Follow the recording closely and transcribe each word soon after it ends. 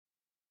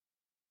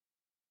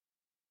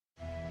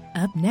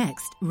Up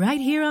next, right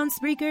here on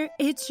Spreaker,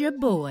 it's your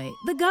boy,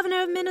 the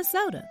governor of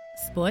Minnesota.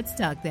 Sports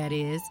talk, that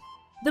is.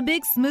 The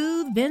big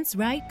smooth Vince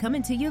Wright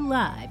coming to you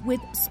live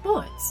with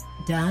Sports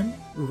Done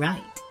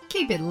Right.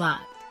 Keep it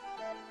locked.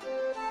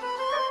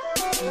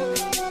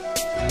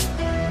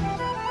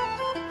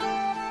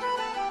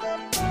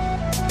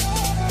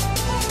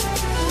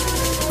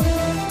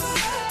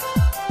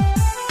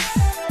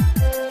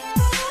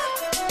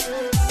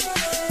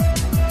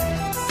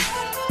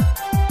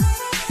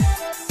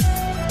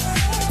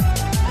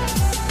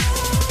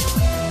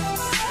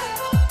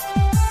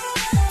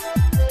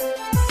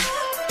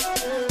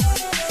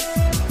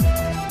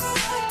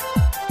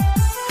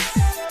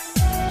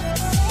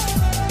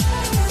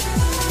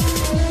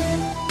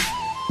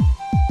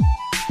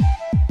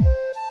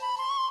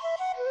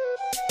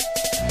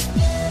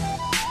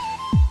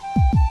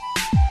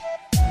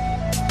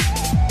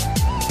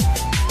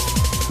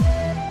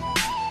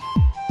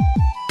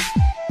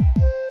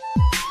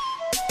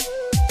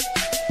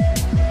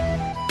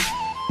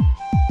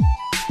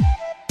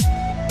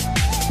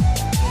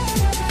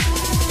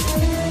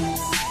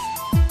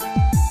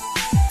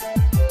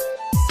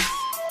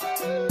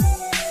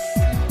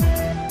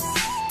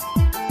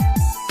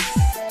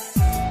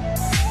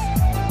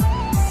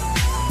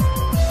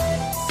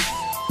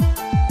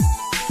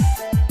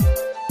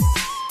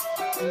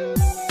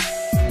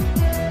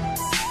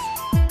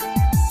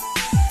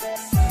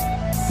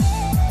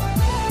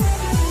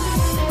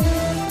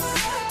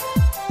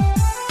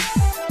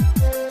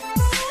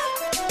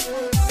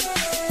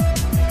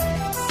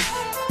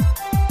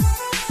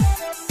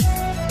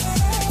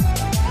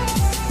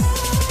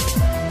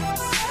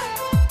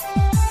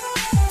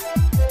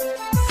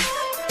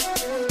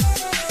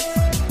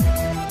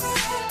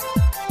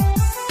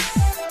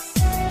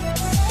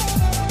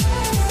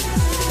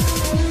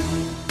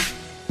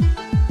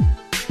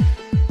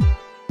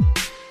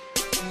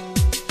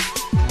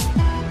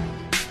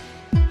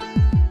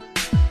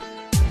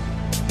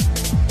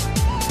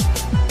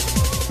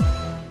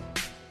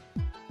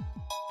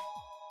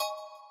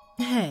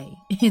 Hey,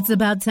 it's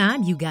about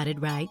time you got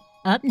it right.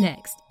 Up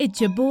next, it's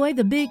your boy,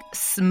 the big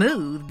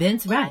smooth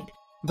Vince Wright,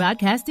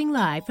 broadcasting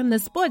live from the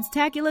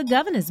Sports-tacular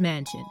Governor's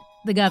Mansion,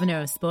 the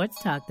governor of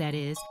sports talk, that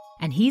is,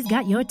 and he's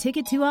got your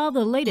ticket to all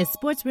the latest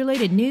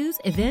sports-related news,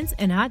 events,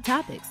 and hot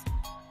topics.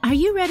 Are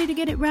you ready to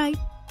get it right?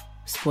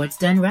 Sports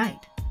Done Right.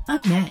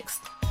 Up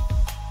next.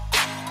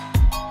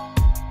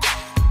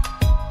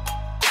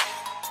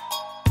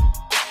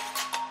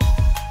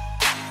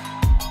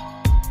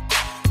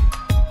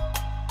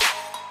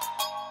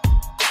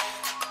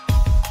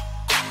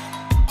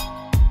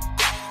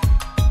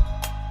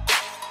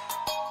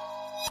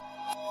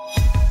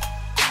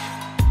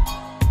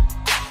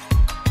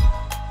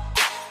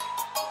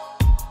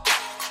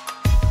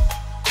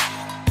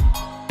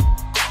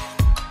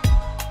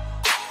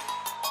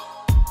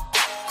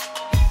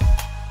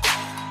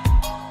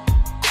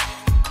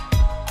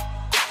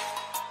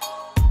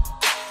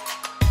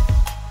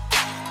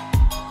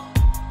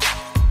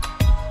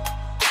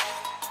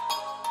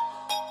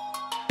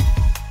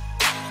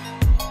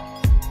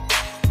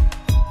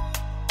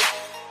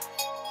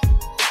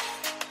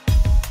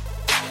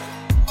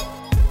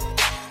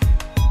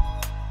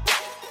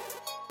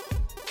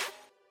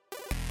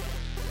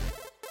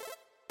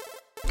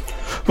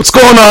 What's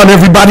going on,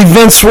 everybody?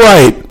 Vince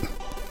Wright,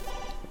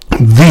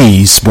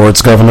 the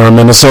sports governor of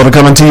Minnesota,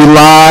 coming to you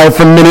live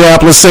from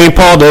Minneapolis, St.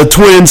 Paul, the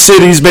Twin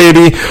Cities,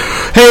 baby.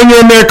 Hang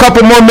in there a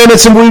couple more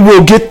minutes and we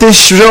will get this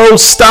show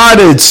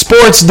started.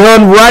 Sports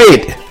Done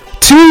Right.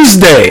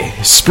 Tuesday,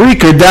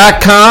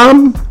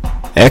 Spreaker.com,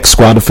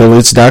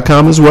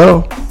 XSquadAffiliates.com as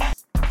well.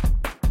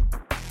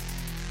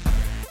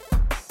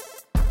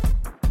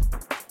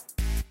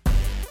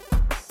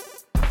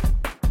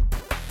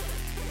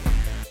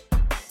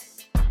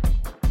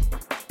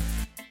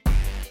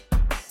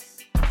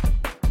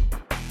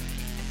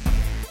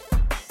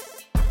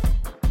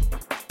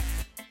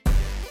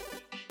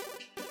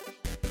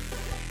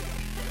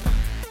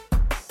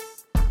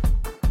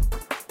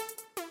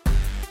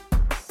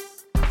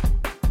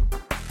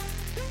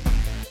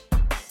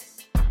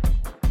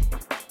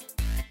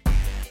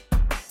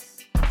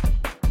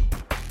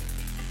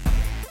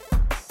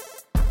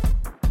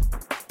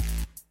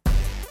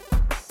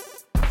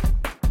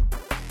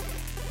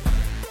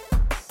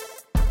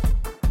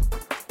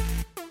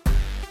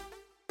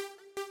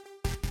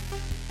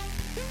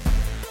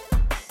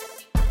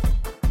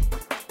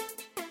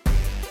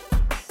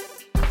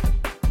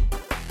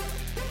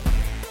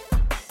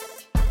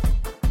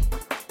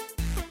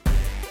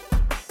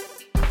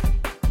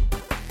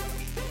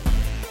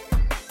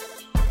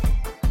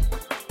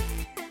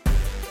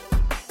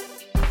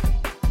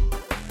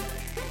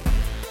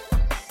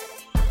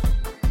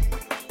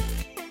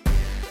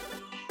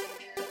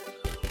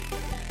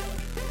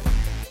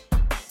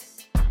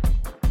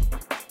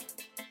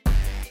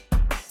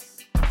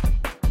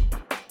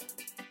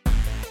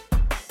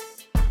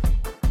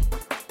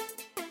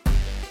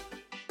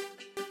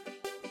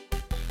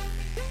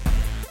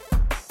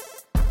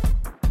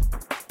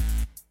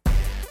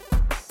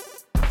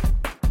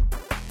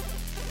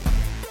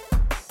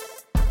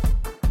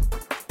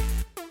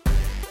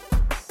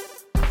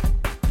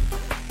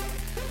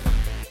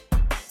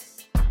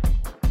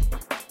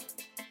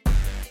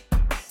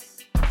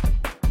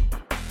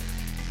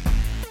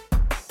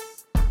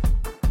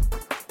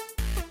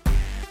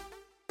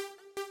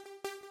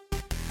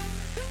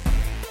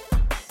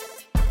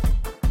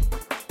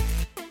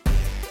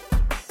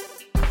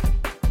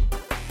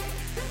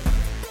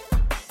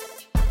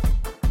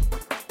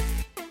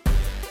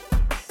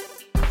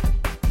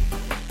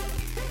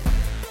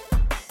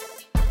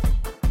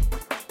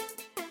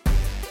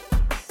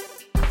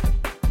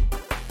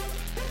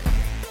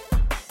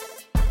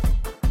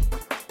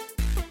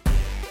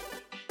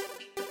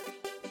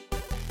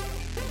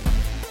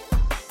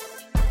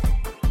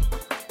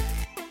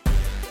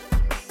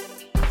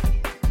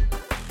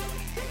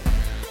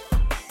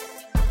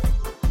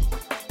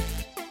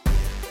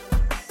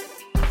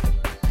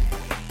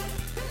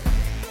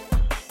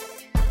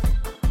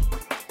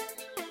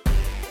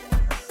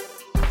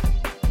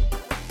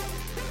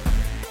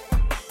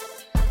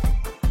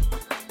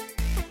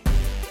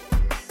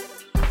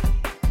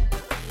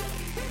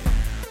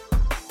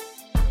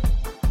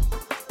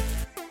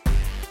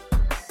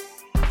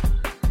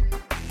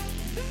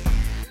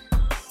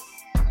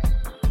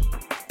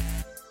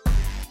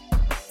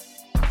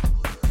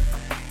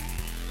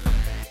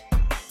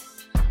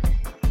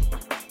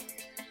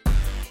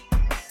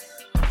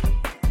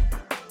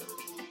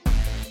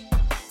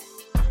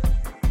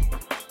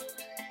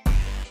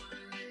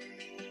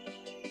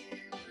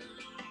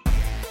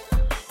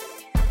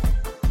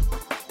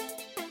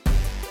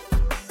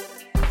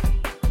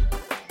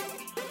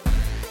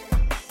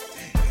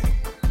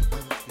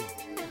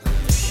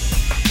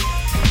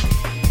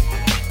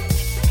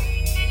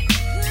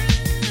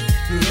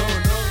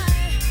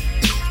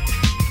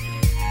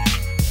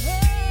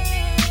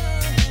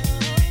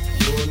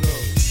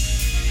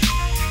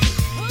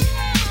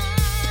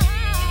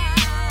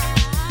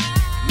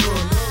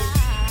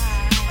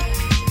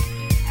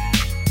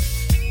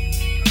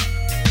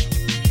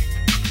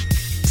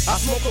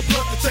 smoke a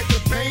blunt to take the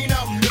pain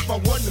out. And if I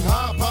wasn't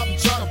high, I'd probably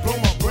try to blow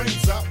my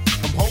brains out.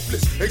 I'm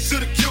hopeless. They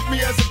should have killed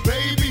me as a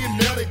baby, and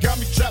now they got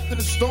me trapped in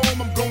the storm.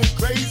 I'm going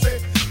crazy.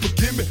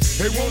 Forgive me.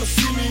 They wanna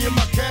see me in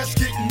my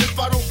casket, and if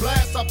I don't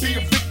blast, I'll be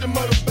a victim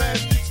of the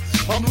bastards.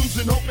 I'm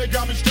losing hope. They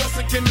got me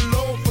stressing. Can the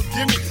Lord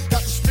forgive me?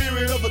 Got the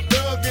spirit of a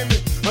thug in me.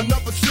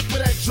 Another sip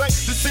of that drink.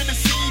 This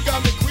Tennessee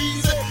got me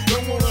queasy.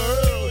 Don't wanna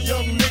hurl,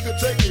 young nigga,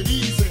 take it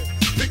easy.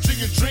 Picture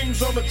your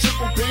dreams on the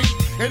triple B,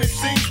 and it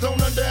seems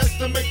don't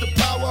underestimate the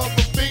power of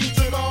a fiend.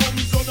 To the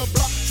homies on the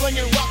block,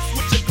 slinging rocks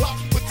with your Glock,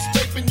 put the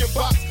tape in your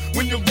box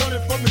when you're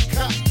running from the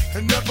cop,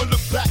 and never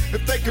look back.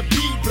 If they could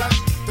be black,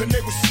 then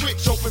they would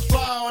switch, open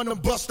fire on them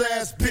bust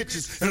ass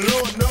bitches, and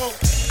Lord knows.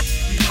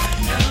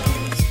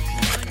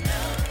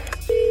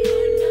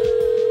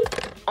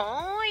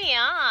 Oh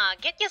yeah,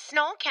 get your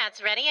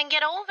snowcats ready and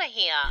get over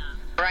here.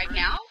 Right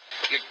now?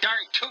 You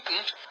darn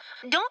tootin'.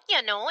 Don't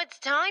you know it's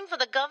time for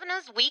the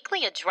governor's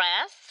weekly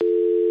address?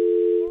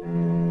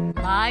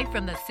 Live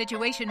from the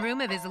Situation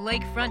Room of his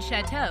lakefront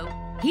chateau,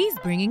 he's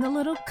bringing a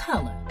little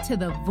color to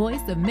the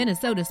voice of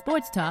Minnesota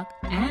sports talk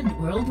and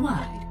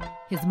worldwide.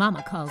 His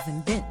mama calls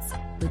him Vince,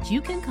 but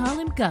you can call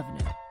him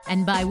Governor.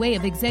 And by way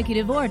of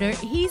executive order,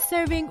 he's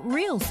serving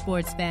real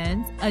sports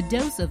fans a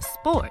dose of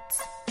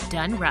sports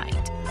done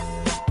right.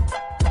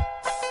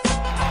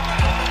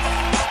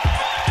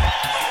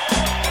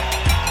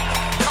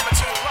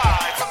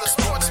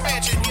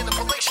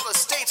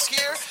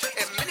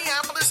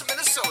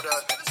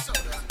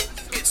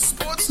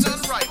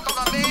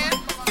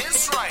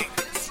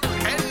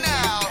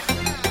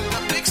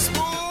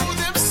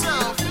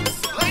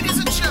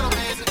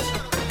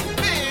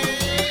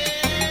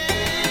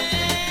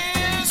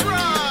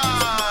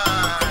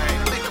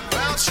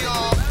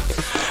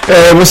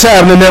 Hey, what's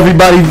happening,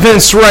 everybody?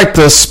 Vince Wright,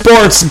 the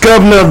sports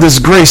governor of this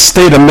great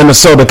state of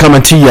Minnesota,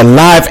 coming to you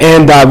live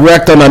and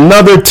direct on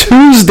another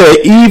Tuesday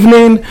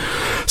evening.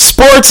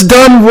 Sports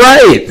Done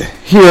Right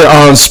here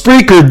on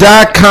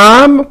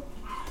Spreaker.com,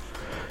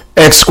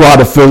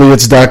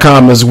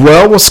 XSquadAffiliates.com as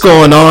well. What's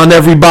going on,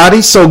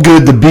 everybody? So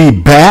good to be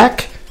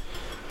back.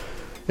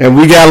 And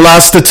we got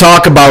lots to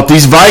talk about.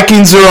 These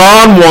Vikings are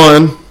on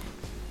one.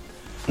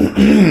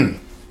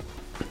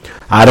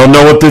 I don't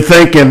know what they're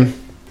thinking.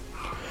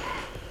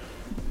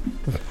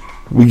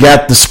 We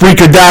got the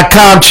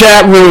Spreaker.com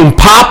chat room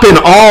popping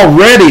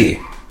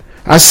already.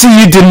 I see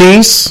you,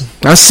 Denise.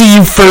 I see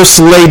you, First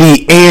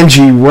Lady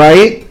Angie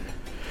Wright.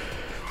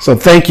 So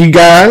thank you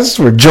guys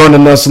for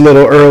joining us a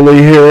little early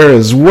here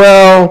as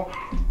well.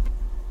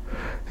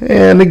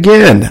 And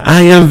again,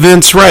 I am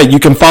Vince Wright. You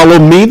can follow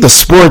me, the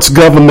Sports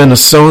Governor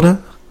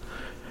Minnesota,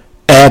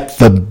 at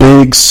the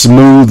Big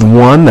Smooth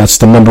One. That's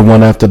the number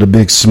one after the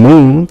Big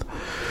Smooth.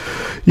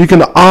 You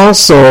can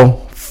also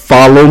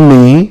follow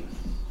me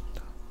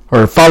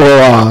or follow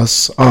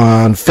us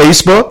on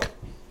Facebook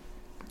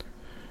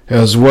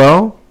as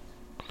well.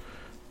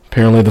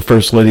 Apparently the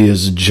First Lady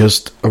has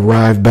just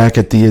arrived back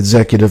at the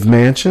Executive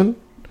Mansion.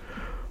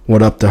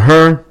 What up to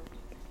her?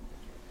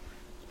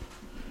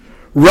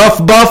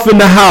 Ruff Buff in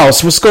the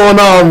house. What's going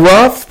on,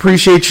 Ruff?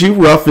 Appreciate you.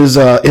 Ruff is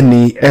in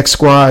the X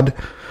Squad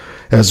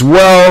as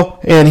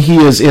well. And he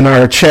is in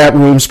our chat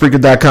room,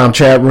 Spreaker.com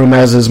chat room,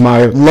 as is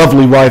my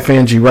lovely wife,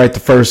 Angie Wright, the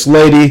First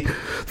Lady.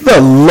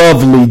 The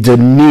lovely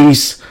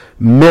Denise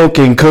Milk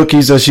and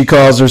Cookies, as she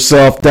calls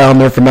herself, down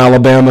there from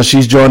Alabama.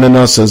 She's joining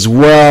us as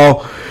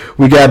well.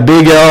 We got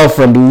Big L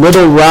from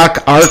Little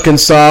Rock,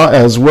 Arkansas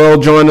as well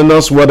joining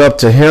us. What up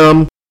to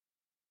him?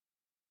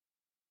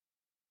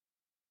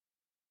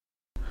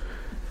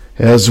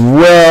 As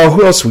well.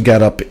 Who else we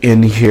got up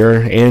in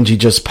here? Angie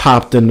just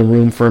popped in the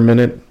room for a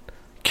minute.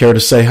 Care to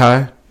say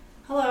hi?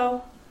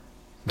 Hello.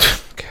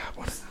 God,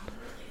 what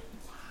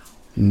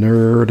a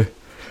nerd.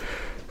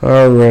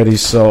 Alrighty,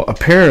 so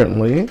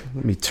apparently,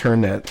 let me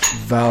turn that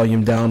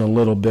volume down a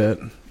little bit,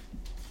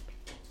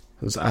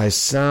 because I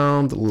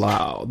sound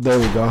loud. There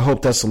we go. I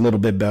hope that's a little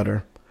bit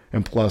better.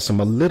 And plus,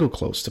 I'm a little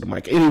close to the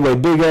mic. Anyway,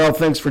 Big Al,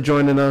 thanks for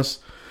joining us.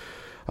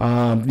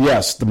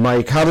 Yes, the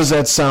mic. How does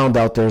that sound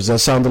out there? Does that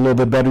sound a little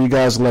bit better, you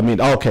guys? Let me.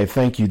 Okay,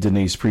 thank you,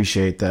 Denise.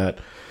 Appreciate that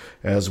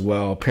as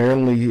well.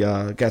 Apparently,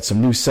 got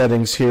some new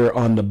settings here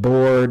on the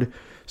board,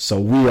 so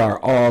we are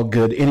all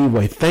good.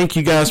 Anyway, thank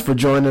you guys for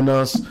joining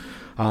us.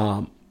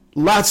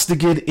 Lots to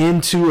get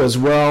into as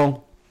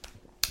well.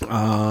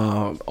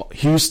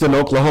 Houston,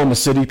 Oklahoma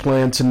City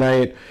playing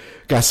tonight.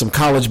 Got some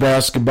college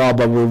basketball,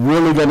 but we're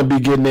really going to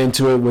be getting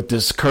into it with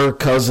this Kirk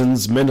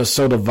Cousins,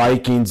 Minnesota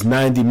Vikings,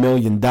 $90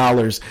 million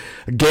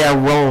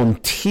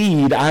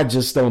guaranteed. I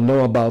just don't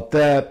know about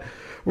that.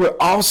 We're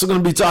also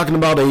going to be talking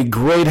about a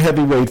great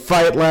heavyweight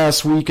fight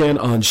last weekend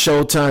on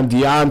Showtime.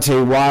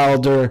 Deontay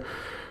Wilder,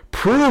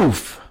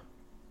 proof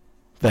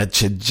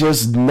that you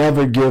just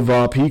never give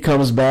up. He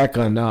comes back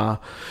and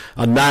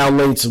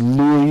annihilates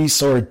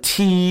Luis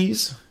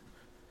Ortiz.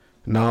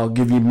 And I'll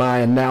give you my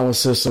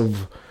analysis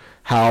of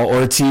how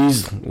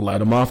Ortiz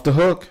let him off the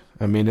hook.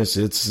 I mean, it's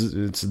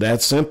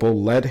that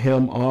simple. Let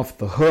him off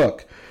the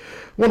hook.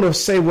 Want to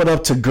say what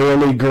up to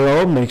Girly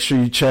Girl. Make sure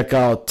you check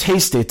out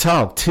Tasty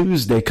Talk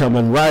Tuesday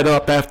coming right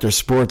up after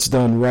Sports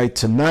Done Right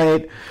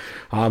tonight.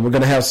 We're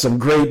going to have some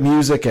great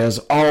music as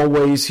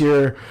always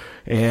here.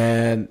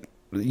 And,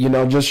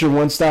 just your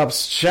one-stop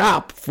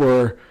shop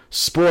for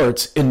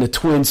sports in the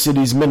Twin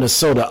Cities,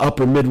 Minnesota,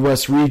 Upper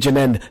Midwest region,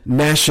 and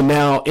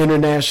national,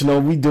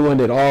 international. We doing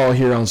it all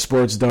here on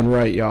Sports Done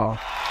Right, y'all.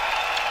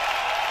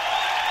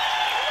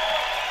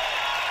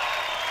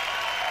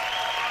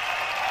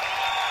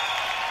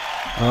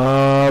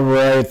 All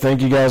right.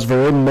 Thank you guys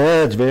very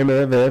much. Very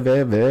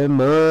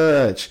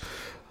much.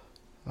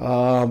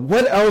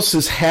 What else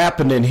is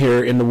happening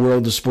here in the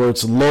world of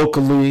sports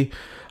locally?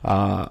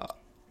 I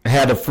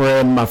had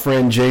my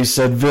friend Jay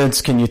said,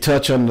 Vince, can you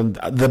touch on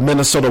the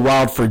Minnesota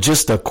Wild for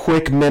just a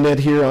quick minute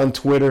here on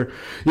Twitter?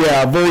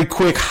 Yeah, a very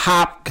quick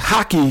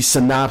hockey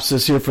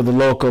synopsis here for the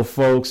local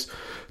folks.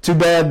 Too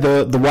bad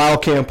the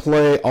Wild can't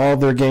play all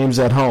their games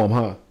at home,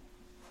 huh?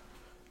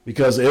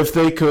 Because if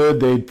they could,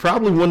 they'd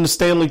probably win the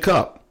Stanley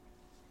Cup.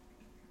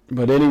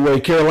 But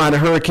anyway, Carolina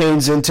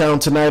Hurricanes in town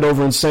tonight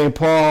over in St.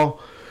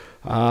 Paul.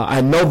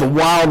 I know the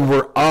Wild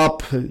were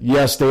up.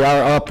 Yes, they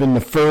are up in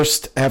the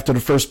first. After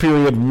the first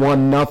period,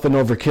 1-0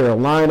 over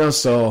Carolina.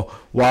 So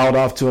Wild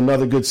off to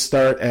another good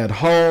start at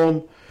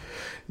home.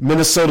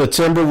 Minnesota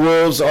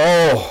Timberwolves.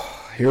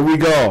 Oh, here we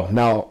go.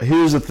 Now,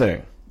 here's the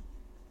thing.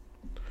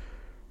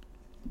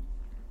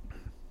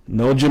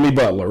 No Jimmy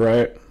Butler,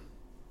 right?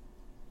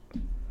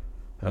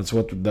 That's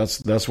what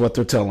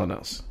they're telling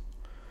us.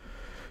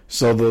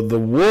 So the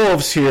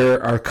Wolves here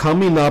are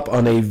coming up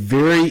on a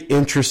very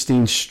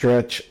interesting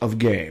stretch of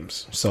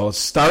games. So it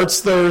starts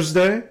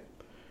Thursday.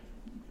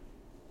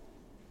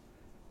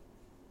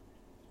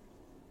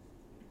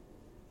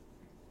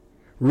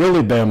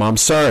 Really, Bama, I'm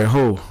sorry.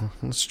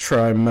 Let's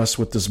try and mess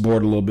with this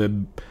board a little bit.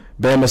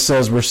 Bama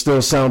says we're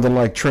still sounding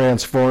like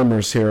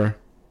Transformers here.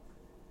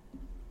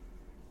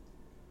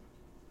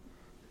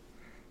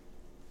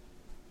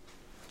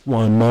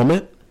 One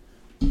moment.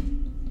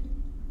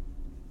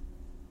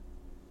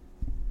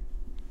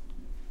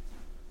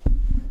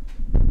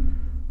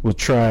 We'll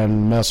try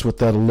and mess with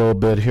that a little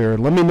bit here.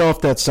 Let me know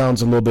if that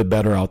sounds a little bit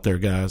better out there,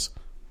 guys.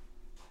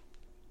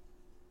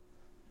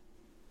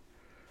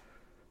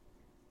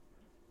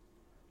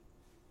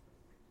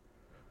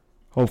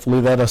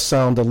 Hopefully that'll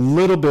sound a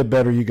little bit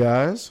better, you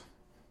guys.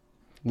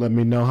 Let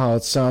me know how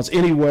it sounds.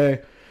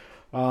 Anyway,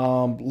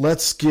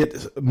 let's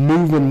get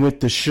moving with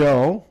the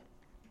show.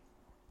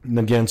 And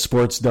again,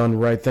 Sports Done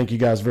Right. Thank you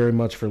guys very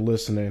much for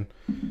listening.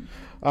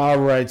 All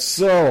right,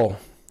 so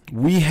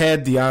we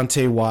had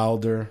Deontay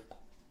Wilder.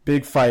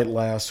 Big fight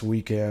last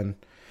weekend.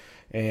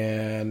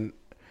 And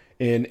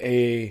in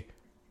a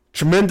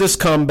tremendous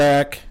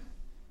comeback,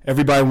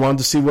 everybody wanted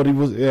to see what he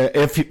was.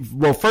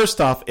 First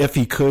off, if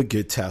he could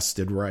get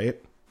tested,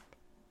 right?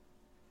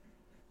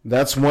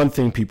 That's one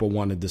thing people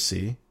wanted to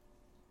see.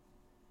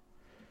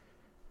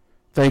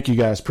 Thank you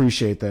guys.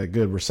 Appreciate that.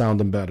 Good. We're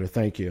sounding better.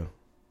 Thank you.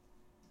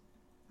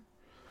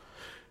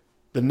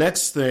 The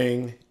next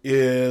thing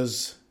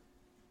is,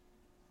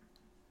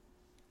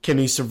 can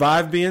he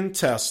survive being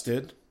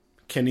tested?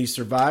 Can he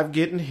survive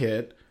getting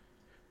hit?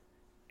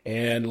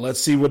 And let's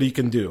see what he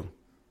can do.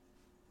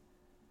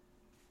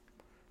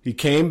 He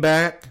came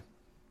back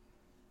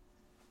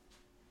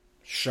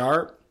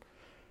sharp.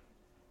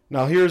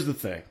 Now, here's the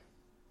thing.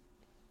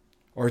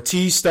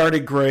 Ortiz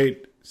started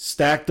great,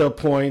 stacked up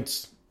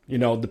points.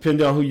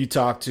 Depending on who you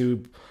talk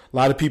to, a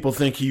lot of people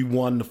think he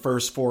won the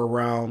first 4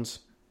 rounds.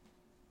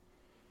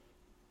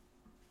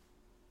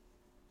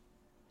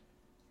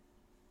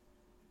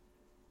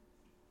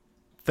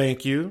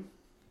 Thank you.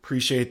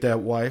 Appreciate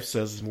that, wife.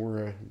 Says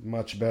we're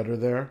much better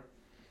there.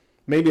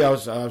 Maybe I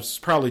was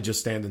probably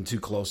just standing too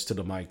close to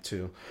the mic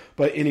too.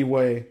 But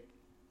anyway,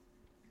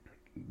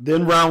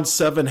 then round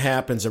 7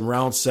 happens, and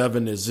round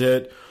 7 is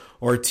it.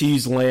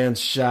 Ortiz lands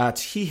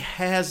shots. He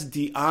has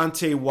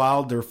Deontay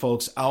Wilder,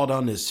 folks, out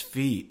on his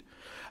feet.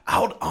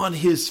 Out on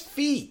his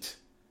feet.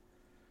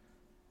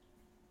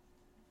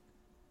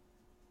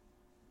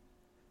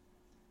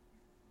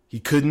 He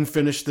couldn't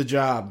finish the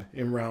job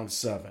in round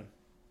 7.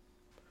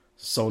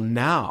 So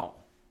now,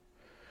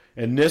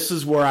 and this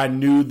is where I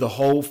knew the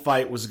whole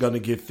fight was going to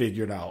get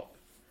figured out.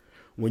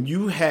 When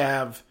you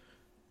have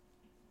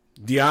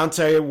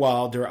Deontay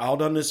Wilder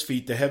out on his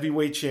feet, the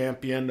heavyweight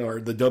champion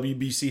or the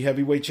WBC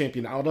heavyweight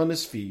champion out on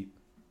his feet,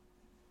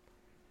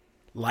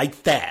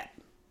 like that,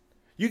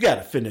 you got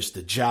to finish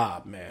the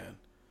job, man.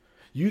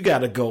 You got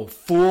to go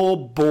full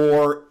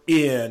bore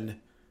in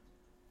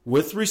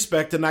with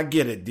respect, and I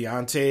get it,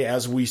 Deontay,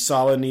 as we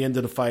saw in the end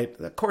of the fight,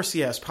 of course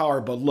he has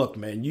power, but look,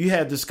 man, you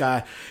had this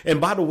guy,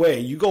 and by the way,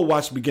 you go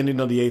watch the beginning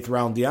of the 8th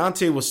round,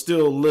 Deontay was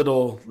still a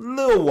little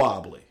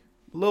wobbly.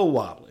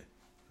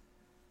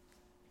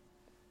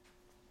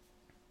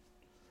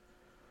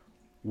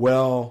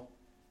 Well,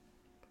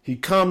 he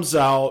comes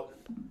out,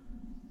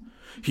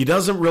 he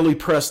doesn't really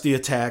press the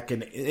attack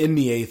in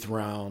the 8th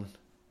round,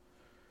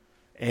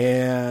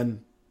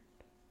 and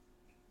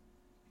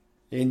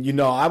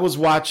I was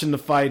watching the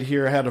fight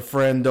here. I had a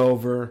friend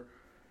over,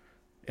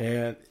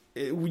 and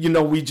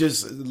we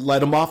just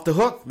let him off the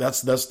hook.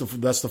 That's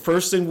the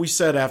first thing we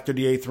said after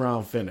the 8th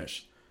round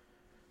finished.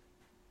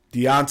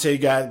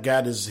 Deontay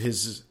got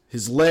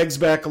his legs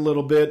back a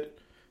little bit.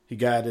 He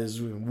got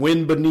his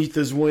wind beneath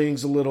his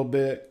wings a little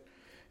bit.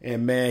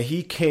 And, man,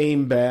 he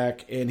came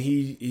back and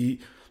he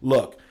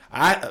look,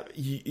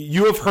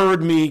 you have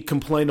heard me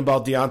complain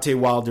about Deontay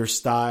Wilder's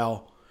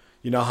style.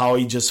 You know, how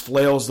he just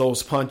flails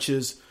those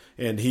punches.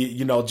 And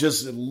he,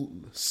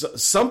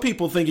 some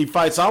people think he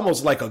fights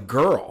almost like a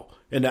girl.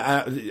 And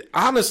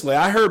honestly,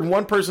 I heard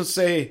one person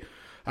say,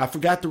 I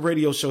forgot the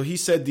radio show, he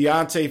said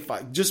Deontay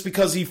fight just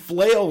because he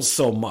flails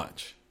so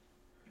much.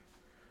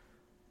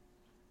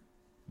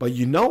 But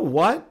you know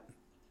what?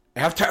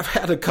 After I've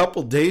had a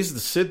couple days to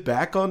sit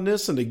back on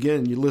this, and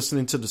again, you're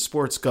listening to the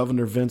sports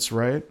governor, Vince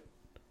Wright,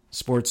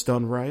 Sports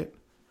Done Right,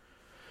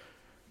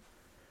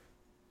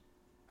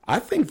 I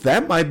think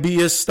that might be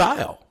his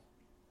style.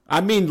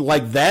 I mean,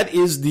 like, that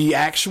is the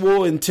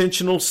actual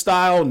intentional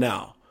style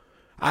now.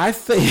 I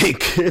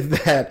think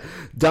that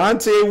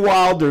Deontay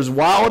Wilder's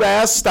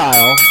wild-ass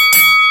style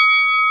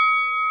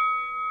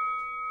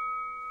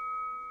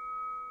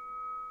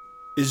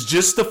is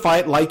just to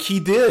fight like he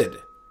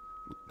did.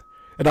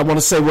 And I want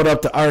to say what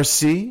up to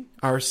RC.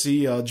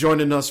 RC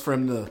joining us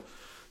from the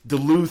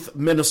Duluth,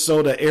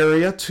 Minnesota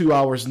area, 2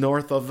 hours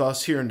north of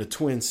us here in the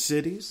Twin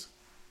Cities.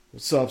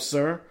 What's up,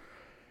 sir?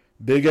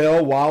 Big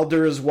L,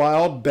 Wilder is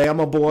wild.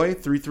 Bama Boy,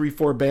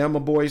 334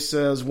 Bama Boy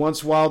says,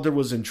 once Wilder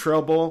was in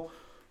trouble,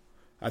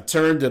 I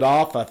turned it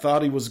off. I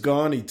thought he was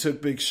gone. He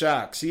took big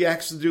shocks. He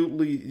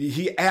absolutely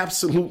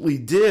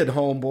did,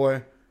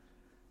 homeboy.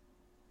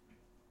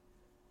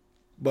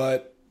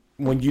 But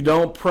when you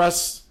don't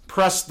press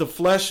the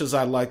flesh, as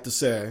I like to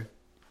say,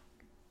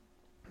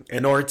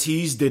 and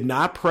Ortiz did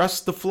not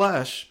press the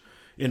flesh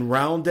in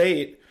round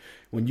 8,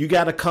 when you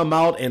got to come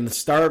out and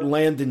start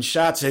landing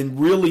shots and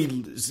really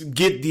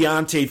get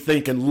Deontay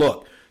thinking,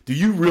 look, do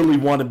you really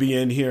want to be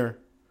in here?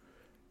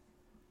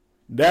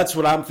 That's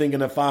what I'm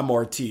thinking if I'm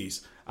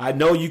Ortiz. I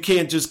know you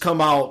can't just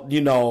come out,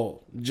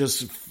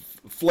 just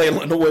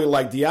flailing away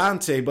like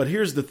Deontay, but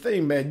here's the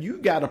thing, man. You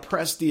got to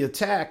press the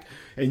attack,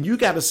 and you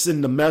got to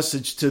send the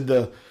message to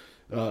the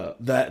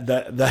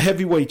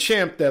heavyweight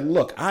champ that,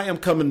 look, I am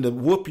coming to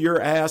whoop your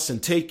ass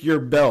and take your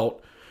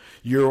belt.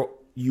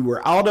 You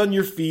were out on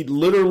your feet.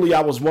 Literally,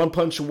 I was one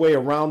punch away, a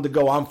round to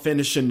go. I'm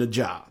finishing the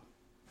job.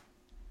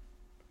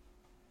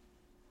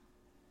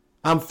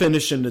 I'm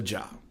finishing the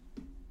job.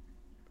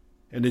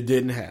 And it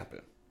didn't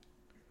happen.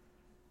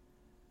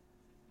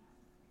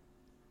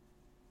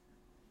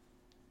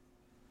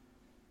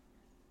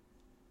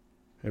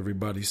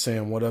 Everybody's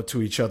saying what up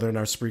to each other in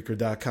our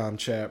Spreaker.com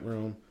chat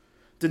room.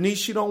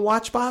 Denise, you don't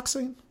watch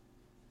boxing?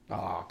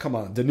 Oh, come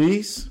on,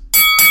 Denise.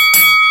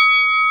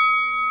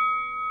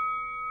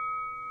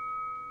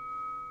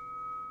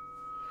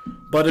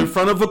 But in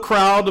front of a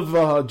crowd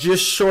of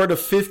just short of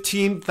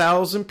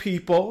 15,000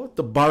 people at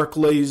the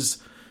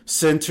Barclays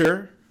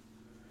Center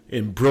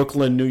in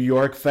Brooklyn, New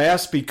York,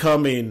 fast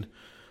becoming,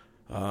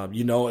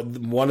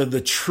 one of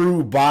the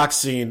true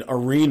boxing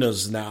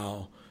arenas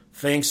now,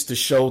 thanks to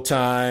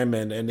Showtime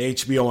and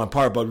HBO in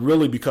part, but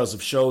really because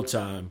of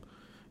Showtime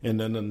and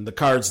then the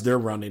cards they're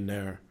running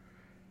there.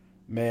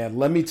 Man,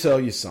 let me tell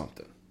you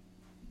something.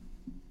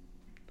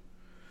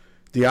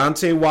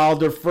 Deontay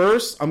Wilder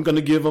first, I'm going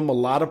to give him a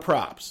lot of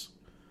props.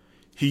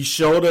 He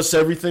showed us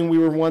everything we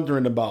were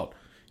wondering about.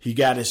 He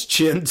got his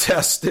chin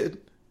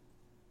tested.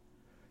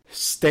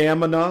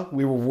 Stamina.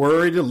 We were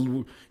worried,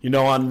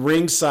 on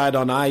Ringside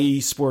on IE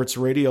Sports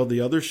Radio,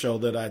 the other show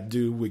that I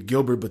do with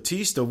Gilbert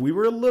Batista. We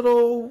were a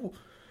little,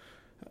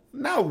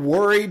 not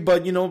worried,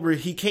 but,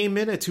 he came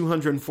in at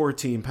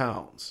 214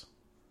 pounds.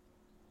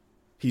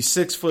 He's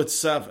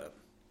 6'7".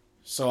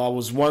 So I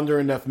was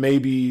wondering if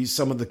maybe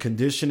some of the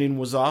conditioning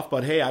was off,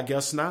 but hey, I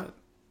guess not.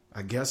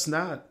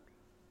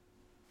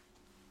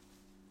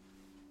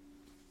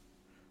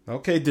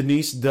 Okay,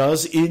 Denise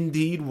does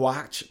indeed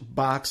watch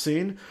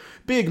boxing.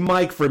 Big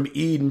Mike from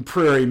Eden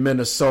Prairie,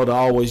 Minnesota,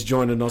 always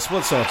joining us.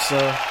 What's up,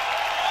 sir?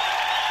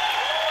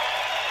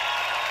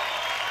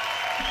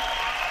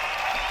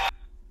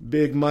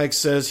 Big Mike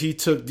says he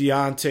took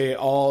Deontay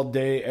all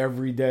day,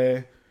 every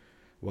day.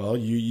 Well,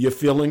 you're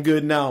feeling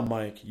good now,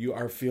 Mike. You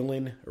are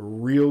feeling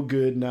real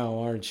good now,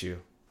 aren't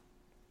you?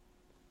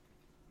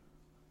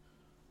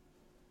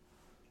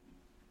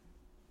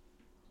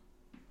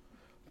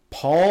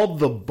 Paul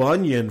the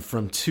Bunyan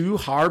from Two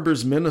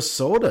Harbors,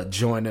 Minnesota,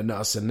 joining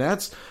us, and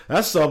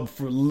that's up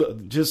for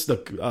just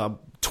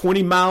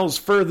 20 miles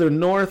further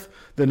north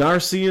than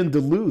RC in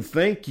Duluth.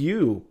 Thank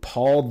you,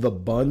 Paul the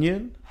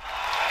Bunyan.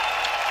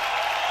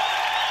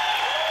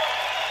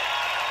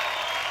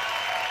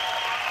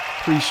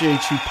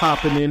 Appreciate you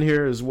popping in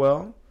here as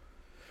well.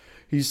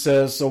 He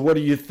says, so what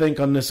do you think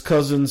on this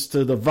Cousins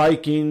to the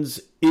Vikings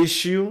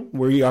issue?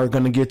 We are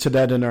going to get to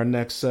that in our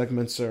next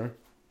segment, sir.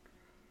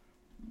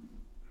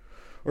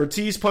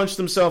 Ortiz punched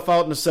himself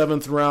out in the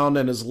 7th round,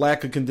 and his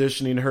lack of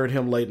conditioning hurt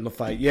him late in the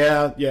fight.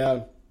 Yeah.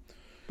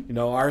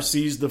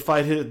 RC's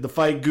the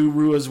fight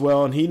guru as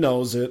well, and he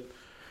knows it.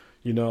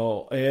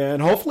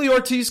 and hopefully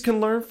Ortiz can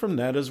learn from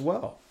that as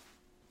well.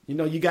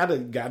 You gotta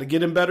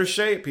get in better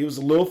shape. He was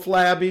a little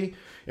flabby,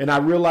 and I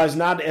realize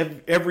not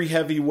every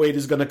heavyweight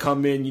is gonna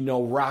come in,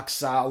 rock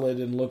solid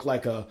and look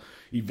like a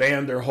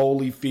Evander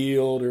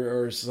Holyfield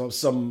or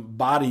some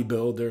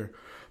bodybuilder.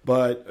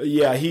 But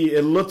yeah,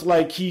 it looked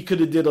like he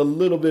could have did a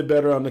little bit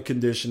better on the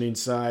conditioning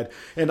side,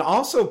 and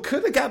also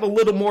could have got a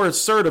little more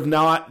assertive.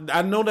 Now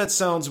I know that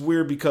sounds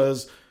weird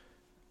because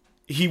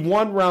he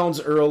won rounds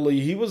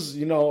early. He was,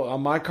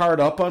 on my card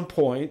up on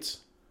points.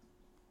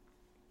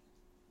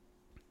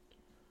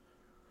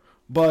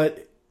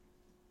 But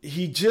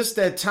he just,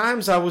 at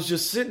times, I was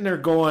just sitting there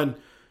going,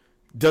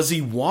 does he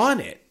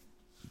want it?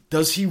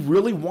 Does he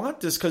really want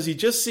this? Because he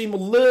just seemed a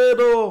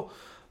little,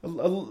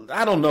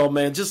 I don't know,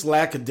 man, just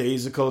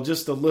lackadaisical,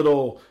 just a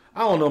little,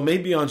 I don't know,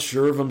 maybe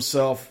unsure of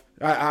himself.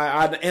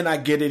 I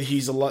get it.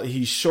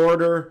 He's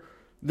shorter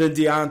than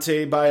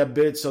Deontay by a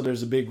bit, so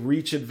there's a big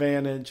reach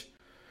advantage.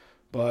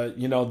 But,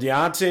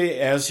 Deontay,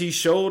 as he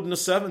showed in the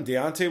 7th,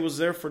 Deontay was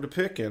there for the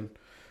picking.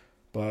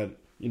 But,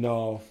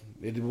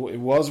 it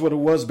was what it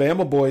was.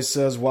 Bama Boy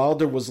says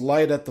Wilder was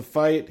light at the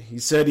fight. He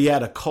said he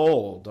had a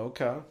cold.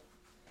 Okay.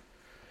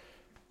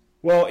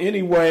 Well,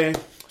 anyway,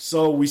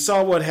 so we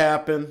saw what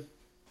happened.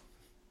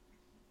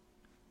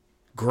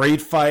 Great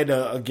fight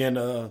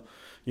again.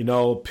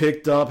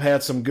 Picked up,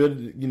 had some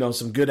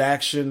good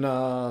action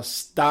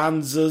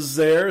stanzas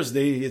there as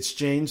they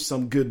exchanged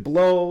some good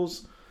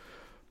blows.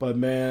 But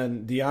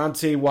man,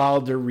 Deontay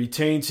Wilder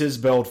retains his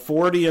belt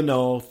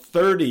 40-0,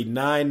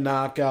 39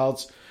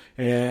 knockouts.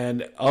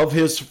 And of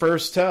his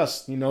first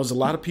test, as a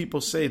lot of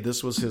people say,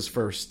 this was his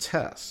first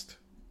test.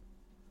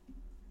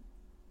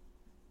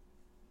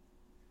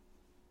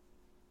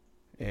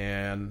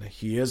 And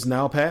he is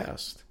now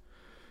passed.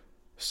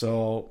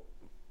 So,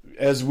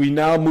 as we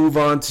now move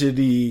on to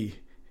the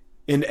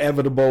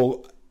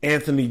inevitable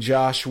Anthony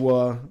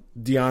Joshua,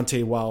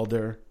 Deontay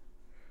Wilder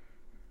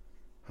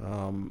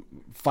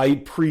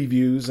fight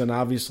previews, and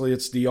obviously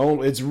it's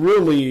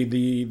really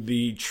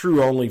the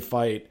true only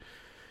fight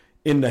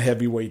in the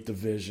heavyweight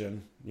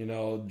division.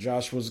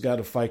 Joshua's got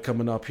a fight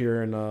coming up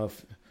here in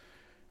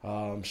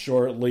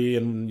shortly,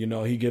 and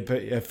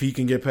if he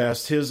can get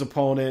past his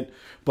opponent.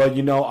 But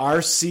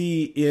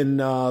RC in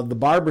the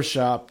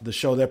barbershop, the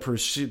show that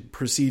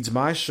precedes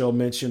my show,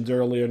 mentioned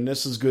earlier, and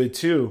this is good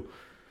too.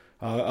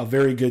 A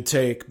very good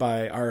take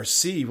by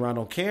RC,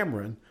 Ronald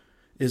Cameron,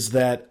 is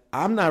that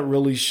I'm not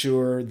really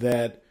sure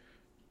that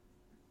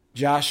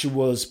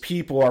Joshua's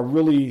people are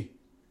really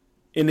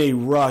in a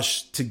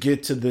rush to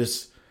get to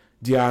this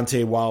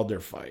Deontay Wilder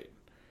fight.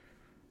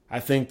 I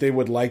think they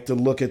would like to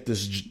look at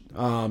this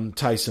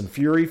Tyson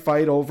Fury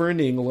fight over in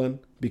England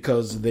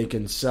because they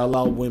can sell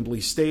out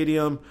Wembley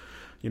Stadium,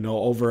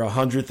 over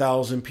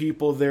 100,000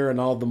 people there and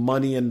all the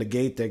money in the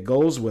gate that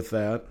goes with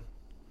that.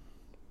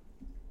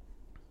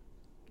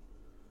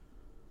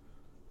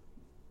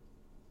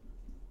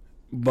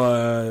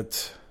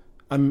 But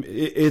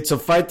it's a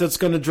fight that's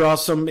going to draw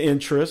some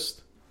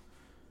interest.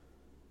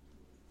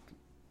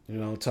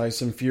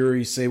 Tyson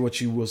Fury, say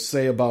what you will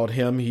say about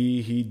him.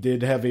 He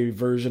did have a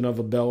version of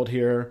a belt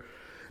here.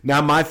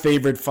 Not my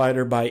favorite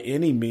fighter by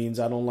any means.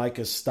 I don't like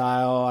his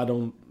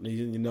style.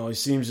 He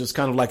seems just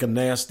kind of like a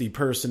nasty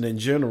person in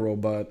general.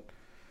 But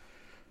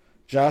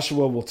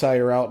Joshua will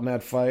tire out in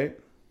that fight.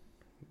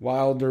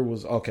 Wilder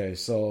was, okay,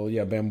 so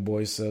yeah, Bam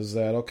Boy says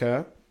that,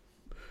 okay.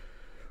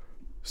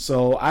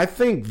 So I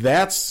think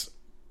that's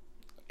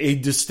a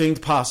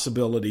distinct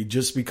possibility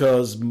just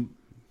because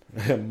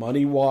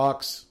money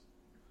walks.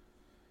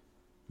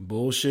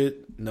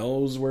 Bullshit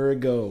knows where it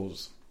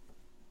goes.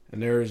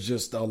 And there's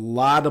just a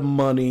lot of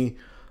money,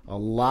 a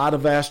lot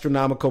of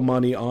astronomical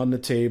money on the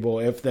table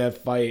if that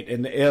fight,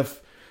 and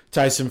if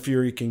Tyson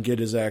Fury can get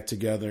his act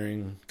together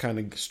and kind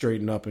of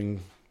straighten up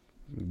and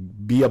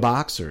be a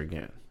boxer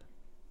again.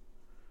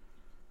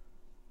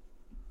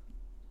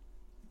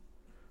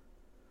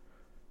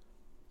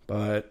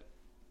 But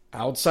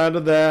outside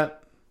of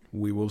that,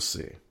 we will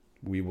see.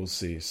 We will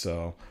see.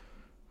 So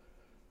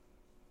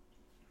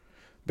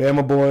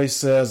Bama Boy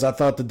says, I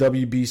thought the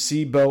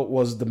WBC belt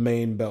was the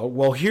main belt.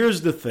 Well,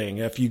 here's the thing.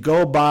 If you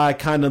go by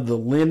kind of the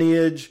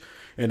lineage,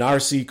 and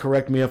RC,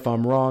 correct me if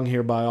I'm wrong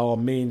here by all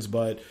means,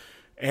 but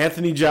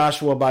Anthony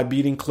Joshua, by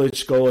beating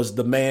Klitschko, is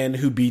the man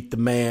who beat the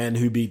man,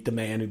 who beat the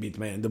man, who beat the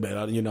man,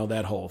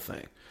 that whole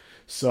thing.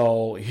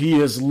 So he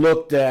is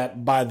looked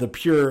at by the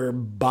pure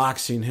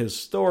boxing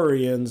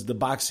historians, the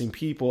boxing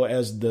people,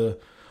 as the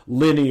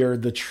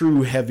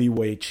true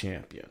heavyweight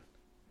champion.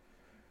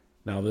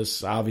 Now,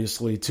 this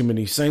obviously too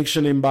many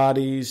sanctioning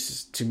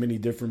bodies, too many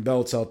different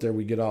belts out there.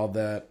 We get all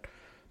that,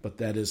 but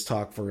that is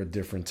talk for a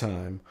different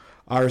time.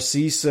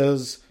 RC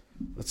says,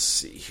 let's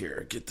see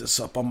here, get this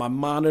up on my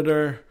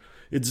monitor.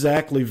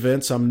 Exactly,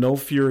 Vince. I'm no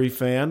Fury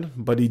fan,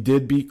 but he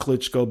did beat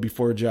Klitschko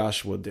before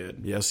Joshua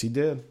did. Yes, he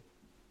did.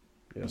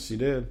 Yes, he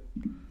did.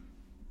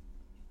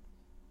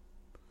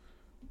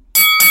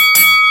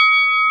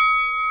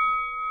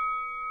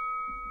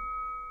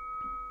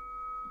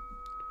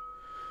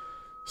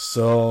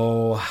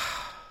 So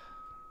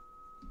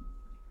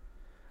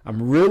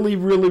I'm really,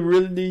 really,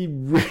 really,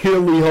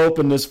 really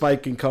hoping this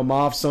fight can come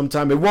off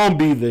sometime. It won't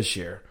be this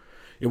year.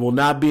 It will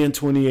not be in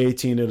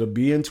 2018. It'll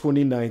be in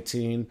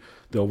 2019.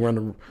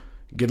 They'll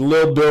get a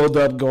little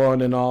build-up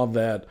going and all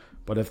that.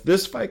 But if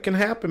this fight can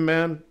happen,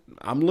 man,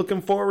 I'm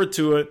looking forward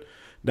to it.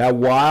 That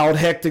wild,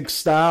 hectic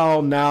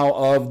style now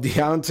of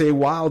Deontay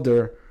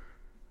Wilder,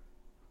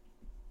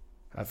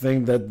 I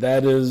think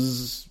that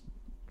is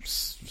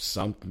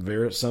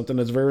something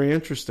that's very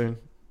interesting.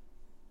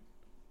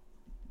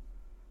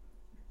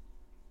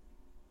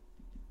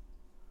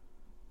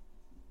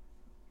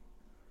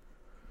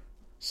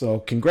 So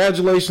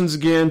congratulations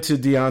again to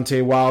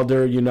Deontay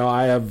Wilder. You know,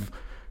 I have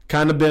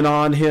kind of been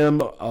on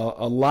him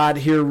a lot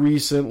here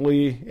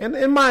recently, and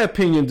in my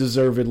opinion,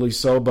 deservedly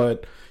so.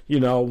 But you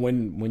know,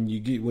 when you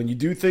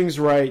do things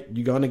right,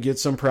 you're gonna get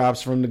some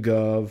props from the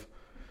Gov.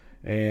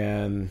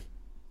 And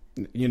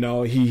you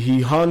know,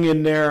 he hung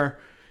in there.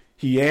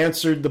 He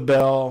answered the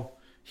bell.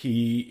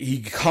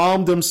 He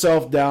calmed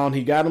himself down.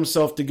 He got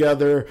himself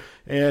together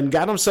and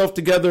got himself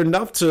together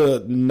enough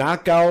to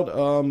knock out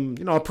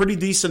a pretty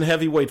decent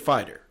heavyweight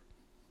fighter.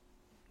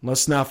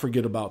 Let's not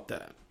forget about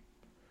that.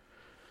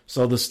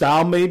 So the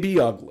style may be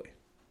ugly.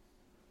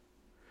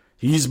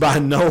 He's by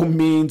no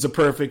means a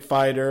perfect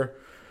fighter.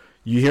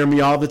 You hear me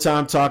all the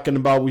time talking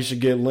about we should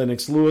get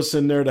Lennox Lewis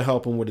in there to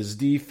help him with his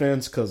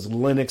defense, because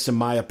Lennox, in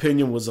my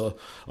opinion, was a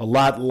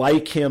lot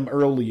like him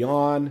early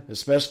on,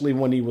 especially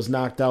when he was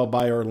knocked out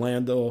by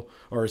Oliver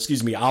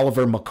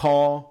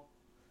McCall.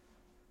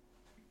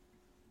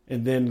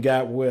 And then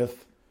got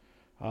with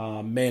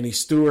Manny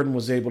Stewart and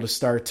was able to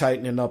start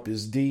tightening up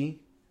his D.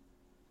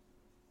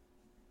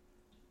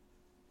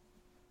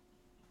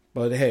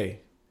 But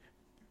hey,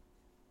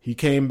 he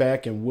came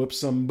back and whipped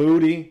some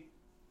booty.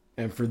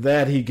 And for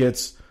that, he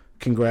gets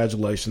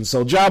congratulations.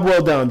 So job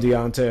well done,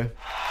 Deontay.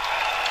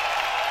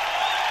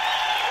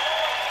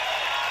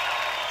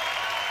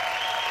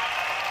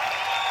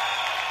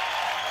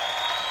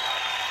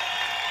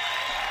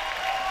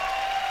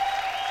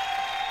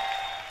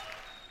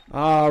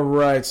 All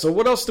right, so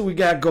what else do we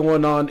got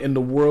going on in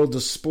the world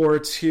of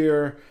sports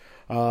here?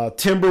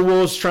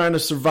 Timberwolves trying to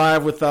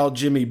survive without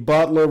Jimmy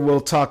Butler. We'll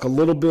talk a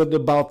little bit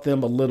about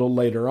them a little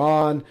later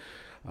on.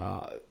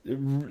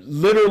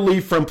 Literally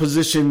from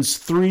positions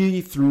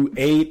 3 through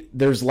 8,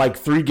 there's like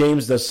 3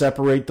 games that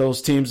separate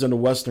those teams in the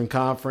Western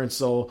Conference.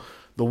 So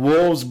the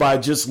Wolves, by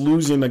just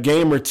losing a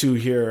game or two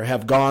here,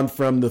 have gone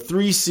from the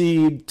 3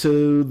 seed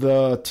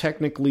to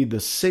technically the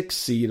 6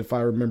 seed, if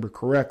I remember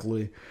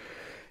correctly.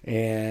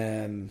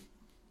 And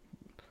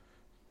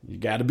you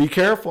got to be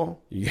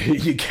careful.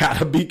 You got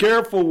to be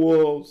careful,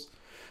 Wolves.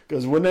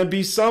 Because wouldn't that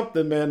be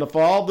something, man, if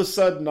all of a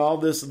sudden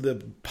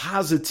the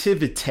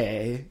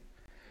positivity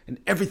and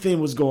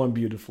everything was going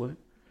beautifully,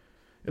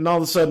 and all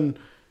of a sudden,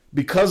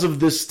 because of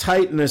this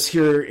tightness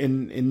here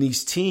in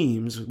these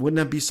teams, wouldn't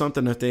that be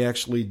something if they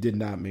actually did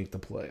not make the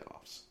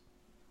playoffs?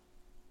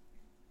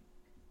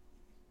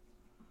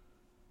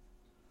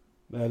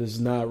 That is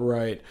not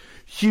right.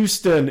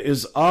 Houston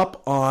is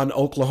up on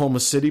Oklahoma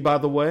City, by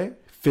the way,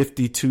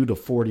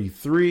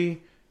 52-43.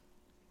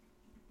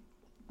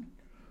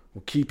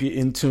 We'll keep you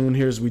in tune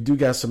here as we do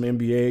got some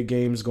NBA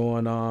games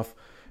going off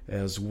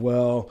as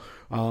well.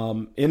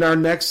 In our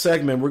next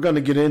segment, we're going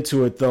to get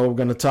into it, though. We're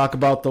going to talk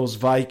about those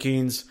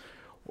Vikings.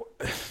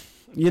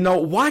 You know,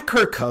 why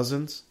Kirk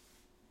Cousins?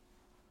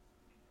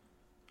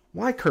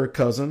 Why Kirk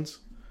Cousins?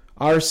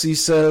 RC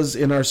says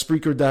in our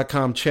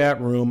Spreaker.com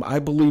chat room, I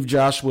believe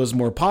Joshua is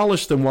more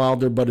polished than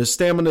Wilder, but his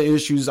stamina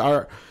issues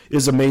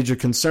is a major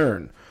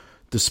concern.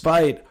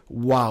 Despite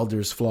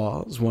Wilder's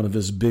flaws, one of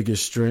his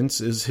biggest strengths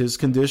is his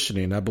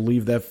conditioning. I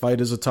believe that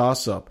fight is a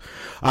toss-up.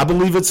 I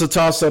believe it's a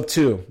toss-up,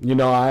 too. You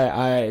know,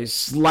 I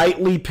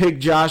slightly pick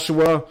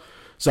Joshua,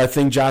 so I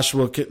think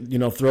Joshua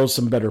throws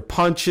some better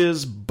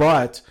punches,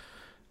 but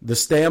the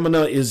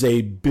stamina is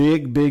a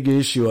big, big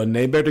issue, and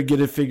they better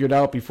get it figured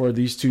out before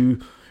these two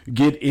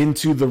get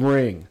into the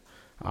ring.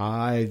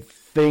 I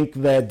think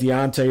that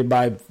Deontay,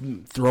 by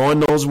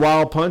throwing those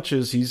wild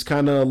punches, he's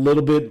kind of a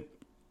little bit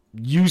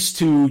used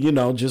to,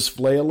 just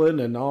flailing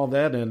and all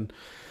that. And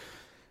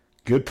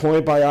good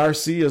point by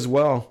RC as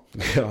well,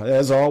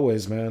 as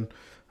always, man.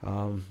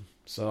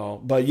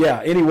 But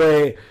yeah,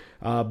 anyway,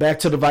 back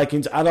to the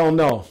Vikings. I don't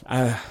know.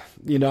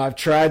 I've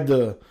tried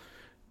to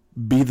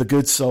be the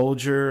good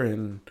soldier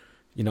and,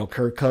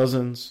 Kirk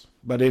Cousins.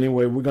 But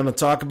anyway, we're going to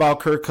talk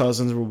about Kirk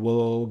Cousins.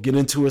 We'll get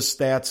into his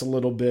stats a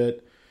little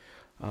bit.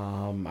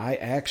 I'm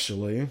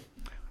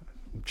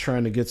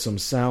trying to get some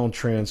sound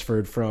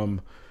transferred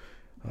from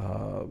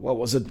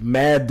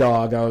Mad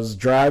Dog. I was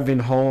driving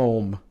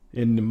home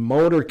in the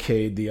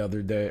motorcade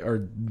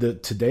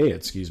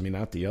today,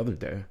 not the other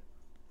day.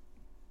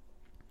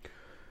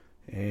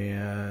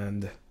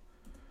 And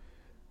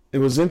it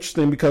was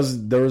interesting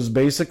because there was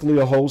basically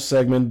a whole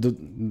segment,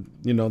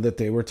 that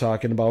they were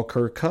talking about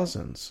Kirk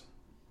Cousins.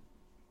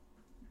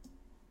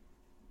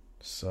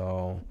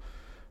 So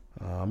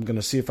I'm going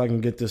to see if I can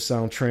get this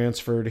sound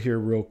transferred here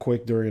real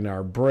quick during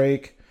our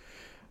break.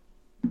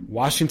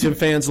 Washington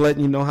fans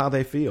letting you know how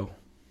they feel.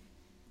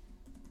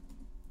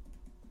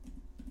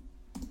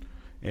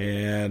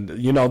 And,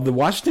 the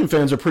Washington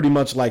fans are pretty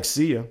much like,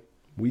 see ya.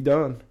 We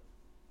done.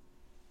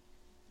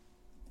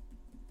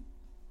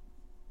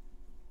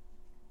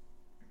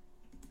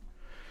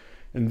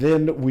 And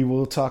then we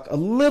will talk a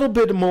little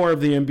bit more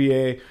of the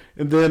NBA.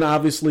 And then,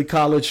 obviously,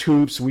 college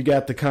hoops. We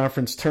got the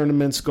conference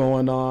tournaments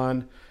going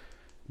on.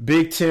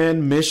 Big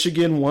Ten,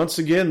 Michigan, once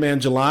again, man,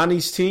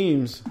 Jelani's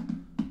teams.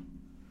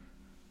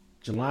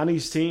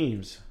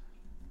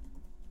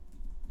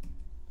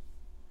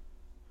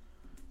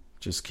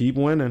 Just keep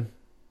winning.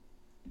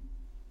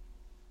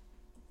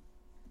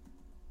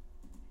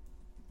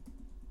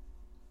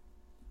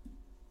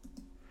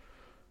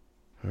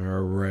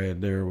 All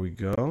right, there we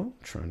go.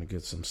 Trying to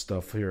get some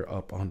stuff here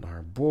up on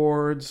our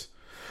boards.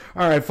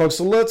 All right, folks,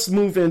 so let's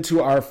move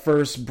into our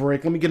first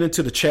break. Let me get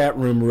into the chat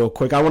room real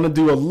quick. I want to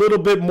do a little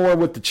bit more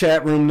with the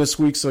chat room this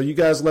week, so you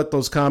guys let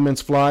those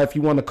comments fly. If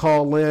you want to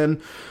call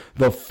in,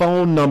 the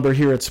phone number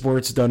here at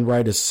Sports Done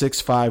Right is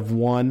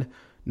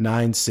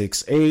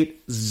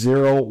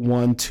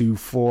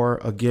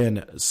 651-968-0124.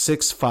 Again,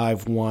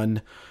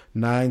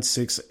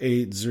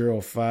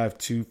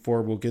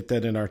 651-968-0524. We'll get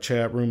that in our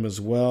chat room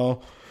as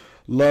well.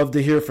 Love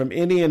to hear from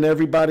any and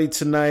everybody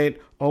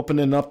tonight,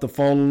 opening up the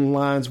phone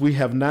lines. We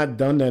have not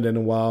done that in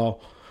a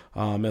while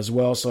as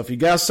well. So if you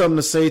got something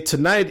to say,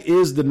 tonight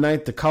is the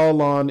night to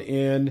call on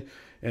in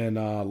and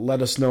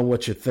let us know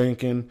what you're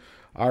thinking.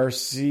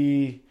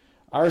 RC,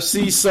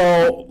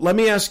 so let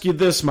me ask you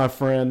this, my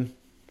friend.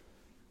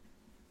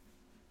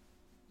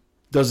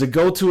 Does it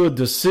go to a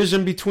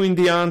decision between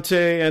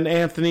Deontay and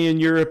Anthony,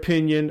 in your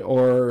opinion,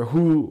 or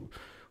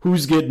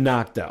who's getting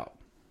knocked out?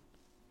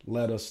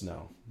 Let us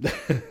know.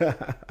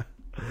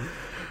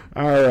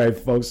 All right,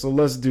 folks, so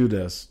let's do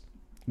this.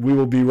 We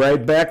will be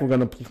right back. We're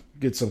going to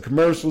get some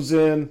commercials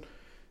in,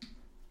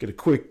 get a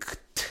quick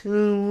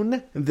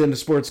tune, and then the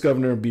Sports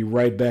Governor will be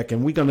right back,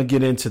 and we're going to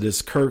get into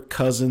this Kirk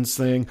Cousins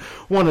thing.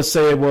 Want to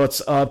say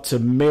what's up to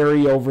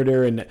Mary over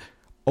there in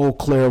Eau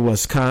Claire,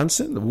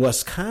 Wisconsin.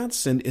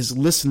 Wisconsin is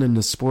listening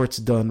to Sports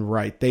Done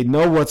Right. They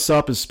know what's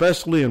up,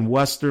 especially in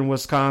western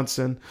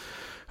Wisconsin.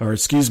 Or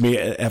excuse me,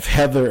 if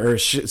Heather,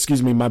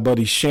 my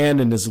buddy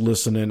Shannon is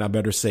listening, I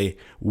better say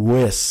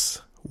Wis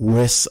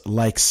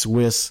like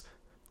Swiss,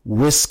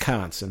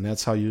 Wisconsin.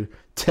 That's how you're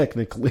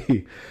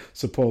technically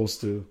supposed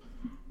to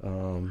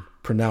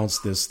pronounce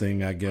this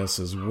thing, I guess,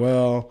 as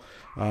well.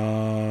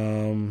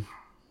 All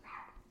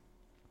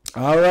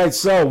right,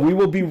 so we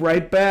will be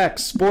right back.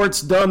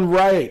 Sports Done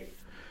Right.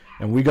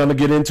 And we're going to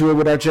get into it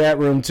with our chat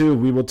room, too.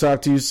 We will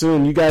talk to you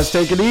soon. You guys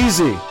take it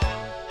easy.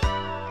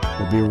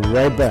 We'll be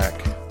right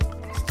back.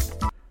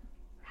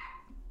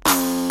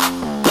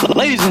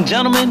 Ladies and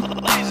gentlemen,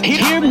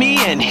 hear me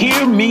and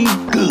hear me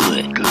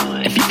good.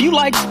 If you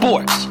like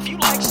sports,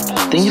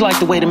 then you like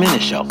the Wait a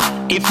Minute Show.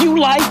 If you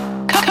like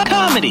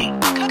comedy,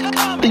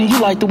 then you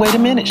like the Wait a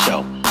Minute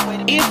Show.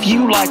 If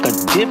you like a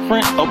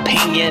different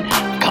opinion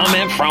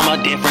coming from a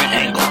different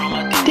angle,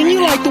 then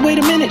you like the Wait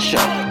a Minute Show.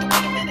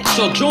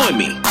 So join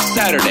me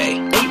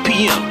Saturday, 8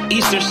 p.m.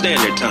 Eastern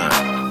Standard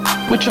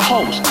Time with your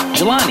host,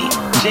 Jelani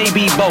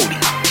J.B. Bodie.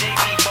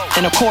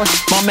 And of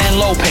course, my man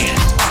Lopan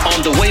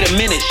on the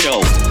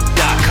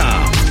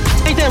WaitAMinuteShow.com.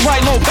 Ain't that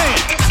right, Lopan?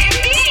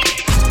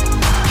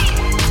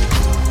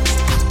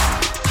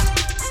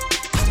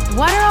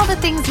 What are all the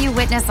things you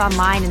witness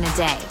online in a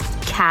day?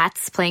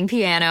 Cats playing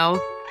piano,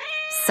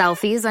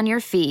 selfies on your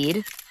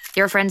feed,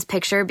 your friend's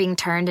picture being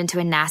turned into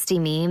a nasty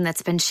meme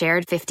that's been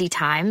shared 50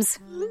 times,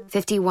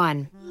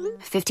 51,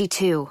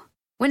 52.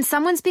 When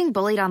someone's being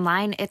bullied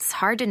online, it's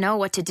hard to know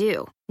what to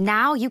do.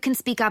 Now you can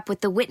speak up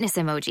with the witness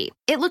emoji.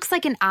 It looks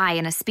like an eye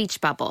in a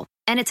speech bubble,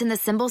 and it's in the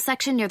symbol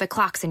section near the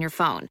clocks in your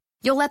phone.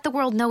 You'll let the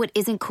world know it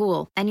isn't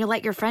cool, and you'll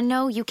let your friend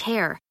know you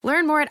care.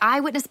 Learn more at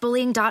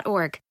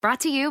eyewitnessbullying.org. Brought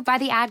to you by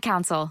the Ad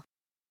Council.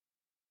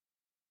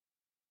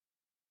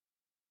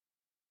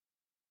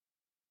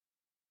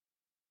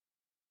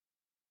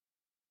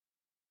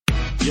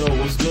 Yo,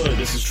 what's good?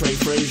 This is Trey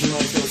Frazier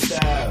on Phil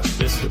Staff.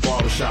 This is the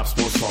Barbershop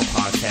Sports Talk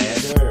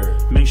Podcast. Sure.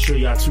 Make sure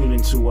y'all tune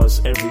in to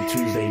us every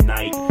Tuesday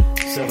night,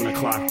 7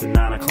 o'clock to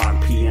 9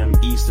 o'clock p.m.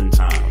 Eastern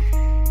Time.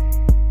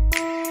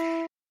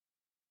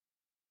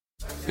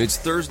 It's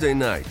Thursday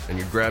night, and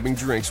you're grabbing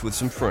drinks with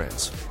some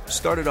friends.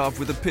 Started off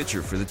with a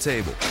pitcher for the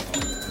table,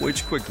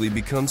 which quickly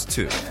becomes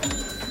two.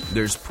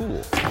 There's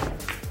pool.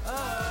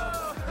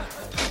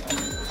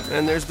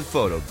 And there's the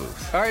photo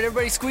booth. All right,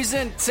 everybody squeeze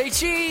in. Say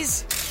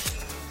cheese!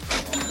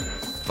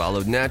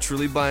 Followed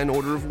naturally by an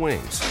order of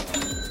wings.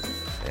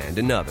 And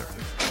another.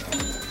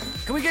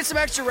 Can we get some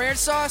extra ranch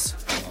sauce?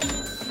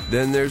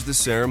 Then there's the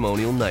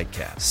ceremonial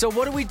nightcap. So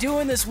what are we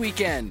doing this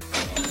weekend?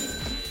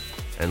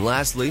 And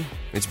lastly,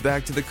 it's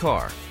back to the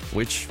car,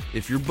 which,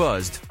 if you're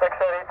buzzed,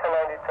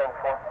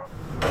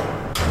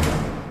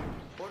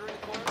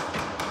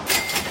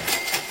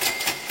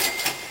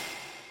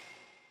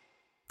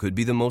 could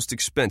be the most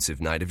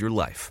expensive night of your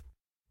life.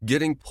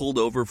 Getting pulled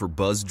over for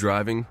buzz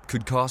driving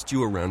could cost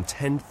you around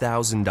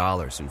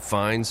 $10,000 in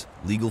fines,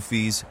 legal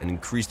fees, and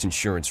increased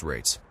insurance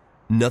rates.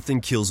 Nothing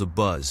kills a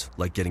buzz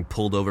like getting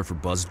pulled over for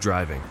buzz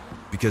driving.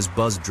 because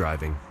buzzed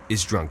driving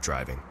is drunk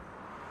driving.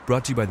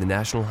 Brought to you by the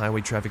National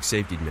Highway Traffic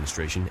Safety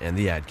Administration and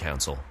the Ad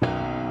Council.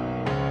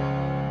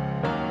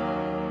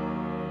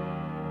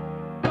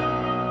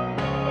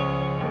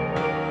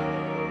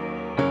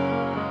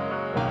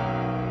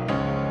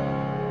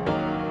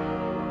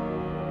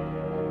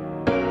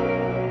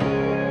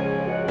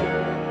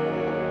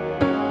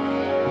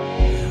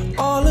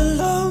 All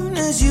alone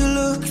as you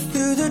look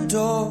through the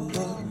door,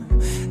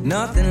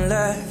 nothing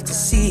left to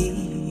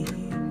see.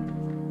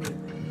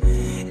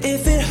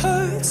 If it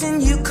hurts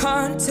and you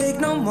can't take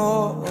no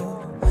more,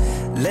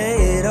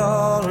 lay it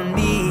all on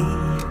me.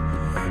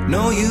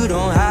 No, you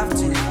don't have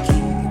to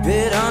keep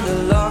it under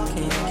lock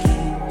and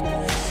key,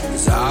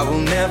 'cause I will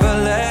never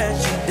let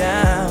you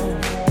down.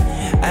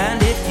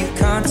 And if you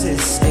can't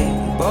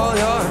escape all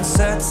your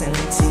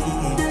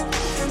uncertainties,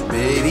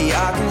 baby,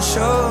 I can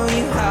show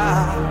you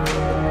how.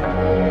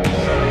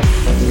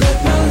 Let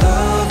my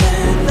love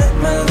in, let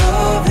my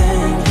love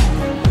in.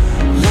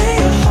 Lay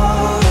your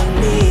heart on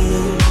me.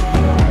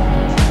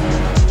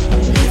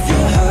 If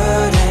you're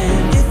hurting,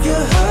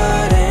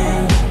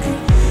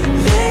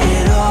 lay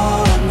it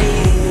all on me.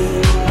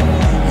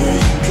 Yeah,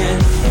 you can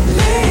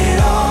lay it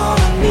all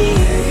on me.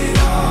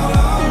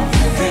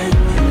 You can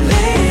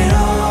lay it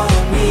all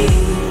on me.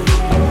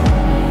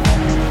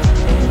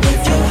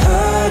 If you're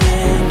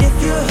hurting,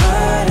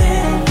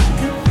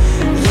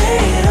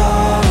 lay it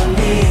all on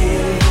me.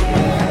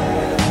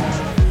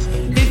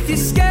 If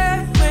you're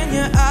scared when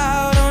you're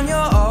out on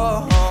your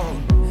own,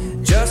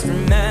 just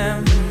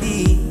remember me.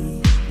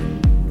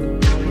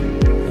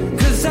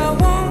 'Cause I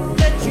won't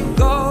let you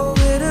go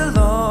it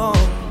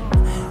alone.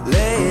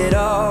 Lay it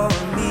all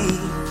on me.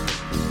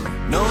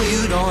 No,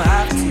 you don't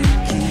have to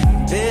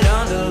keep it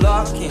under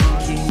lock and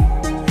key,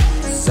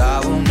 'cause I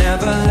will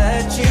never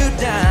let you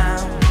down.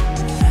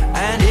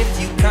 And if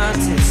you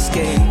can't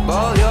escape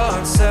all your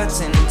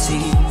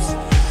uncertainties,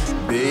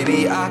 baby,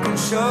 I can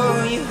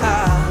show you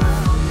how.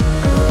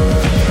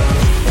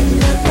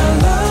 Let my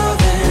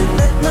love in,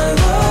 let my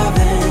love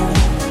in.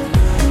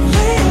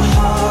 Lay your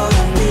heart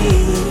on me.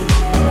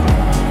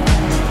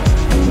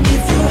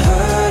 If you're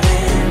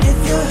hurting,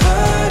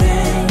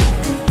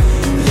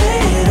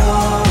 lay it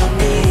all on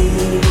me.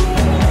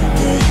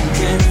 Yeah, you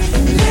can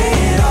lay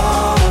it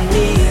all on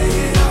me.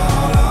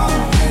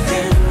 You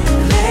can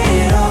lay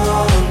it all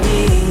on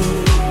me.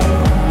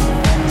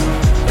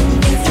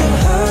 If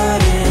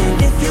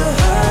you're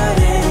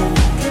hurting,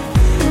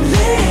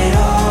 lay it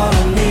all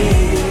on me.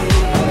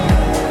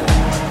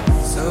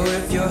 So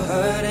if you're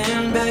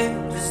hurting, babe,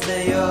 just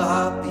let your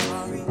heart be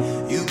free.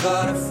 You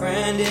got a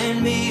friend in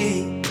me.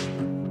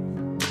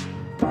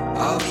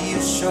 I'll be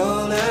your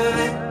shoulder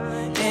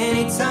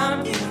anytime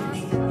you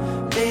need.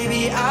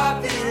 Baby, I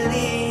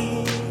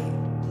believe.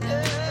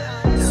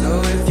 So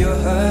if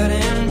you're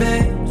hurting,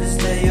 babe, just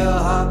let your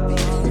heart be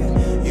free.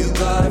 You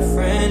got a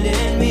friend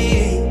in me.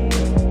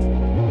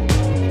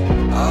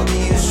 I'll be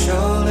your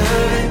shoulder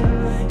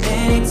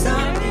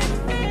anytime you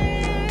need.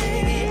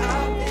 Baby, I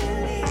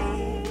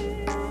believe.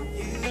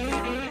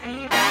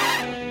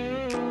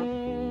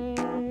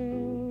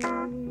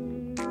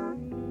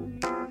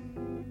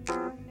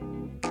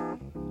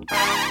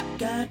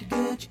 Got to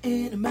get you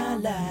into my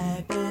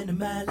life, into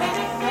my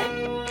life.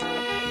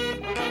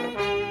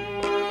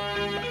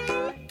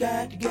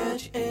 Got to get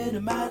you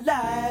into my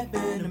life,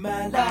 into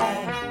my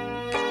life.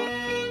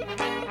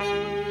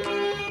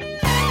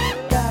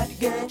 Got to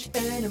get you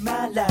into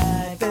my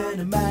life,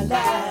 into my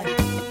life.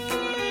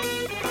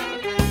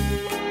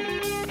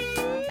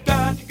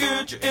 Got to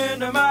get you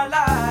into my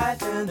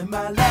life, into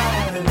my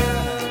life.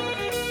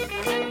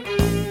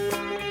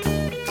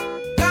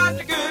 Got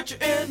to get you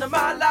into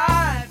my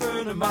life,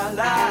 into my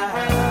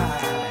life.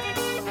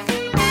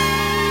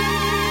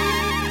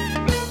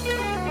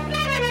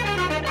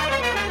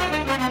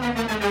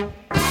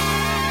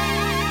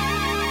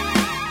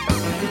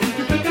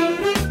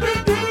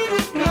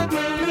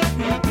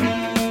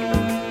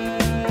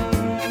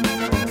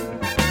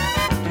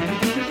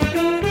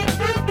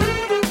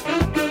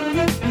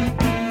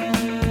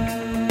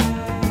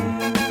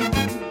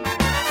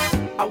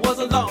 I was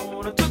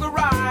alone, I took a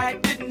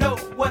ride, didn't know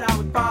what I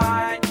would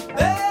find.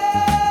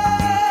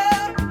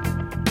 There,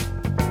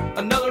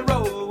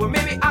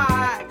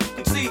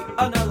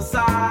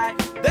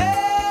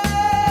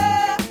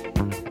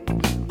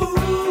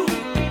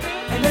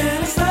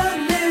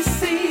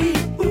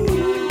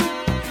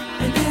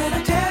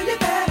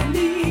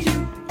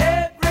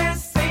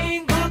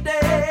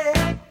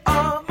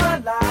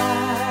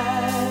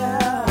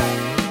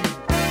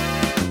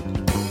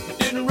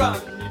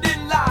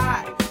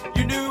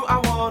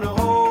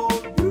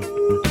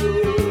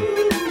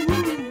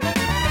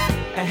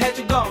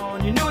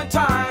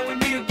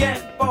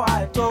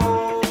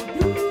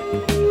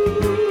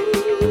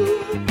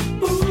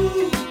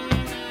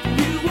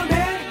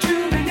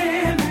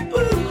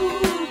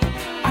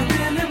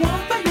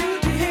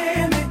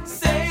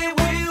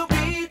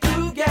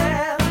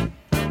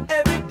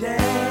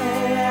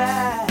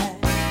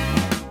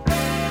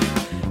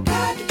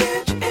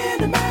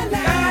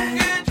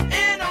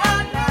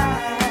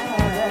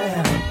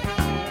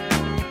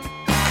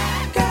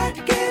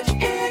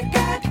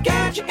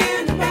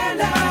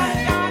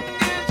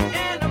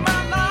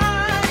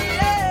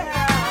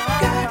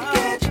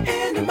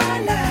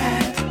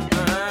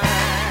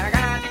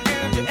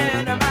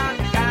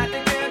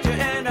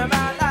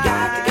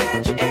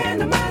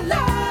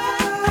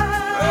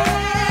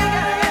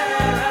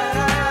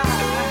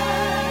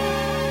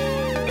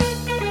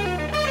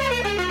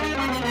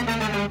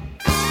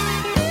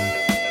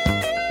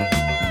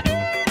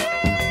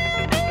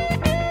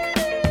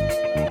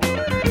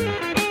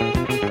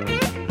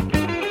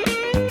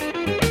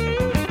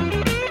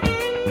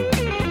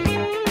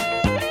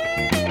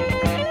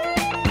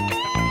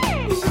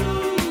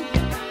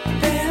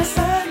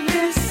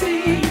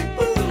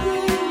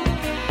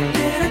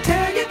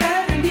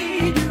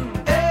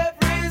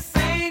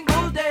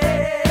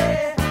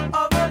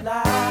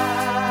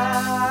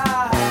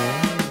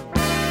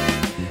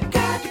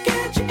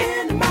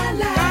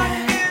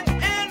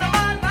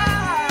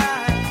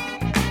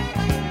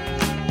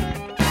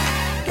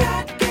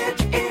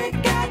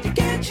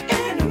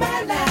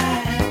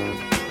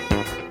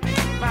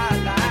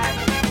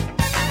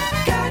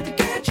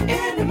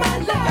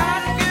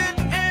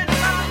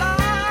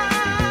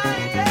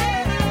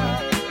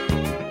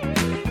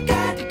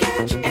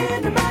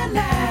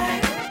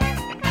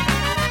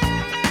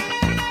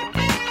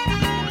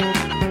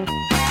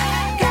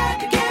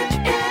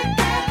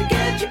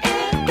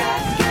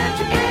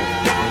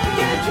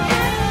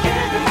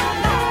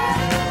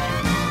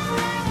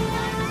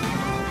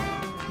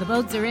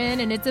 sports are in,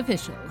 and it's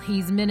official.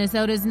 He's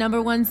Minnesota's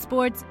 #1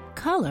 sports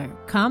color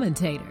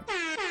commentator.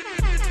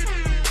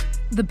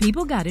 The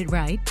people got it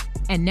right,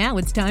 and now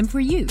it's time for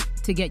you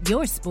to get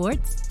your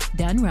sports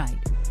done right.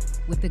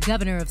 With the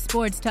governor of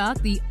sports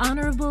talk, the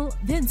Honorable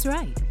Vince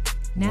Wright.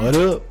 Now, what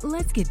up?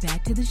 Let's get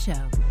back to the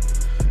show.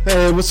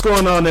 Hey, what's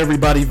going on,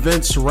 everybody?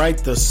 Vince Wright,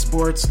 the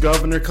sports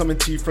governor, coming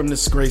to you from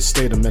this great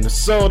state of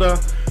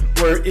Minnesota,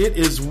 where it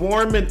is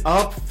warming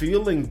up,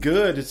 feeling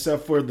good,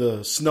 except for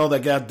the snow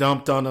that got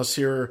dumped on us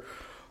here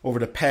over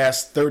the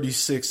past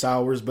 36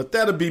 hours. But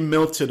that'll be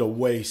melted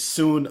away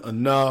soon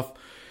enough.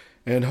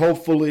 And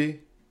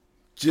hopefully,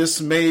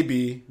 just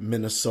maybe,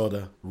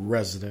 Minnesota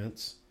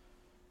residents,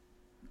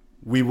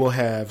 we will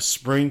have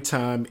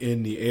springtime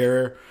in the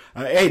air.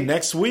 Hey,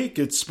 next week,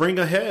 it's spring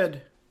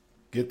ahead.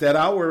 Get that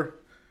hour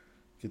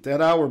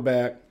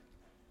back.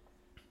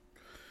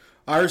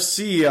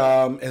 RC,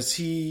 as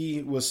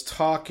he was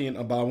talking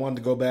about, I wanted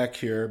to go back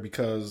here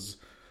because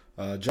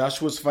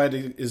Joshua's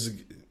fighting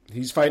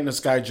he's fighting this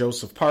guy,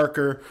 Joseph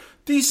Parker.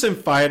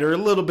 Decent fighter, a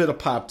little bit of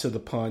pop to the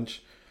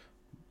punch.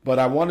 But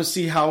I want to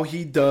see how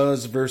he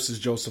does versus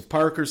Joseph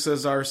Parker,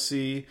 says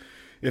RC.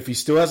 If he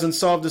still hasn't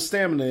solved his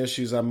stamina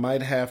issues, I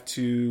might have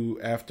to,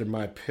 after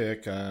my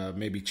pick,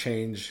 maybe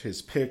change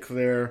his pick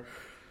there.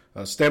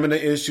 Stamina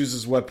issues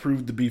is what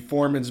proved to be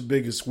Foreman's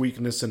biggest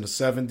weakness in the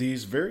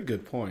 70s. Very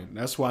good point.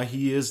 That's why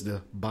he is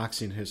the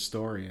boxing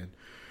historian.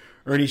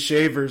 Ernie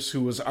Shavers,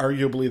 who was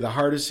arguably the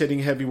hardest hitting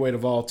heavyweight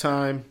of all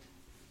time,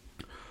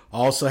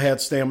 also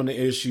had stamina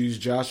issues.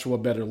 Joshua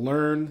better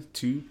learn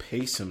to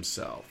pace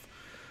himself.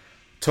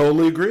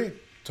 Totally agree.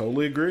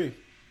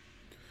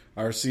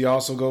 RC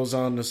also goes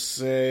on to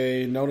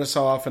say, notice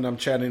how often I'm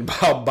chatting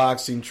about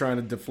boxing, trying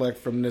to deflect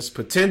from this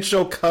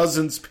potential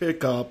Cousins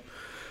pickup.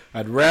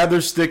 I'd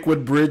rather stick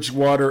with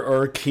Bridgewater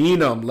or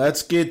Keenum.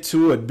 Let's get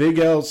to it. Big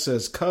L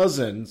says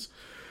Cousins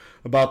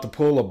about to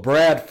pull a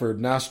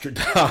Bradford.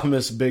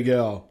 Nostradamus, Big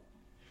L.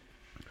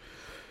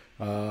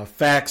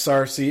 Facts,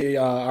 RC.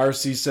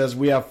 RC says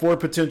we have 4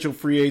 potential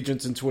free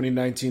agents in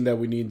 2019 that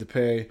we need to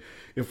pay.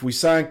 If we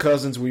sign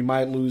Cousins, we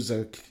might lose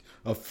a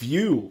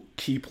few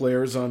key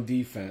players on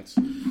defense.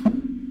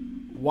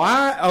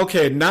 Why?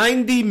 Okay,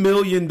 $90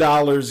 million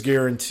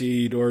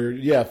guaranteed, or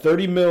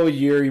 $30 million a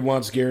year he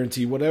wants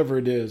guaranteed, whatever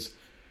it is.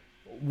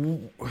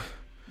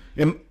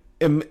 Am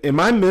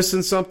I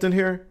missing something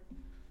here?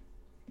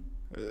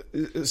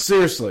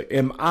 Seriously,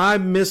 am I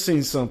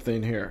missing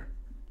something here?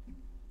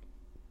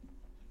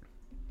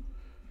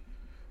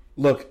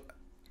 Look,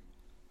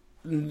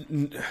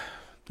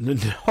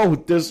 no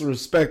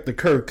disrespect to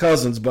Kirk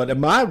Cousins, but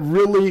am I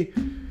really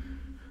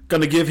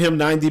going to give him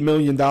 $90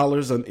 million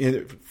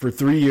for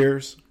 3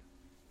 years?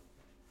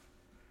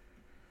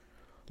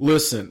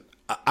 Listen,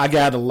 I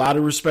got a lot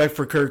of respect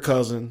for Kirk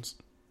Cousins.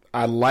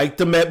 I liked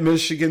him at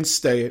Michigan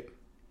State.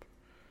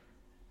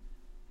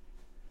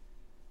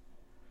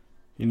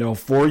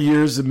 4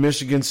 years at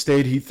Michigan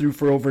State, he threw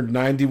for over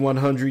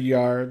 9,100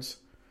 yards.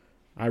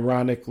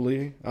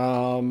 Ironically,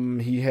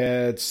 he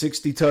had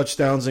 60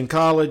 touchdowns in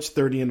college,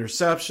 30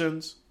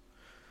 interceptions.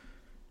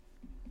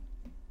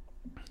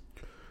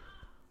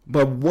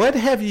 But what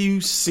have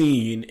you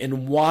seen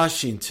in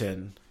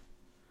Washington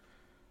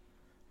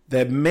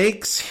that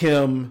makes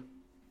him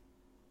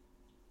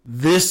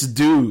this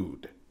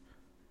dude?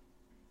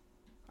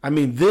 I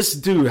mean, this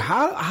dude,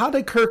 how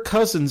did Kirk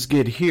Cousins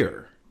get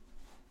here?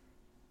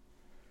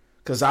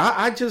 Because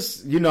I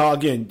just,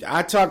 again,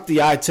 I talk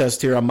the eye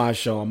test here on my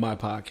show, on my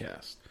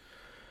podcast.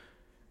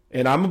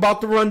 And I'm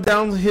about to run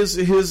down his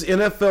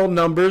NFL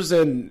numbers.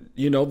 And,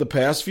 the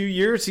past few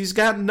years, he's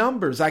got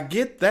numbers. I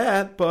get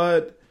that,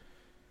 but,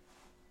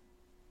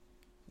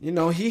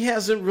 he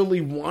hasn't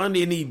really won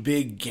any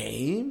big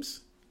games.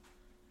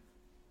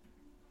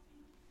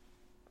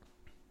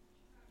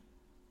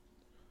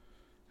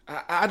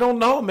 I don't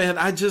know, man.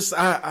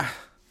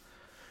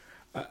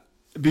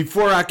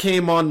 Before I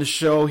came on the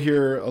show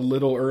here a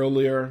little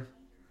earlier,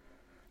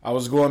 I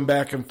was going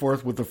back and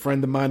forth with a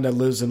friend of mine that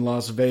lives in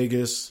Las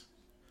Vegas,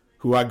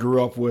 who I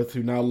grew up with,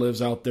 who now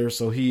lives out there.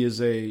 So he is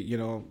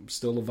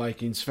still a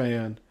Vikings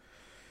fan.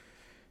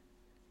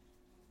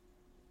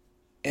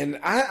 And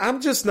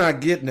I'm just not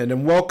getting it.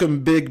 And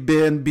welcome Big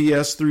Ben,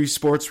 BS3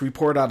 Sports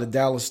Report out of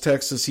Dallas,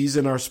 Texas. He's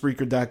in our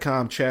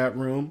Spreaker.com chat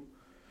room.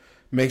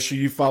 Make sure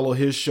you follow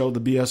his show, the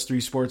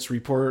BS3 Sports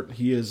Report.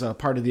 He is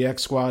part of the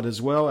X Squad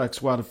as well,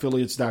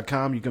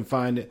 xsquadaffiliates.com. You can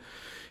find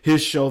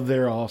his show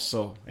there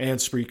also, and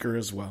Spreaker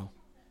as well.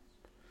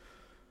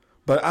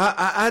 But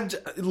I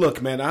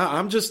look, man,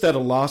 I'm just at a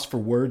loss for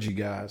words, you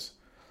guys.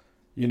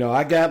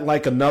 I got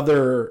like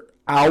another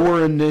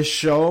hour in this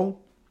show,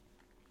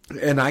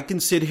 and I can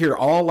sit here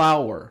all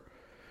hour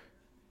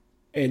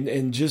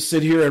and just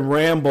sit here and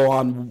ramble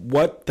on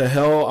what the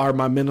hell are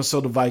my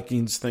Minnesota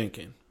Vikings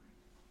thinking.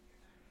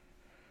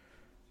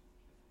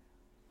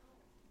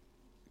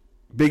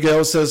 Big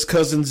L says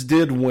Cousins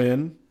did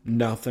win.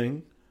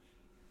 Nothing.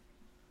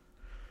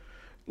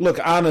 Look,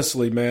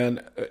 honestly, man,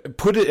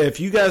 put it. If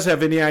you guys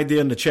have any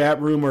idea in the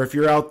chat room, or if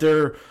you're out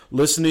there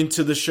listening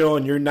to the show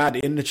and you're not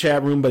in the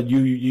chat room, but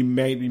you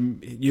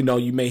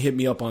may hit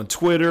me up on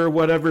Twitter or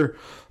whatever,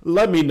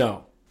 let me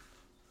know.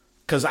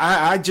 Because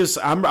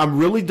I'm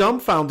really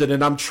dumbfounded,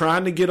 and I'm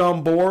trying to get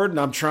on board, and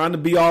I'm trying to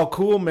be all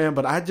cool, man,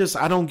 but I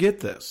don't get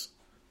this.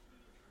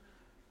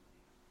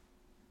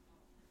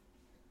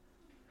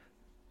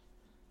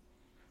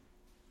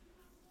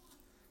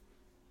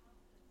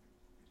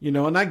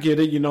 And I get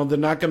it, they're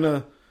not going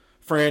to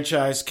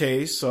franchise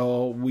case,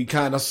 so we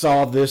kind of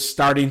saw this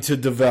starting to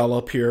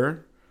develop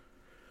here.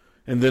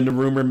 And then the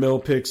rumor mill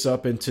picks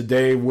up, and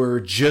today we're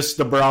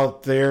just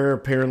about there.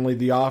 Apparently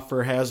the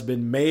offer has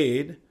been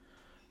made.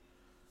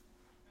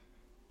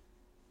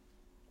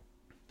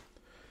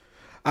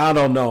 I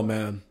don't know,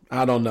 man.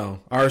 I don't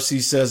know.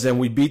 RC says, and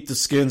we beat the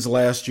Skins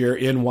last year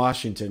in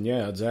Washington.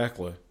 Yeah,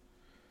 exactly.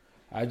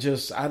 I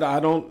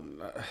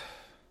don't...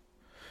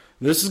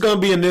 This is going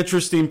to be an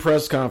interesting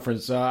press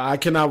conference. I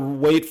cannot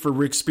wait for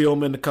Rick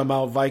Spielman to come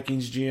out,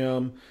 Vikings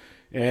GM,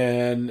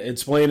 and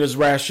explain his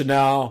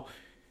rationale.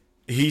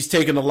 He's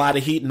taken a lot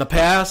of heat in the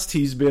past.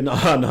 He's been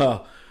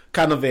on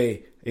kind of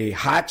a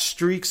hot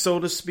streak, so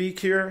to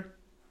speak, here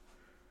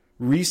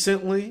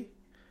recently.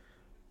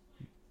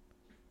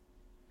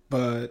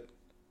 But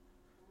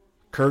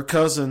Kirk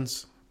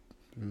Cousins,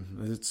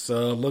 it's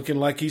looking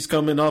like he's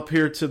coming up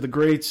here to the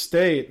great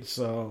state,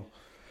 so...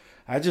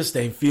 I just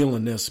ain't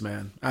feeling this,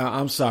 man.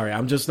 I'm sorry.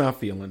 I'm just not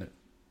feeling it.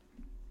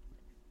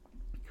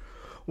 I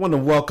want to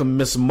welcome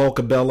Miss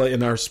Mocha Bella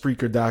in our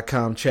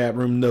Spreaker.com chat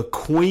room, the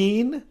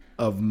queen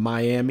of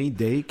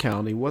Miami-Dade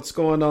County. What's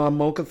going on,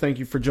 Mocha? Thank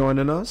you for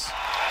joining us.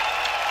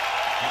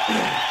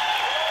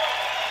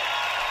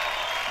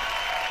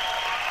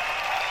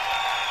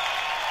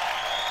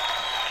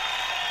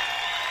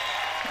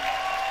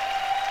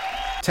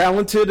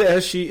 Talented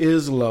as she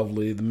is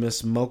lovely, the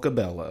Miss Mocha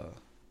Bella.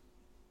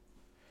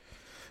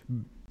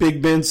 Big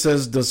Ben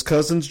says, does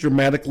Cousins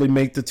dramatically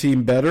make the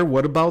team better?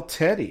 What about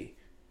Teddy?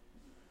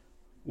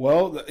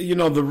 Well,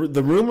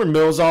 the rumor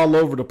mill's all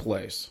over the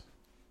place.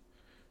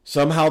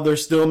 Somehow there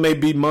still may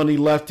be money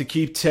left to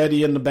keep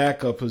Teddy in the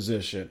backup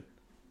position.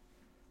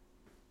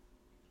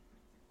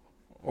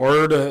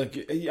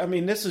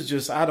 This is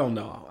just, I don't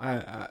know.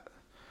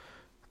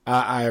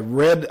 I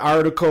read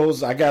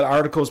articles. I got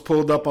articles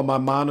pulled up on my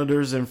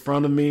monitors in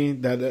front of me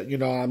that,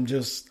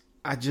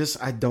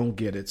 I don't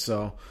get it.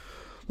 So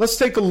let's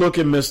take a look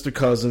at Mr.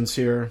 Cousins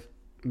here,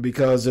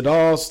 because it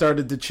all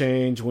started to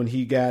change when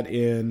he got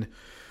in,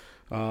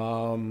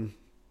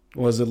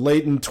 was it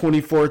late in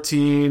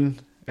 2014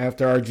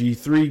 after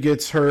RG3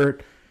 gets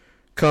hurt,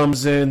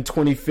 comes in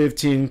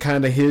 2015,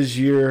 kind of his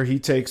year, he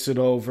takes it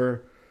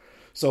over.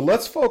 So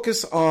let's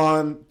focus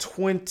on in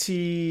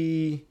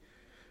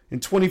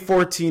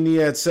 2014, he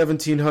had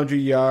 1,700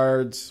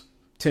 yards,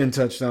 10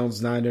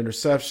 touchdowns, 9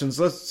 interceptions.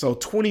 So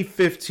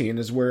 2015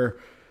 is where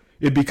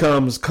it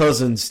becomes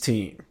Cousins'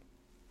 team.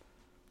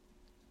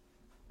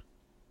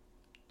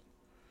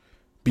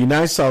 Be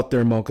nice out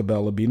there, Mocha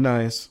Bella. Be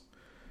nice.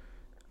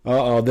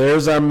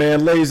 There's our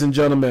man, ladies and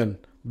gentlemen.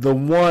 The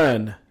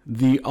one,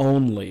 the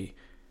only,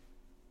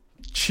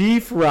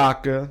 Chief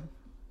Rocka.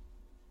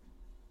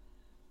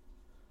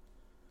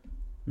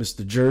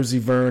 Mr. Jersey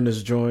Vern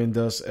has joined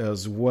us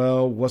as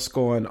well. What's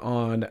going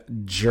on,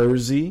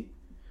 Jersey?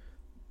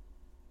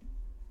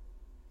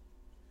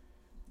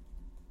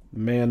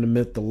 Man, the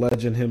myth, the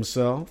legend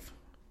himself.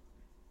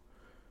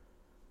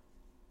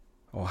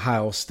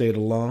 Ohio State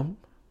alum.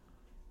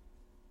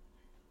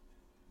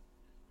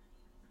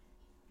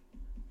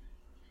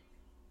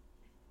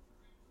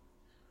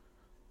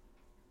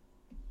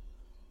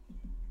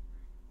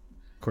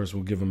 Of course,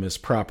 we'll give him his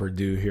proper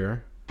due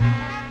here.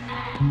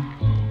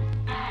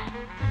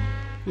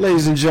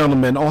 Ladies and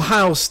gentlemen,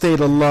 Ohio State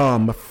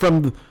alum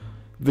from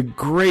the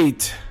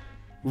great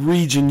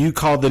region you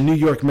call the New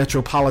York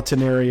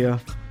metropolitan area,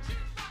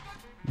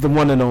 the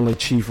one and only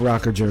Chief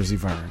Rocker, Jersey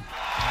Vern.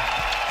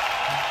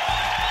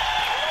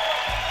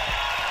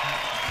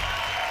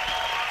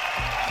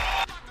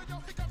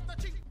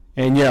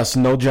 And yes,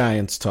 no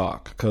Giants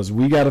talk, because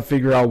we got to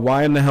figure out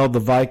why in the hell the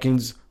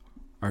Vikings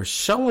are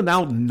shelling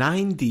out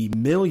 $90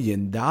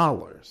 million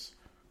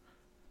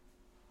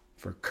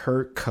for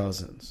Kirk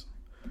Cousins.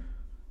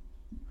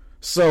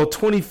 So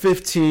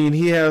 2015,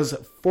 he has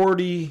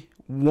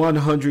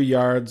 4,100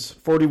 yards,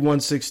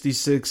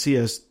 4,166. He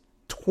has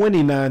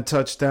 29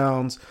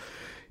 touchdowns,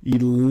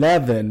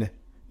 11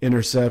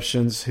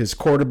 interceptions. His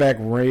quarterback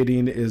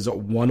rating is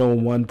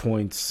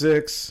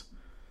 101.6.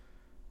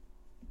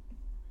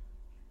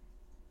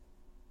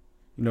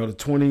 The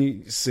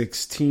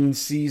 2016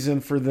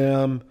 season for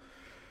them.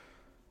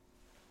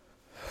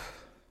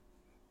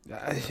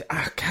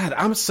 God,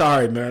 I'm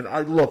sorry, man.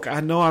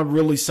 I know I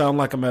really sound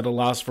like I'm at a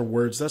loss for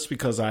words. That's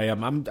because I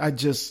am.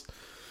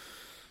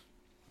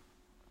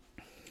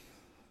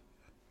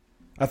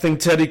 I think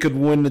Teddy could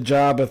win the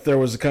job if there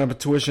was a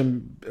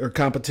competition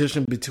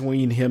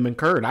between him and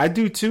Kurt. I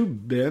do too,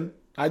 Ben.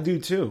 I do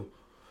too.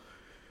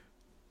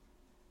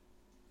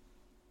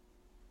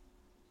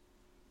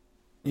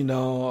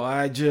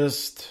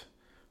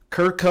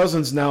 Kirk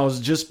Cousins now has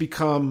just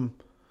become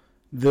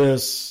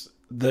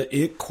the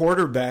it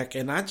quarterback,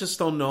 and I just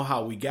don't know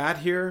how we got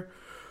here.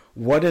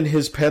 What in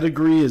his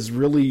pedigree is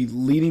really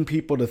leading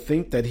people to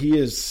think that he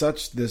is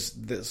such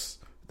this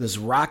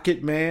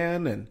rocket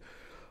man and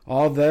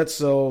all that.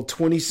 So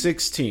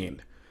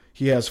 2016,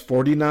 he has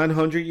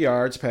 4,900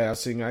 yards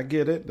passing. I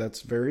get it.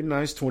 That's very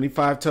nice.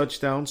 25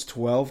 touchdowns,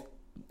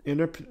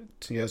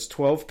 he has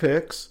 12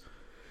 picks.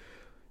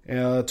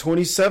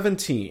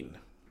 2017,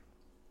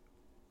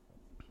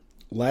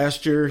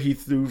 last year he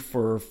threw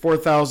for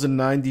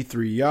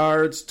 4,093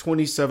 yards,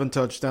 27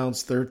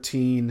 touchdowns,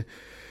 13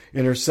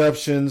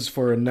 interceptions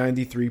for a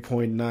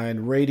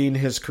 93.9 rating.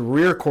 His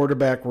career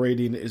quarterback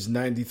rating is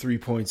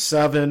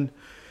 93.7.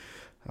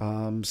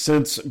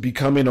 Since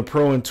becoming a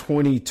pro in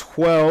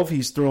 2012,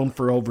 he's thrown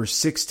for over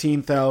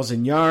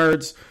 16,000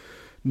 yards,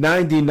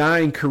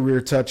 99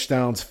 career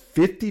touchdowns,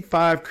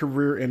 55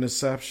 career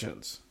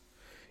interceptions.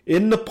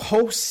 In the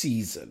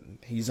postseason,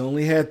 he's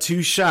only had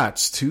 2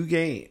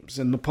 games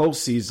in the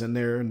postseason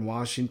there in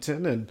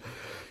Washington. And,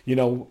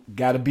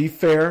 got to be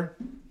fair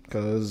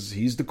because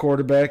he's the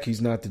quarterback.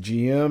 He's not the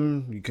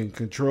GM. You can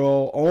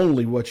control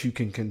only what you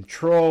can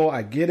control.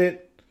 I get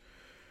it.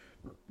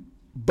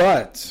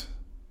 But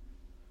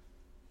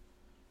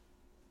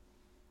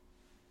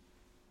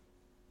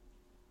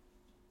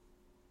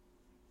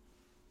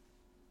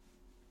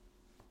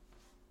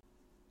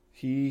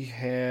he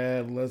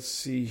had, let's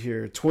see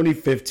here,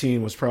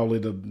 2015 was probably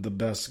the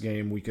best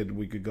game we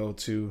could go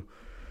to.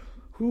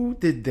 Who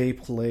did they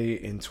play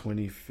in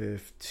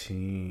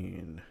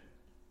 2015?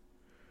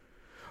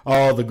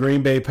 Oh, the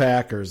Green Bay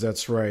Packers.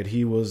 That's right.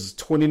 He was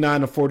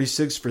 29 of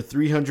 46 for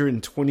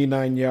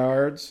 329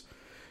 yards.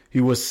 He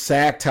was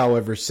sacked,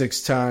 however,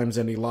 6 times,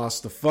 and he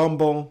lost a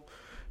fumble.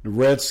 The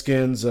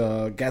Redskins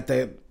got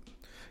it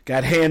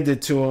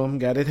handed to him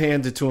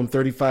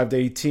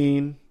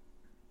 35-18.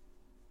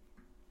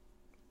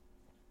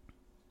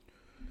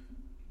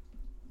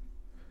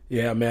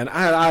 Yeah, man,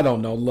 I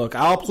don't know. Look,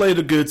 I'll play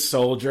the good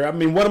soldier. I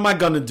mean, what am I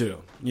going to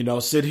do?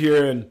 Sit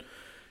here and,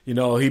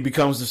 he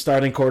becomes the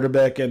starting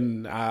quarterback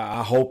and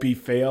I hope he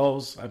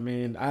fails. I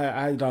mean,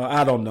 I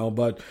don't know,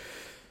 but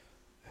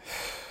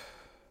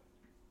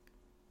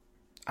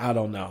I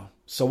don't know.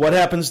 So what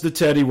happens to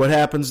Teddy? What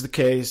happens to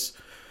Case?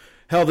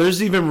 Hell,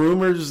 there's even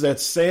rumors that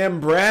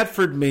Sam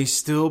Bradford may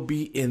still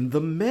be in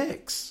the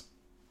mix.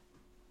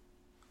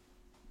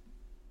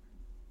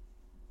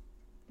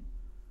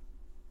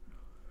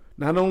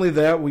 Not only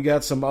that, we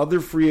got some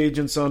other free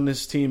agents on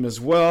this team as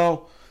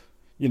well.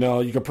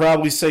 You could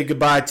probably say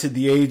goodbye to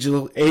the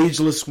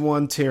ageless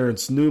one,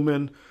 Terrence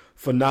Newman.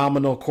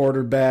 Phenomenal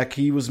quarterback.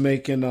 He was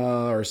making,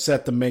 or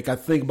set to make, I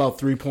think about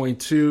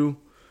 $3.2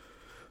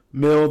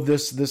 million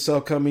this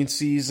upcoming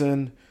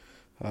season.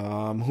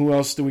 Who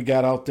else do we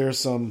got out there?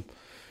 Some,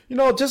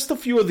 just a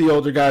few of the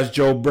older guys.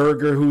 Joe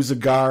Berger, who's a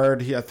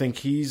guard. I think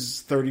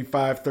he's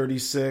 35,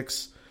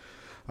 36.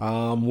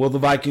 Will the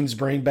Vikings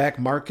bring back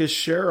Marcus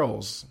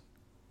Sherrills?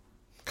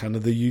 Kind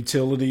of the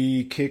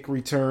utility kick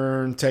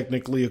return,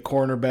 technically a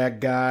cornerback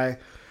guy.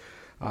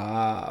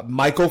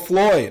 Michael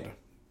Floyd,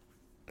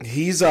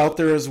 he's out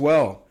there as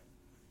well.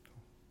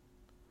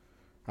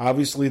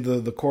 Obviously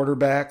the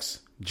quarterbacks,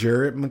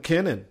 Jerick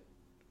McKinnon,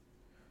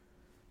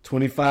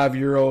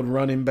 25-year-old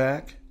running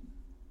back.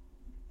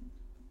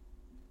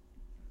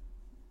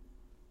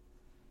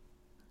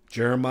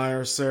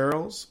 Jeremiah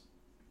Sirles.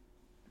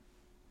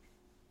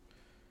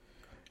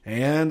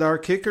 And our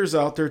kickers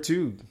out there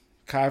too,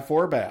 Kai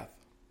Forbath.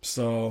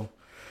 So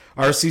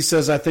RC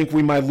says, I think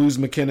we might lose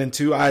McKinnon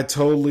too. I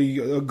totally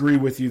agree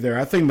with you there.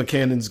 I think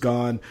McKinnon's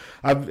gone.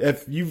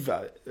 I've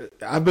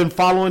been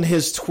following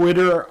his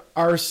Twitter,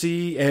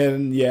 RC,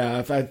 and yeah,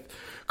 if I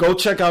go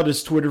check out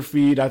his Twitter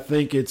feed, I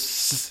think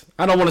it's,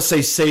 I don't want to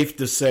say safe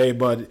to say,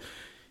 but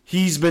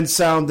he's been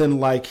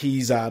sounding like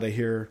he's out of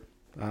here.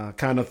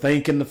 Kind of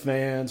thanking the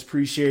fans,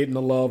 appreciating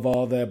the love,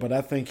 all that, but I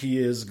think he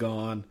is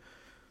gone.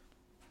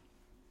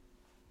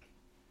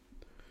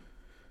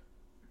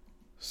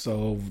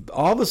 So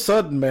all of a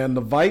sudden, man,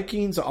 the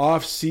Vikings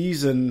off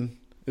season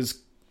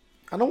is,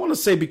 I don't want to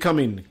say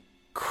becoming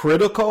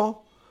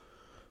critical,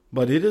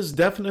 but it is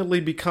definitely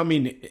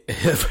becoming,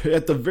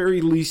 at the very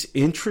least,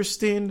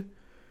 interesting.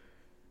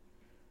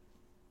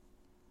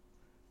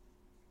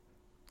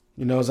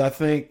 As I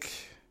think,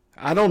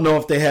 I don't know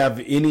if they have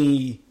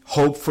any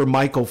hope for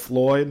Michael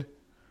Floyd.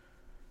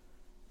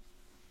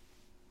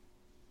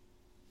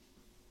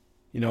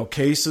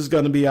 Case is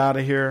going to be out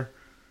of here.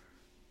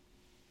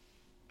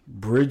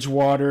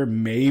 Bridgewater,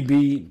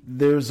 maybe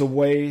there's a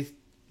way.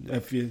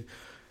 If you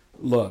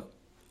look,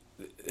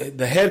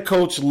 the head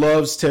coach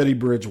loves Teddy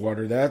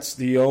Bridgewater. That's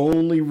the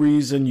only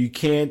reason you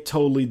can't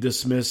totally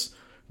dismiss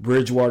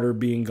Bridgewater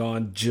being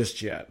gone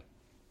just yet.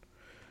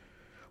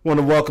 Want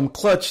to welcome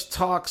Clutch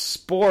Talk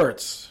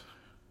Sports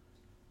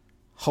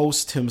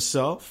host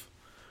himself,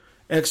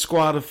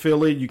 X-Squad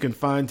affiliate. You can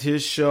find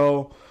his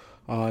show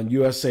on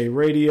USA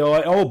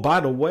Radio. Oh,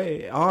 by the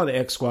way, on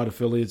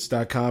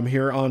xsquadaffiliates.com,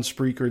 here on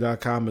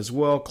Spreaker.com as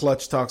well.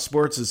 Clutch Talk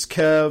Sports is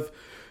Kev.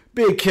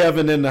 Big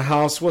Kevin in the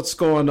house. What's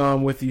going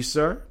on with you,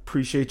 sir?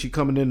 Appreciate you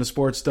coming in to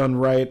Sports Done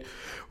Right.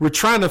 We're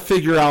trying to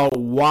figure out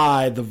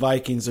why the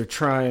Vikings are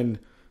trying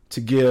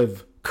to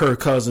give Kirk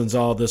Cousins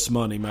all this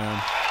money,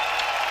 man.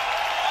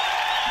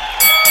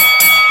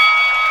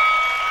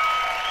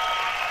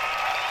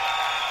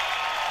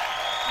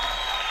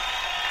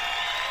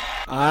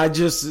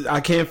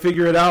 I can't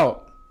figure it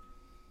out.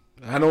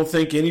 I don't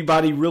think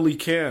anybody really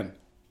can.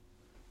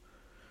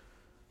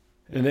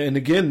 And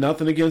again,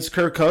 nothing against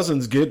Kirk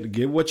Cousins.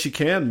 Get what you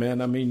can, man.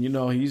 I mean,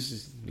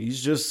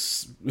 he's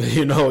just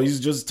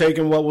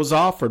taking what was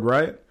offered,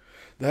 right?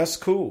 That's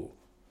cool.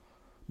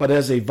 But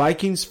as a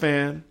Vikings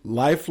fan,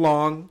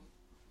 lifelong,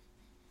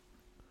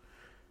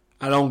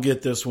 I don't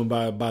get this one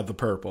by the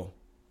purple.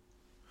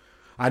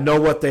 I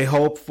know what they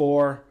hope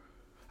for.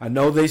 I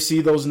know they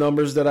see those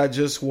numbers that I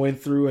just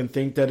went through and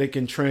think that it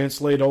can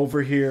translate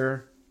over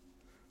here.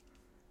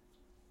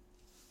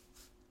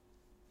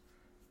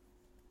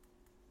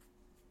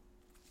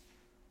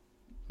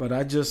 But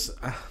I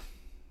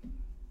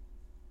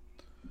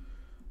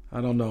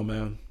don't know,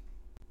 man.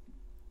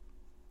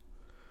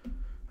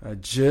 I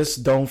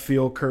just don't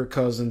feel Kirk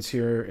Cousins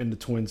here in the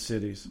Twin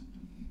Cities.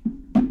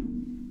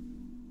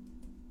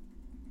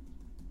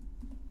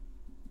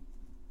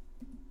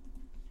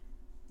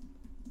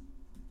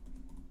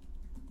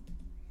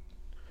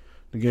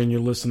 Again, you're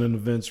listening to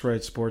Vince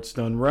Wright, Sports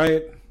Done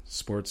Right,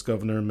 sports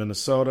governor in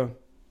Minnesota.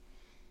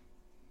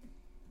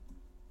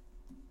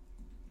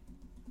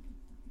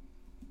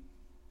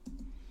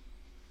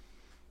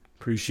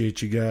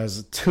 Appreciate you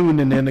guys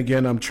tuning in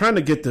again. I'm trying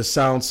to get the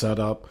sound set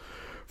up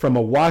from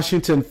a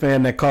Washington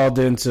fan that called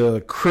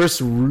into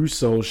Chris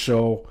Russo's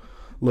show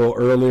a little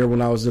earlier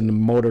when I was in the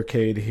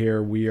motorcade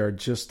here. We are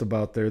just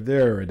about there.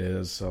 There it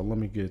is. So let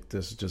me get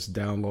this just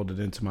downloaded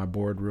into my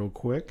board real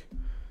quick.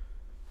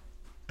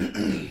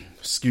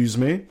 Excuse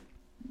me.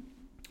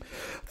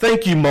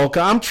 Thank you, Mocha.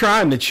 I'm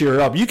trying to cheer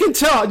up. You can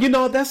tell,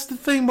 that's the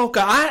thing,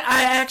 Mocha.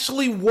 I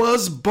actually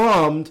was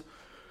bummed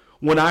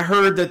when I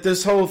heard that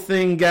this whole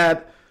thing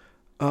got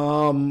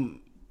a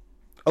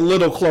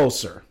little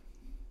closer.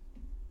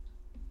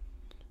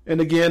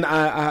 And again,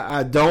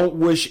 I don't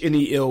wish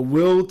any ill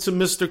will to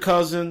Mr.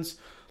 Cousins.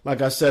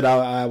 Like I said,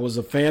 I was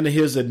a fan of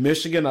his at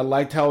Michigan. I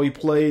liked how he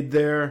played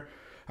there.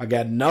 I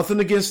got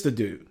nothing against the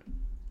dude.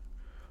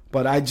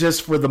 But I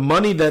just, for the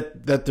money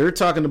that they're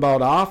talking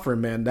about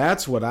offering, man,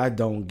 that's what I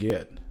don't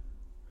get.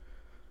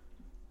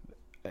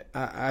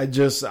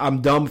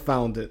 I'm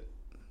dumbfounded.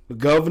 The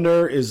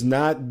governor is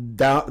not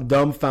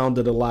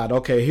dumbfounded a lot.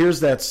 Okay,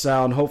 here's that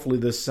sound. Hopefully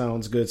this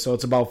sounds good. So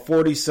it's about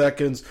 40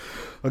 seconds.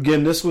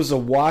 Again, this was a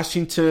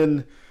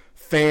Washington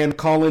fan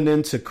calling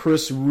in to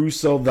Chris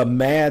Russo, the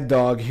Mad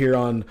Dog, here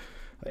on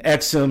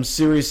XM,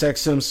 Sirius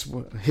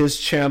XM, his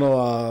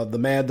channel, the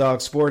Mad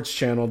Dog Sports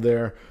channel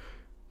there.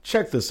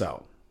 Check this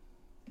out.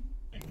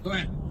 Go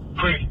ahead.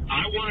 Chris,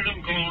 I wanted them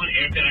gone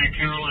after that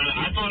Carolina.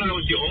 I thought I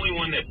was the only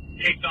one that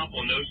picked up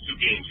on those two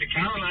games. The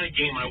Carolina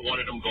game, I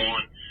wanted them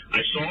gone. I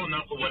saw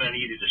enough of what I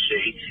needed to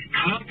see,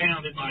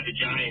 compounded by the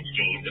Giants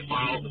game the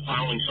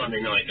following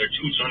Sunday night, or 2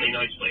 Sunday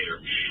nights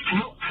later.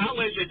 How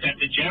is it that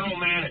the general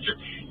manager,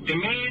 the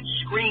man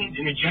screamed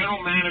in the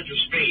general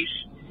manager's face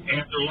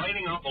after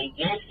lighting up a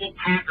woeful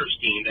Packers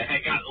team that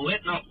had got lit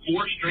up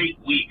 4 straight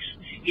weeks?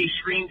 He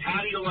screamed,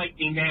 "How do you like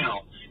me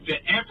now?"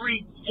 That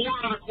every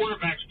 4 other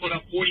quarterbacks put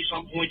up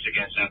 40-some points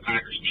against that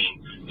Packers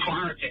team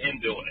prior to him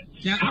doing it.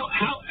 Yeah.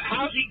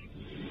 How's he?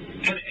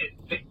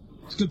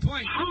 That's a good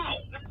point. How?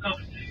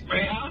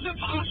 How is it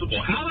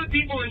possible? How do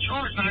people in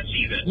charge not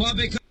see this? Well,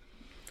 because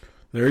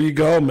there you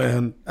go,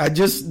 man.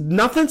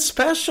 Nothing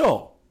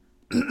special.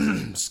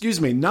 Excuse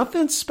me,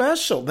 nothing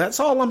special. That's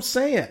all I'm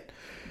saying.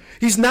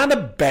 He's not a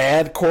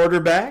bad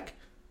quarterback,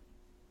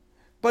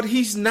 but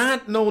he's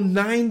not no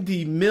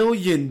 $90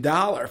 million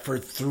for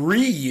 3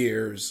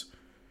 years.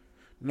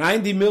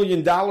 $90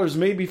 million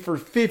maybe for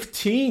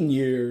 15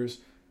 years.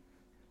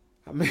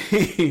 I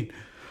mean,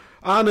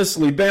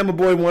 honestly, Bama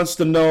Boy wants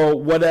to know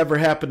whatever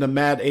happened to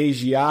Matt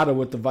Asiata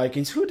with the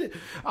Vikings.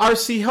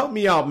 RC, help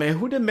me out, man.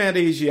 Who did Matt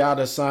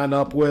Asiata sign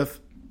up with?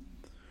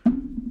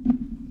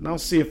 And I'll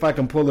see if I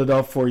can pull it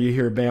up for you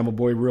here, Bama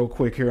Boy, real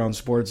quick here on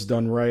Sports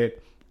Done Right.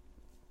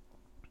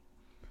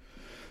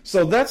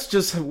 So that's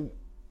just,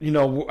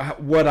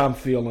 what I'm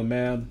feeling,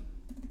 man.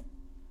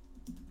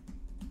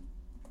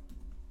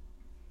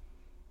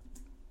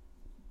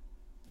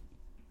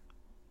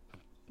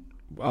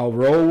 I'll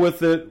roll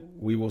with it.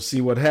 We will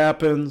see what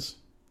happens.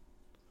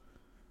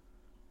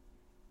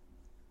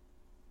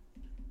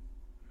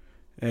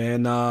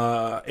 And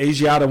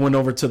Asiata went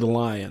over to the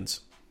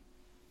Lions.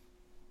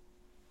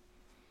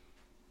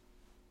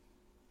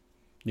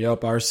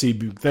 Yep,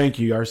 RC. Thank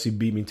you. RC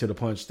beat me to the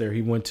punch there.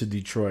 He went to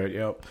Detroit.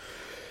 Yep.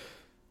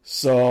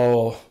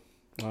 So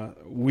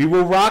we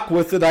will rock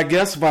with it, I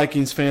guess,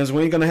 Vikings fans.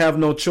 We ain't going to have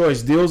no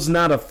choice. Deal's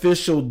not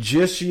official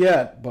just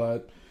yet,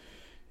 but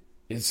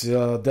it's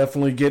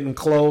definitely getting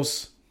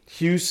close.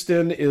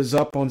 Houston is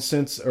up on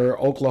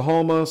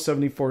Oklahoma,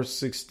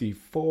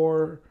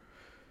 74-64.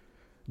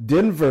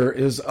 Denver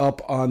is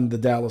up on the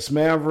Dallas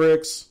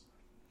Mavericks.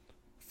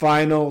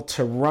 final.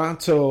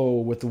 Toronto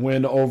with the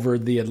win over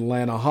the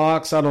Atlanta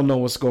Hawks. I don't know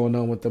what's going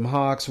on with them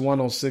Hawks.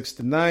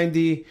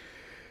 106-90.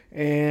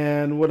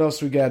 And what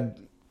else we got?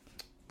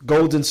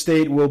 Golden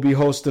State will be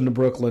hosting the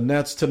Brooklyn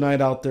Nets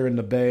tonight out there in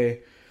the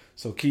Bay.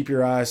 So keep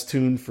your eyes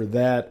tuned for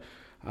that.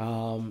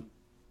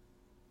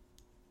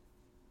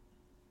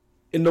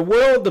 In the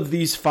world of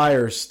these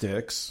Fire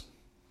Sticks,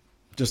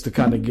 just to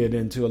kind of get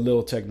into a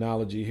little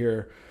technology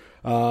here,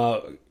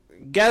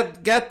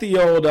 got the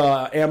old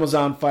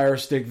Amazon Fire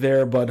Stick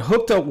there, but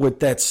hooked up with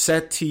that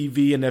Set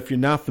TV. And if you're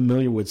not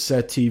familiar with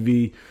Set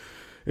TV,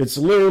 it's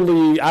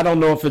literally, I don't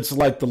know if it's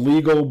like the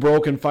legal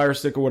broken Fire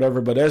Stick or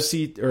whatever, but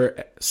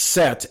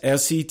Set,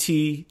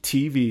 S-E-T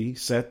TV,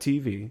 Set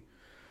TV,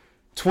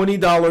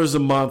 $20 a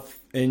month,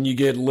 and you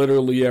get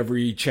literally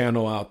every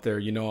channel out there.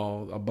 You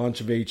know, a bunch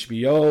of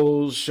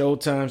HBOs,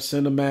 Showtime,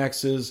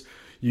 Cinemaxes.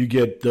 You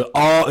get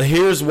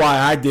here's why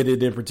I did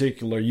it in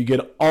particular. You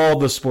get all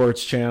the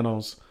sports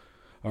channels,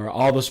 or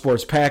all the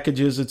sports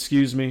packages,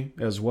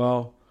 as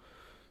well.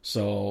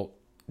 So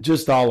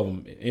just all of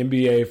them,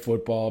 NBA,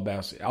 football,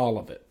 basketball, all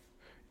of it.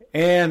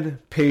 And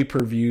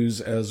pay-per-views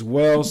as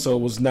well. So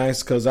it was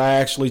nice because I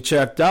actually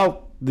checked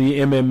out the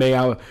MMA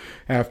out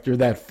after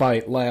that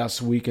fight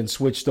last week and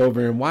switched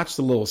over and watched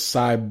the little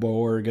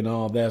Cyborg and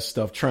all that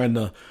stuff, trying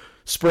to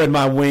spread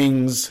my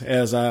wings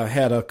as I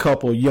had a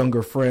couple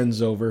younger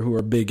friends over who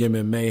are big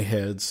MMA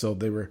heads, so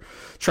they were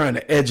trying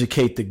to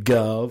educate the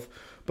gov.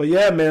 But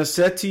yeah, man,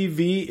 Set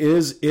TV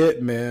is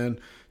it, man.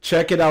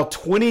 Check it out,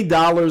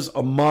 $20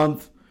 a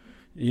month.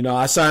 You know,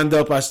 I signed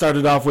up. I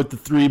started off with the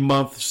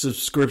 3-month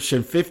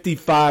subscription,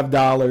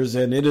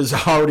 $55, and it has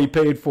already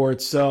paid for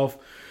itself.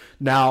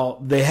 Now,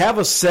 they have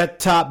a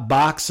set-top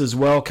box as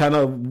well, kind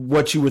of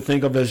what you would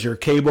think of as your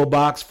cable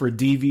box for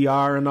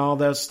DVR and all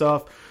that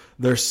stuff.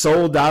 They're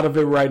sold out of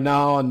it right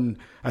now, and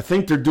I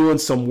think they're doing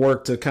some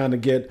work to kind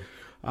of get,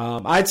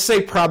 I'd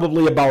say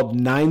probably about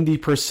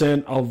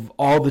 90% of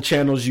all the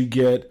channels you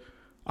get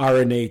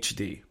are in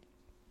HD.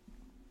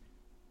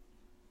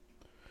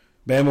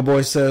 Bama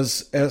Boy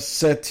says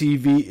Set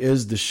TV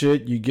is the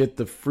shit. You get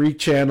the free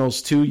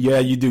channels too. Yeah,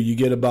 you do. You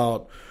get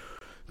about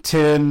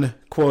 10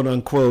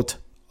 quote-unquote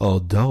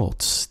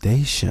adult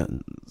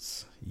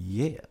stations.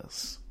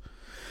 Yes.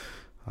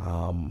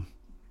 I'll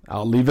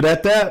leave it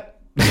at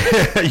that.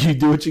 You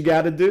do what you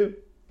got to do.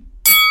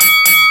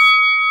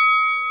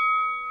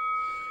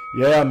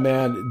 Yeah,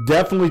 man.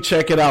 Definitely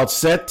check it out.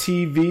 Set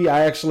TV.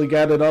 I actually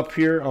got it up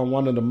here on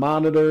one of the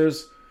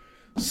monitors.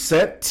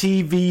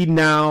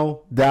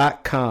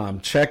 SetTVNow.com.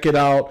 Check it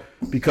out,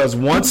 because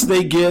once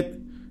they get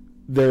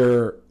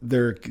their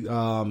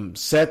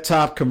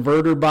set-top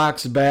converter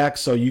box back,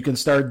 so you can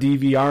start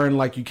DVRing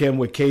like you can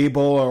with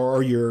cable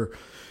or your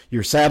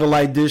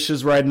satellite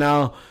dishes right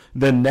now,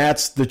 then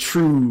that's the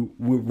true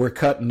we're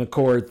cutting the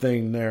cord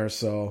thing there.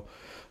 So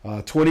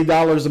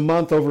 $20 a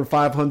month, over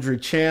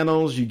 500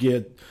 channels. You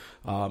get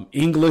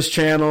English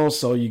channels,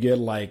 so you get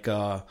like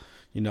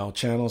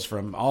channels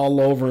from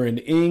all over in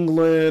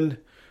England,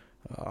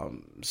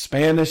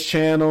 Spanish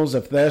channels,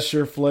 if that's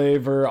your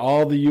flavor,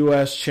 all the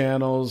U.S.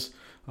 channels,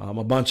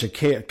 a bunch of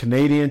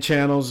Canadian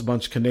channels, a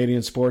bunch of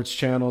Canadian sports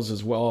channels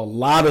as well, a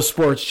lot of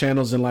sports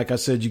channels, and like I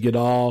said, you get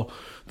all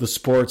the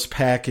sports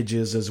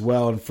packages as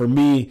well, and for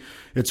me,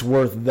 it's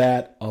worth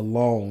that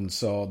alone,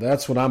 so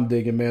that's what I'm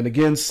digging, man.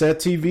 Again, Set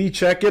TV,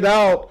 check it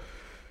out.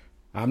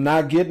 I'm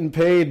not getting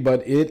paid,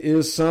 but it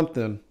is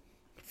something.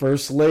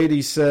 First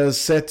Lady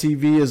says Set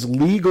TV is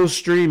legal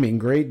streaming.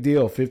 Great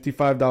deal.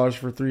 $55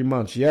 for 3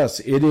 months. Yes,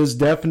 it is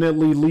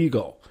definitely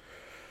legal.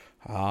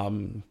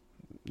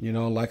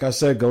 Like I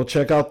said, go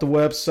check out the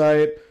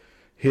website.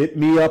 Hit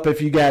me up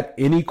if you got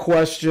any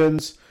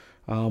questions.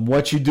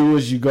 What you do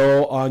is you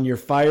go on your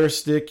Fire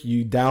Stick,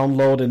 you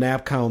download an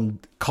app called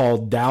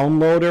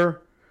Downloader.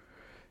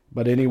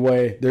 But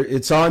anyway,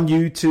 it's on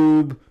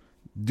YouTube.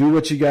 Do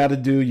what you got to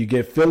do. You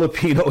get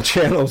Filipino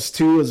channels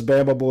too, as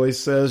Bama Boy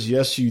says.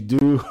 Yes, you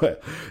do.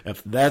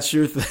 If that's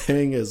your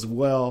thing as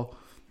well.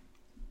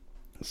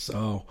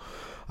 So,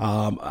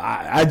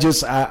 I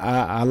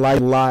like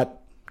it a lot.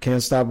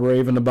 Can't stop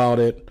raving about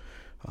it.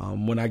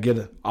 When I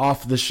get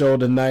off the show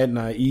tonight and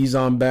I ease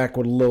on back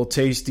with a little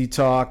tasty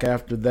talk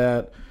after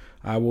that,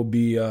 I will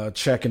be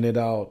checking it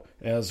out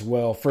as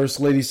well. First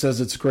Lady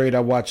says it's great. I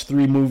watched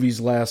 3 movies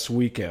last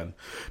weekend.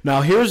 Now,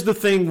 here's the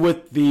thing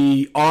with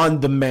the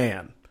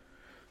on-demand.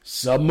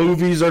 Some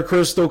movies are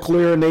crystal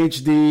clear in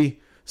HD.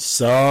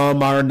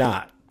 Some are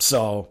not.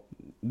 So,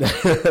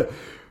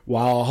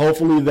 while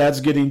hopefully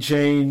that's getting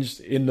changed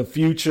in the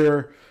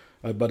future,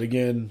 but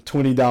again,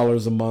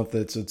 $20 a month,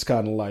 it's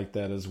kind of like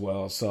that as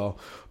well. So,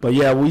 but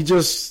yeah, we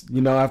just,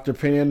 after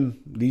paying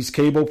these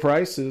cable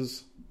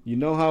prices, you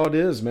know how it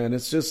is, man.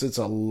 It's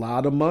a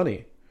lot of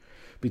money.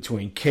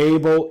 Between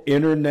cable,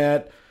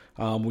 internet,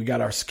 we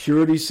got our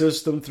security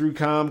system through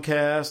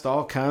Comcast,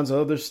 all kinds of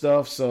other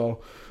stuff.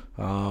 So,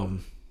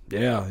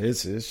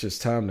 it's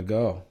just time to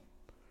go.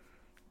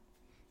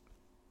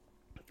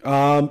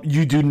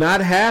 You do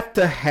not have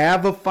to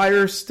have a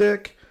Fire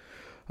Stick.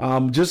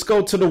 Just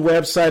go to the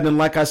website, and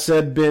like I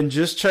said, Ben,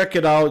 just check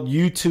it out.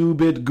 YouTube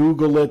it,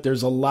 Google it.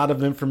 There's a lot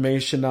of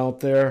information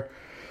out there.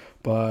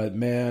 But,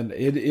 man,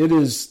 it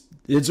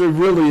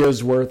really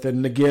is worth it.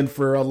 And, again,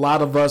 for a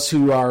lot of us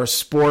who are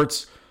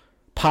sports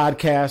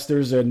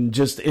podcasters and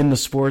just in the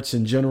sports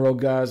in general,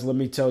 guys, let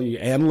me tell you,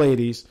 and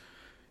ladies,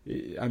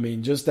 I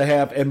mean, just to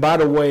have – and, by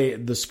the way,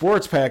 the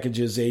sports package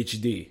is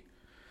HD.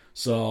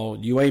 So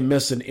you ain't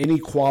missing any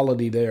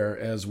quality there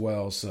as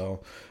well.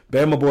 So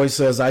Bama Boy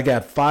says, I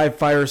got 5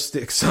 Fire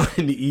Sticks on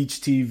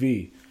each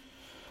TV.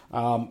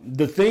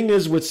 The thing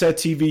is with Set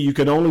TV, you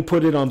can only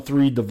put it on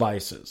 3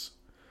 devices.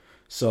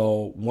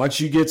 So once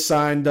you get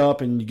signed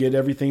up and you get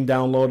everything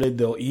downloaded,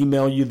 they'll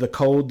email you the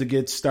code to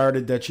get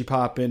started that you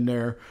pop in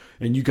there,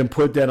 and you can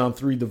put that on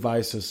 3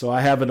 devices. So I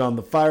have it on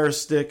the Fire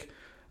Stick,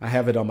 I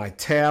have it on my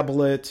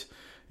tablet,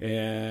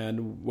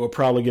 and we'll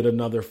probably get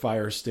another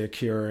Fire Stick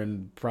here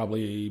and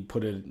probably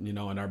put it, in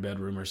our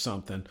bedroom or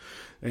something.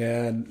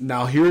 And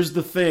now here's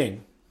the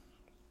thing,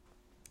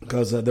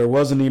 because there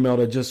was an email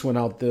that just went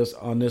out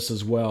on this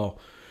as well.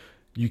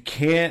 You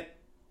can't,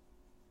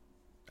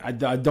 I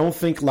don't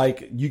think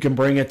like you can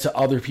bring it to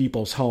other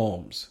people's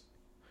homes.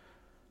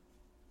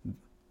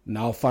 And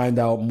I'll find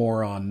out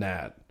more on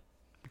that,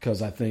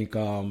 because I think,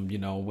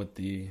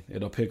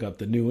 it'll pick up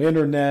the new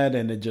internet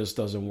and it just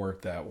doesn't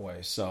work that way.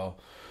 So,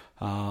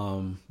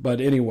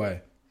 but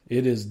anyway,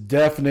 it is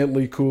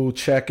definitely cool.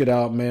 Check it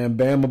out, man.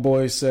 Bama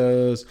Boy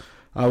says,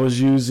 I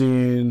was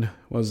using,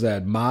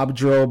 Mob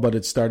Drill, but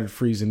it started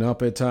freezing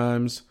up at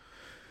times.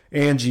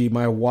 Angie,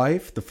 my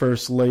wife, the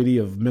first lady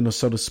of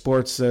Minnesota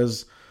Sports,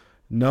 says,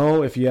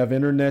 no, if you have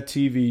internet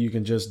TV, you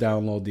can just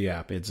download the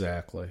app.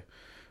 Exactly.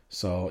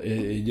 So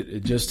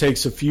it just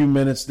takes a few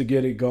minutes to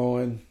get it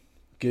going,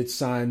 get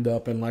signed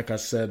up. And like I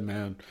said,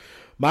 man,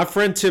 my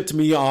friend tipped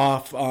me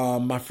off.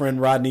 My friend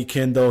Rodney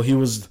Kendall, he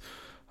was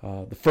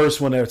the first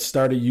one that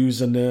started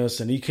using this,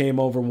 and he came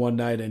over one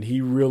night and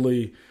he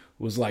really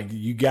was like,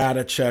 you got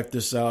to check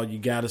this out. You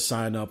got to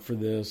sign up for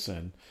this.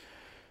 And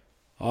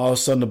all of a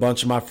sudden, a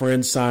bunch of my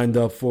friends signed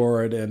up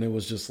for it, and it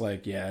was just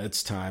like, yeah,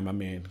 it's time. I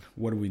mean,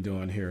 what are we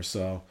doing here?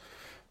 So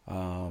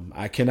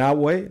I cannot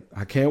wait.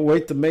 I can't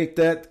wait to make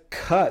that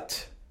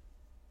cut,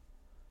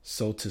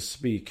 so to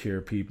speak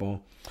here,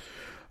 people.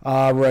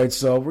 All right,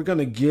 so we're going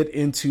to get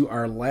into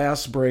our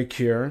last break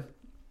here.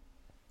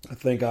 I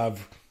think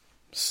I've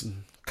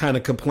kind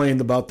of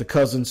complained about the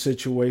Cousins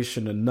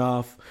situation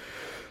enough.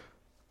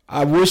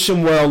 I wish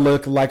him well.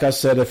 Look, like I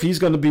said, if he's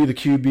going to be the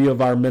QB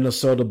of our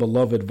Minnesota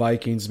beloved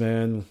Vikings,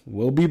 man,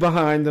 we'll be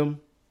behind him,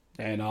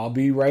 and I'll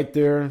be right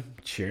there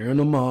cheering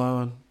him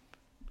on.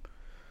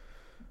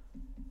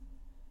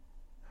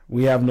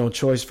 We have no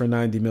choice for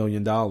 $90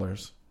 million.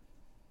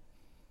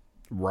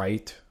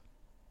 Right?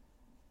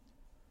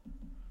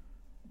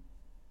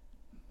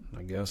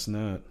 I guess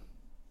not.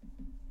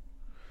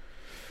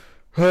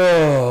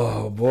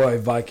 Oh, boy,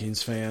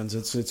 Vikings fans.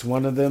 It's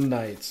one of them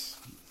nights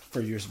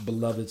for your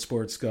beloved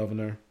sports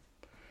governor.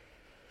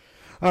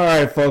 All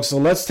right, folks, so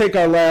let's take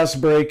our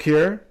last break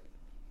here.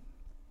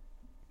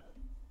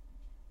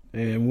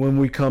 And when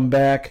we come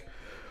back,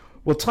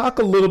 we'll talk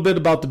a little bit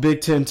about the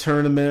Big Ten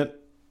tournament.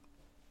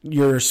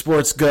 Your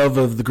sports gov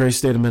of the great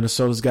state of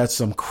Minnesota's got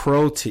some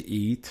crow to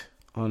eat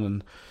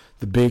on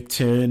the Big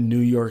Ten, New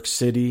York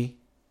City,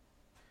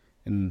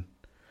 and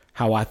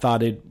how I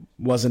thought it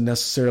wasn't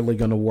necessarily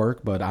going to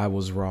work, but I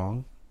was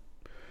wrong.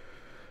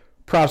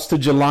 Props to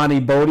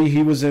Jelani Bodie.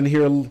 He was in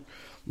here a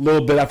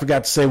little bit. I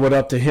forgot to say what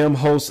up to him,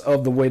 host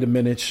of the Wait a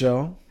Minute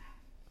show.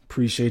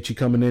 Appreciate you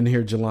coming in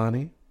here,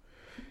 Jelani.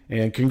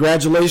 And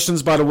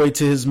congratulations, by the way,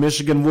 to his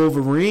Michigan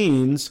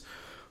Wolverines,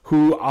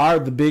 who are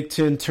the Big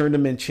Ten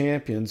tournament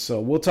champions.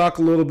 So we'll talk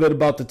a little bit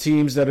about the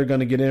teams that are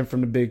going to get in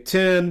from the Big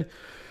Ten,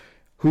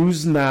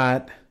 who's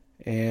not,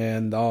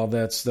 and all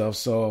that stuff.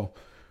 So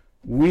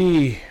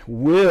we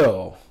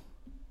will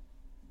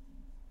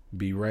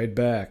be right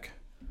back.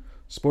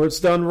 Sports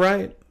Done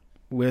Right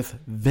with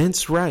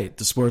Vince Wright,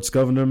 the sports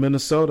governor of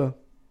Minnesota.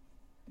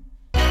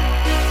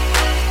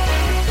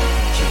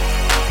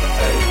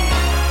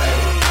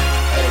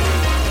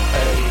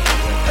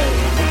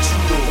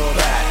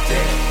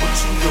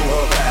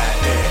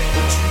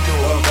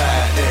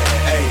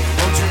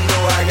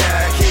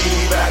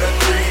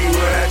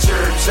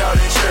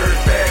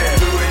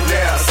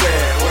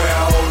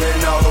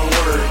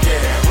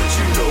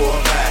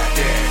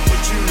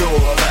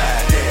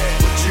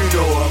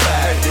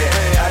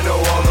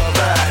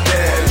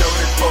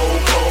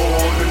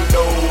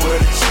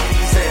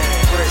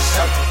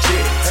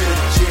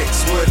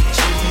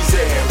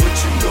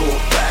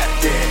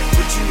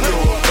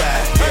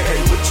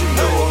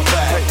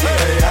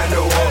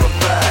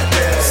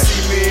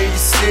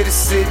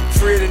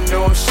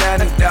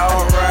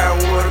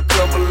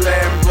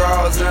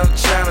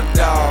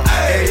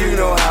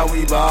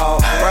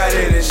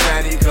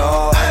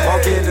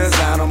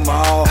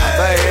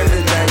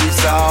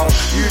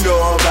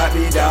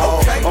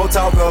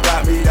 Talk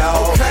about me,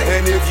 dawg. Okay.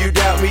 And if you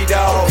doubt me,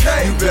 dawg,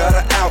 okay, you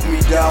better out me,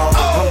 dawg.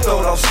 I'm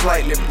throwed off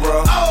slightly,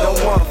 bro.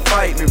 Don't wanna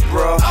fight me,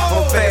 bro.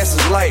 I'm fast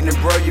as lightning,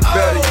 bro. You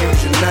better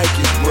use your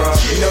Nikes, bro.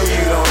 You know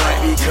you don't like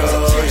me,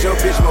 cuz your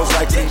bitch most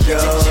likely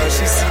does.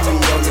 She see me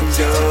on the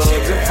dubs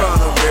in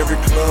front of every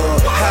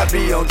club. I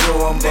be on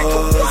Joe, I'm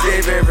buzz.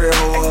 Gave every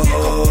hoe a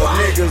hug.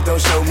 Niggas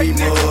don't show me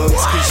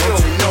mugs, cause you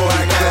don't know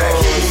I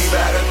got keys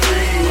by the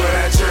 3 when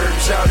I chirp,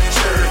 shout and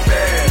chirp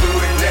back. Do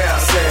it now,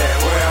 sad,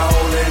 where I'm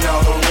holding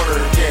all the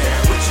work,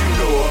 yeah. What you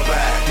know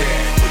about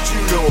that? What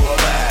you know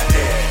about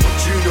that? What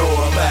you know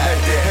about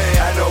that? Hey,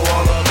 I know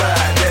all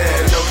about that.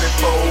 Loaded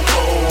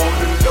fofo on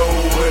the low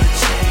where the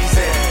cheese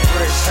at.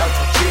 Fresh out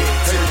the jet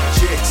to the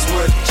chicks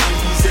where the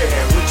cheese at.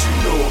 What you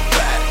know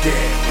about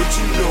that? What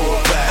you know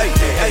about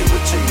that? Hey,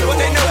 what you know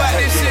about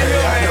this shit?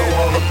 Hey, I know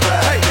all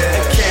about that.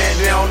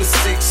 Candy on the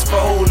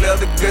 6-4,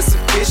 leather guts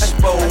and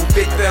fishbowl.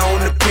 Victor on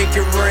the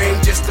pinky ring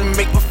just to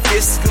make my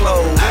fist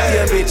glow.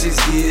 Yeah, bitches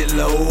get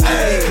low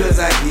because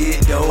I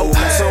get dough.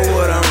 So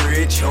what, I'm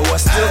rich, ho. I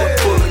still a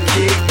full of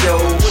kick,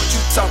 though. What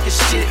you talking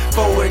shit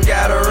for? And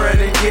gotta run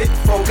and hit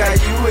folk. How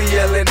you were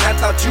yelling, I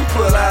thought you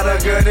pull out a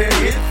gun and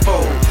hit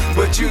folk.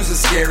 But you's a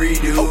scary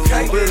dude,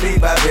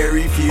 believed by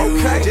very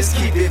few. Just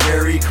keep it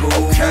very cool,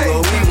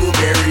 or we will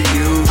bury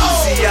you.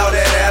 See all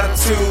that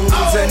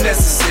attitude's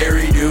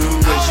unnecessary, dude.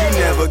 Cause you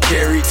never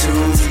carry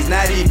tools, he's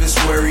not even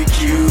sweary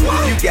cute.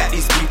 You got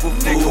these people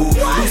fooled,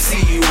 who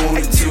see you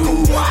on the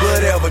tube,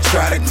 but ever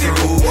try to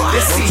crew.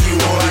 They see you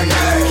on the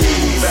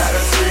keys by the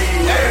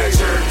 3, where the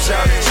chirp,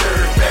 shout and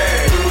chirp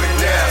back. Do it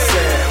now,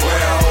 sad,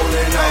 where I'm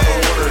holding all the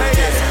work,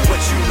 yeah. What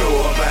you know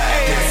about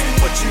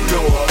that? What you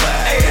know about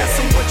that?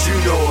 What you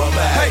know about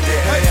that?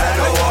 Hey, I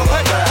know all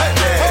about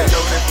that.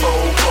 Loaded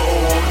fofo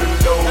on the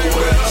low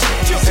where the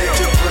cheese at.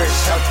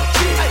 Fresh out the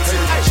jet to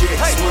the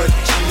chicks where the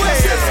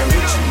cheese at.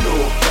 What you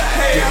know about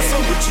that?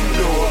 What you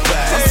know about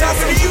that? I'm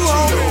talking to you,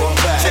 homie.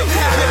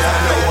 I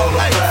know all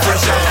about that.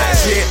 Fresh out the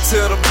jet to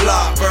the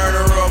block, burn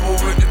a rubber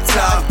with the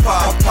top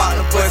pop. Pop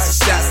the bustin'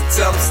 shots and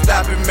tell them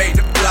stop and make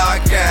the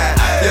block guy.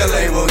 Your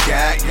label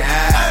got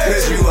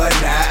cause you are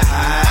not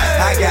high.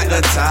 I got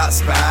the top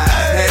spot,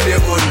 and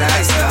it will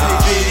not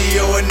stop.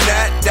 Video and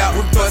not doubt,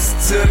 we bustin'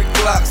 till the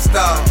clock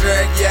stop.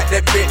 Drag you out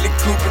that Bentley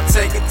coupe and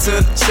take it to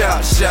the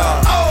chop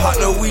shop.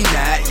 Partner, we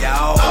not,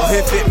 y'all.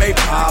 If it may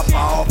pop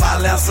off,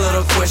 I'll answer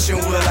the question,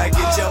 will I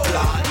get your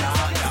block?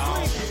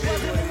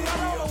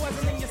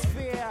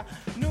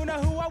 Knew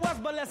not who I was,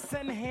 but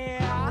listen here.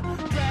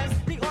 Dress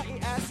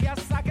D-R-E-S,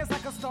 yes, I guess I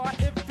can start.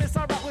 If it's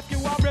alright with you,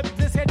 I'll rip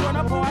this head one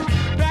apart.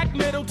 Back,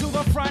 middle to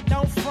the front,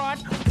 don't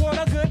front. Want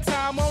a good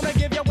time, wanna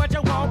give you what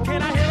you want.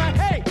 Can I hear a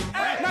hey?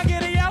 Now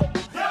get it out.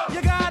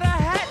 You got a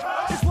hat?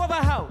 It's for the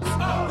house.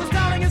 The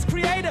styling is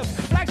creative.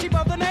 Black sheep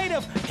of the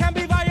native. Can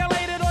be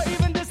violated or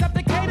even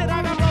decepticated.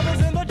 I got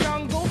brothers in the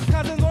jungle,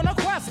 cousins on a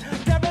quest.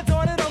 Dead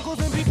retorted uncles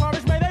and be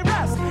porridge, may they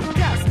rest.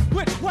 Guess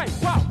which way,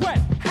 what, when,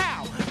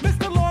 how?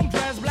 Mr. Long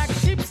Dress, Black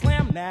Sheep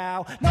Slam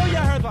now. Know you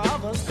heard the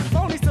others,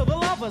 only still the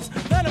lovers.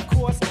 Then of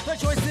course, the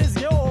choice is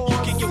yours. You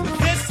can get with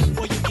this,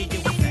 or you can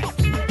get with that.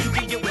 You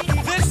can get with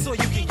this, or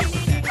you can get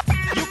with that.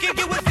 You can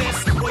get with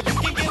this, or you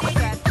can get with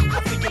that. I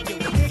think you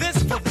get with this,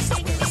 for this is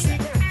where it's at.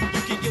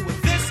 You can get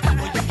with this, or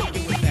you can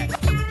get with that.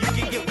 You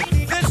can get with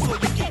this, or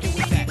you can get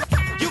with that.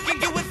 You can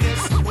get with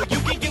this, or you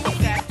can get with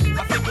that.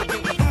 I think you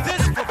get with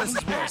this, for this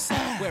is where it's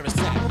at. Where it's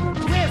at.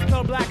 Here's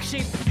the black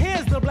sheep,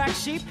 here's the black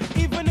sheep.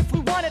 Even if we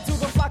wanted to,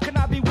 the flock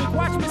cannot be weak.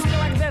 Watch me swing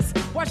like this.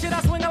 Why should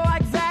I swing it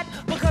like that?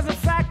 Because in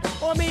fact,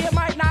 on me it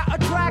might not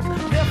attract.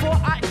 Therefore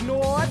I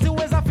ignore, do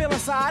as I feel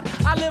inside.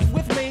 I live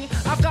with me,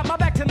 I've got my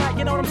back tonight,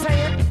 you know what I'm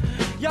saying?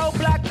 Yo,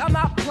 Black, I'm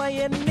not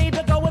playing. Need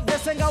to go with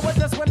this and go with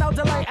this with no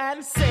delay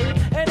and see.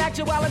 In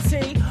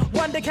actuality,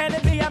 wonder can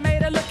it be? I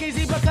made it look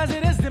easy because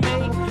it is to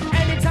me.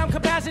 Anytime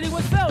capacity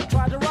was filled,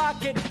 tried to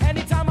rock it.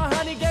 Anytime a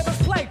honey gave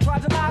us play,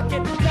 tried to knock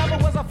it. Never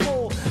was a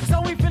fool,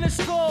 so we finished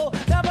school.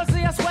 Never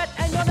see us sweat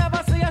and you'll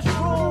never see us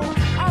drool.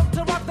 Out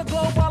to rock the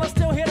globe while it's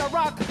still here to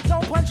rock.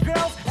 Don't punch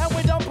girls and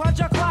we don't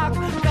punch a clock.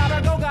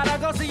 Gotta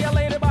go, see you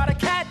later by the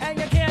cat. And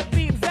you can't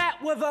beat that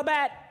with a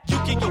bat. You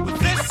can get with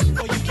this,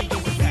 or you can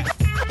get with that.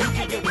 You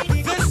can get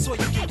with this, or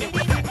you can get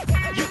with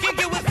that. You can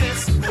get with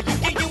this, or you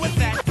can get with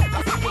that.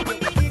 I think you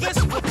get with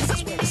this, but this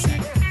is where it's at.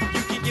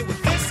 You can get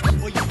with this,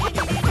 or you can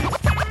get with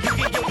that. You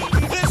can get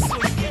with this, or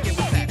you can get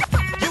with that.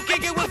 You can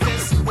get with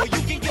this, or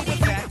you can get with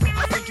that.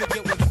 I think you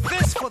get with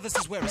this, for this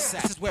is where it's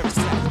at. This is where it's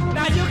at.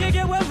 Now you can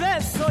get with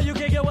this, or you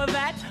can get with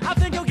that. I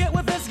think you'll get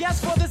with this,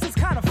 yes, for this is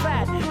kind of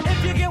fat.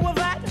 If you get with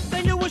that,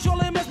 then you will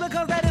surely miss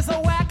because that is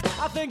so whack.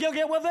 I think you'll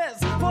get with this.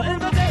 For in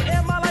the day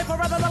in my life, or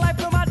rather the life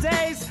of my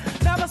days,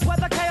 never sweat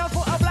the chaos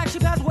for a black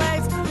sheep has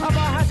ways. About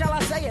how shall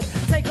I say it?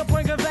 Take a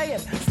point, convey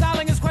it.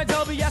 Styling is quite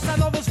dope, yes, I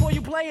know this for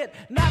you play it.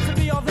 Not to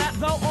be all that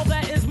though, all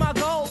that is my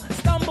goal.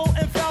 Stumble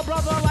and fell,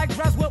 brother, like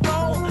dress with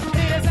roll.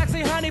 Need a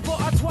sexy honey for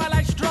a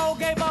twilight stroll.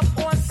 Gave up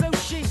on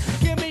sushi,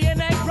 give me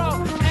an egg roll.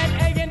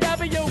 And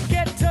A&W,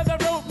 get to the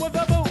root with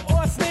a boot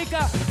or a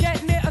sneaker.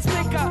 Get near a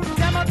speaker,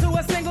 demo to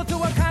a single to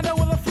a condo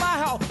with a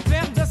fly hoe.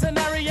 Vamp the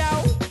scenario.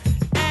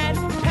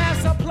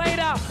 Pass a plate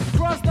out,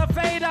 cross the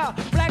fader.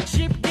 Black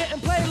sheep getting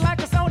played like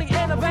a Sony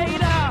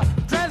innovator.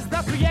 Dress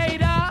the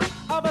creator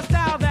of a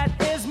style that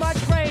is much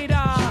greater.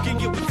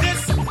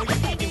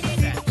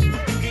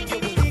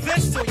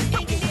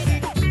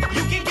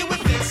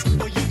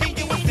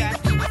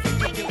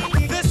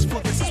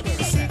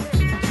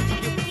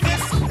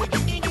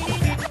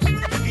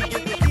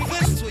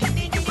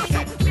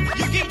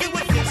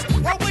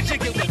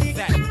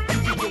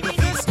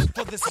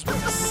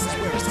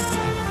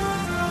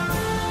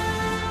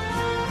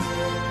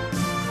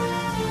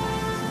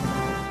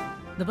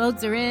 The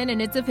votes are in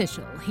and it's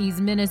official. He's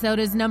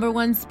Minnesota's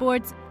 #1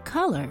 sports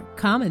color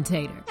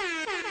commentator.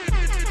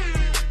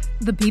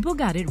 The people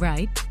got it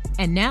right,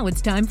 and now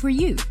it's time for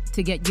you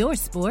to get your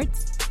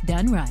sports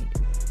done right.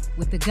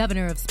 With the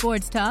governor of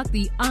sports talk,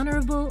 the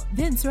Honorable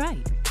Vince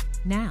Wright.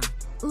 Now,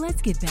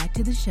 let's get back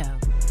to the show.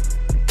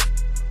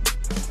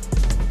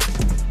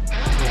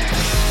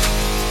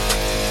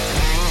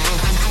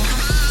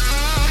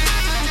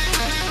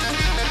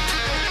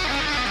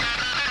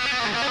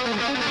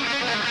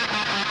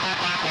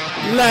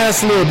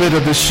 Last little bit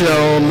of the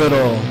show,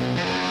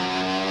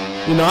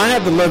 I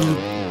had to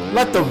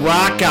let the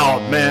rock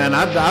out, man.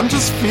 I'm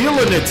just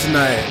feeling it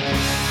tonight.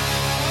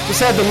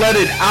 Just had to let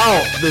it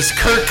out, this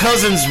Kirk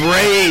Cousins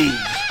rage.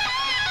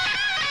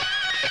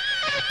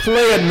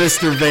 Play it,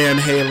 Mr. Van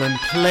Halen,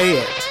 play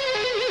it.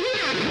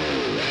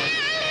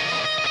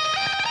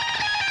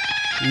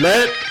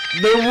 Let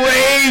the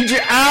rage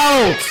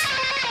out.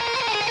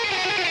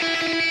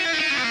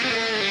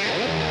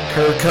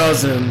 Kirk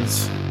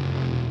Cousins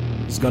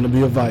is going to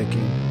be a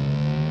Viking.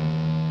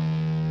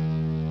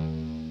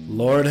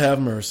 Lord have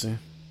mercy.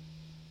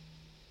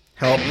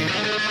 Help me.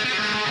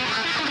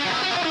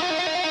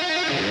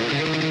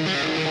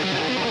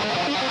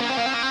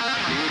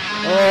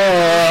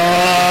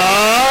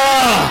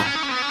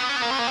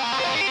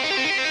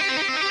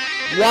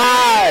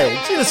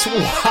 Why? Just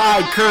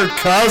why Kirk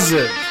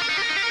Cousins?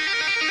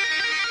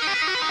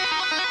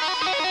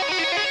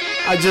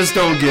 I just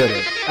don't get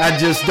it. I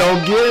just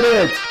don't get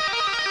it.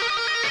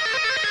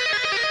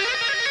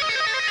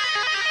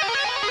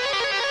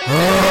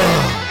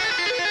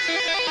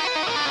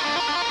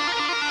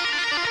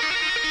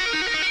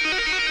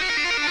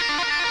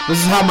 This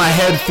is how my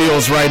head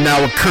feels right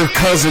now with Kirk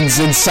Cousins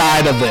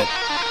inside of it.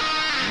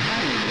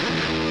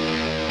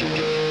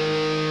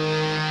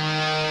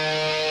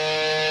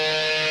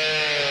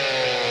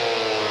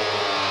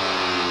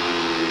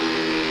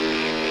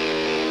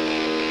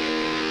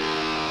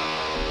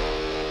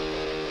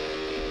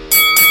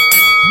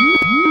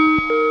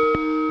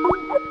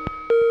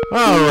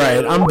 All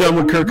right, I'm done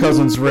with Kirk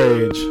Cousins'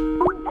 rage.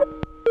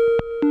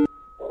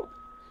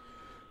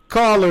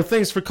 Caller,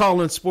 thanks for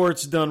calling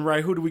Sports Done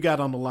Right. Who do we got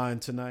on the line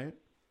tonight?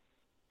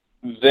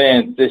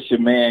 Vince, this your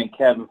man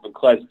Kevin from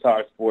Clutch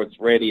Talk Sports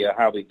Radio.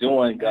 How we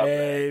doing, Governor?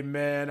 Hey,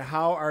 man.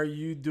 How are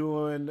you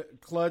doing?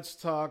 Clutch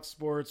Talk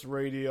Sports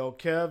Radio.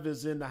 Kev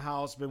is in the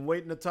house. Been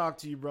waiting to talk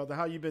to you, brother.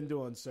 How you been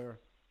doing, sir?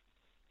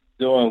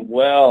 Doing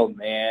well,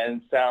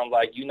 man. Sounds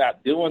like you're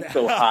not doing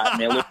so hot,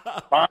 man. Look,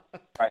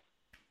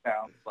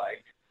 sounds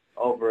like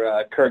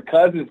over Kirk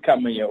Cousins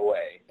coming your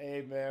way.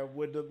 Hey, man,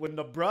 when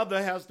the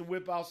brother has to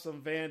whip out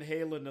some Van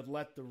Halen and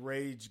let the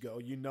rage go,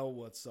 you know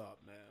what's up,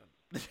 man.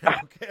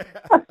 Okay.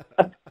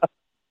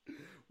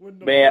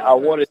 Man, I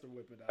want to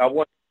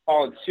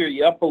call and cheer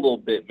you up a little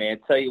bit, man.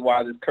 Tell you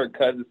why this Kirk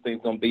Cousins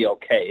thing's going to be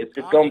okay. It's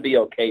just going to be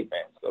okay,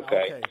 Vince,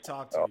 okay? Okay,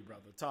 talk to me,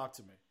 brother. Talk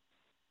to me.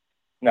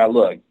 Now,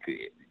 look,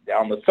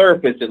 on the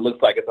surface, it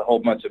looks like it's a whole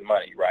bunch of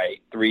money,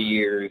 right? 3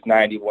 years,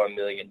 $91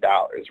 million,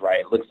 right?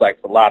 It looks like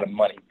it's a lot of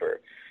money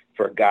for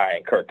a guy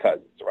in Kirk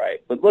Cousins,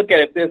 right? But look at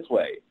it this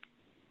way.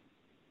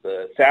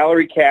 The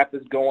salary cap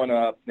is going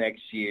up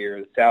next year.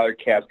 The salary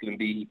cap's going to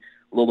be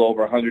a little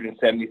over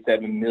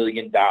 $177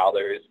 million.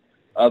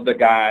 Other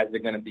guys are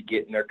going to be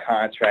getting their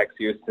contracts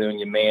here soon.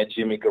 Your man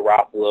Jimmy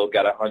Garoppolo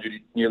got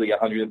nearly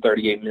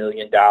 $138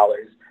 million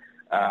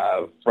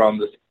from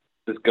the San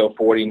Francisco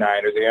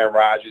 49ers. Aaron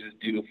Rodgers is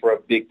due for a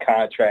big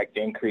contract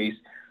increase.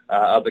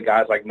 Other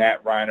guys like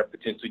Matt Ryan are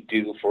potentially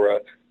due for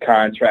a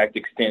contract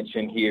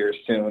extension here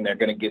soon. They're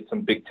going to get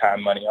some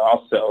big-time money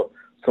also.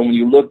 So when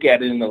you look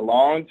at it in the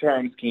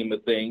long-term scheme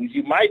of things,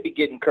 you might be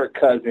getting Kirk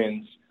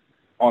Cousins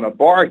on a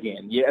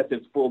bargain. Yes,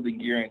 it's fully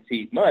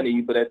guaranteed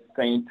money, but at the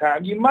same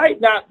time, you might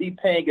not be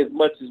paying as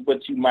much as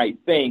what you might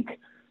think,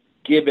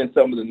 given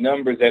some of the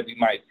numbers that we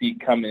might see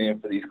coming in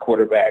for these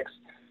quarterbacks,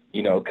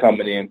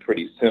 coming in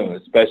pretty soon,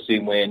 especially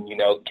when,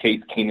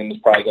 Case Keenum is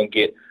probably going to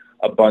get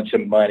a bunch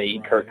of money.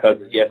 Right. Kirk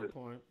Cousins, yes. That's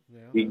true.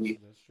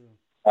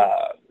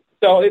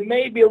 So it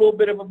may be a little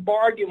bit of a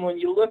bargain when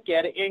you look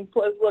at it. And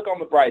plus, look on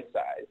the bright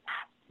side.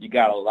 You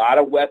got a lot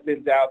of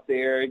weapons out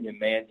there. Your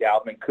man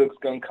Dalvin Cook's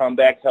going to come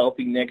back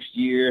healthy next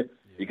year.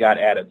 You got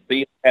Adam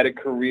Thielen had a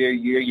career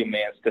year. Your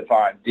man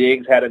Stephon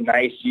Diggs had a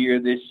nice year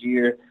this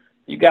year.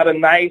 You got a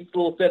nice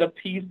little set of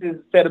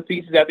pieces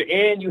out there,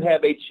 and you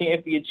have a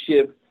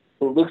championship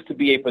who looks to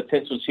be a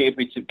potential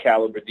championship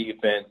caliber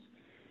defense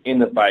in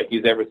the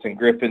Vikings. Everson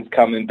Griffin's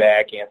coming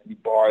back. Anthony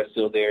Barr is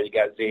still there. You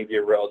got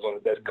Xavier Rhodes, one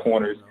of the best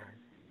corners in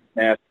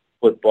the National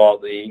Football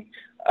League.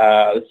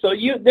 So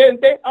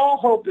all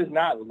hope is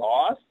not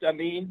lost. I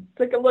mean,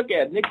 take a look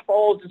at it. Nick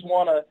Foles just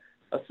won a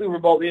Super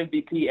Bowl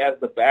MVP as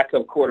the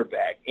backup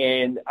quarterback.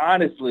 And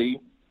honestly,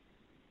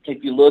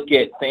 if you look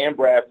at Sam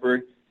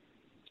Bradford,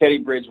 Teddy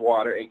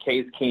Bridgewater, and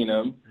Case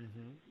Keenum,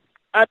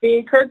 I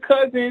mean, Kirk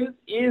Cousins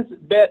is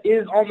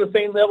on the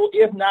same level,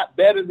 if not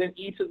better than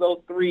each of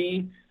those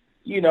three,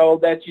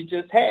 that you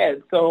just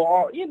had.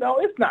 So,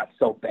 it's not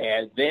so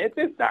bad, Vince.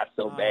 It's not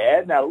so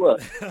bad. Now,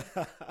 look,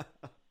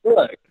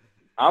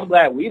 I'm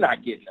glad we're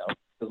not getting them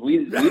because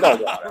we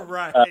don't want him.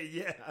 Right?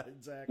 Yeah,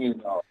 exactly.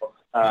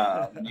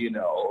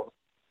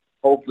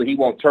 Hopefully he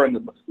won't turn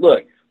the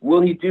look.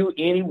 Will he do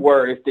any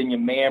worse than your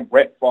man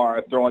Brett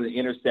Favre throwing the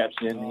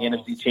interception in the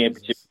NFC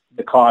Championship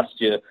to cost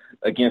you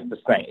against the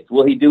Saints?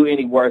 Will he do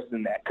any worse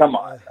than that? Come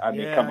on.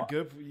 Come on.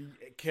 Good for you,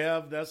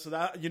 Kev. That's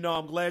what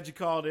I'm glad you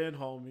called in,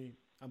 homie.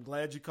 I'm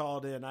glad you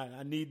called in.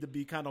 I need to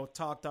be kind of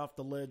talked off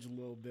the ledge a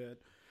little bit.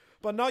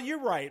 But no, you're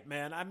right,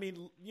 man. I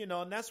mean,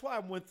 and that's why I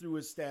went through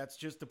his stats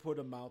just to put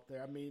him out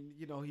there. I mean,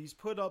 he's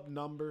put up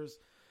numbers.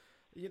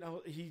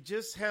 He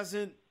just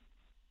hasn't,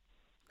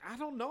 I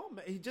don't know,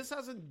 man. He just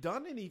hasn't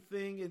done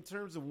anything in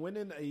terms of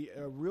winning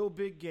a real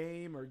big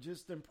game or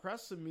just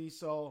impressing me.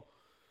 So,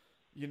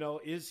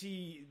 is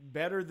he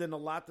better than a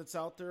lot that's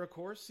out there? Of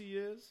course he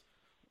is.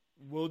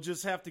 We'll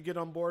just have to get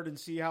on board and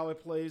see how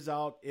it plays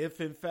out if,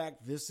 in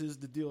fact, this is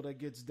the deal that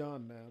gets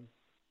done, man.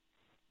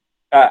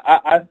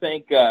 I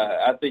think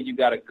you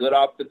got a good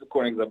offensive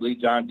coordinator. I believe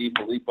John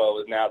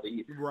DeFilippo is now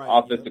the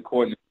offensive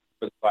coordinator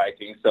for the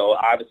Vikings. So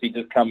obviously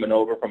just coming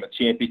over from a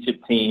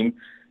championship team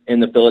in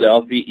the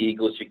Philadelphia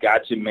Eagles, you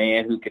got your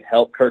man who can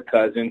help Kirk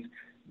Cousins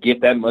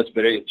get that much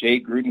better. If Jay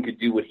Gruden could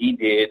do what he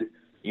did,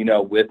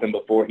 with him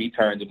before he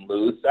turned him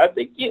loose, I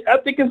think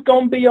it's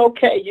going to be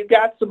okay. You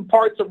got some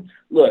parts of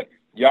look.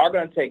 Y'all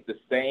going to take the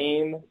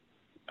same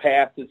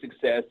path to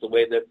success the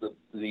way that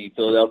the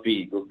Philadelphia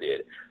Eagles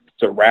did.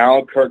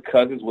 Surround Kirk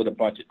Cousins with a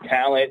bunch of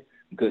talent,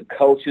 good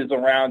coaches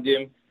around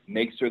him,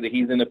 make sure that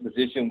he's in a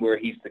position where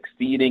he's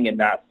succeeding and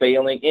not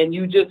failing, and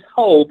you just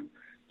hope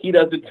he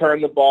doesn't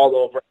turn the ball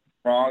over at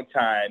the wrong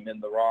time in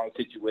the wrong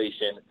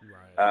situation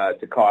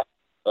to cost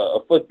a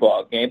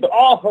football game. But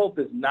all hope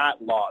is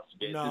not lost,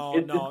 Vince.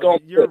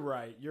 You're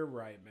right. You're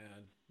right, man.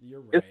 You're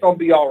right. It's going to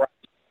be all right.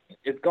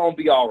 It's going to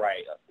be all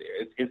right up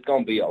there. It's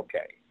going to be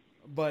okay.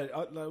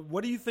 But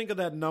what do you think of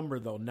that number,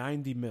 though,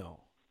 $90 million,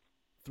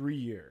 3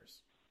 years?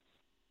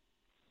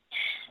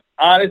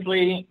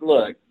 Honestly,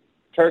 look,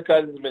 Kirk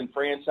Cousins has been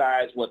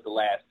franchised, the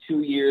last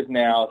 2 years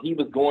now. He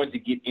was going to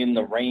get in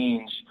the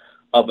range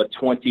of a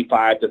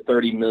 $25 to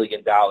 $30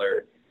 million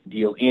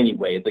deal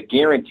anyway. The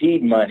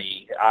guaranteed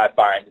money I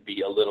find to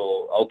be a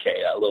little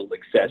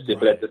excessive, right.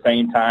 But at the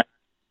same time,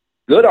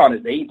 good on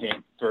his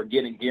agent for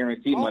getting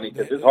guaranteed money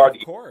because it's hard to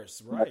get. Of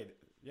course, right.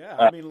 Yeah,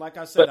 I mean, like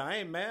I said, I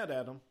ain't mad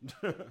at him.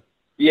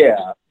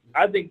 Yeah,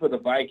 I think for the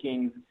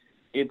Vikings,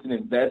 it's an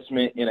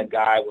investment in a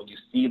guy when you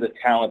see the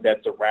talent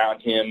that's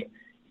around him.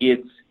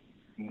 It's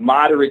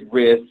moderate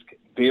risk,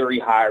 very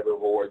high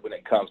reward when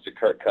it comes to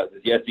Kirk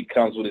Cousins. Yes, he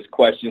comes with his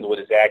questions, with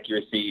his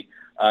accuracy,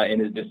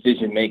 and his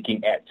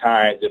decision-making at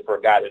times. And for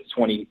a guy that's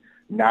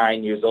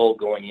 29 years old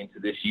going into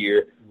this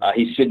year,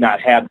 he should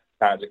not have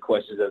those kinds of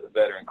questions as a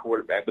veteran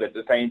quarterback. But at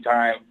the same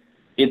time,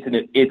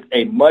 it's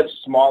a much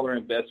smaller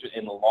investment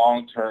in the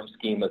long-term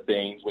scheme of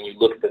things when you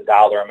look at the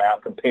dollar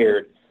amount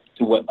compared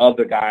to what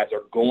other guys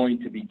are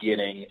going to be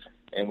getting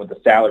and with the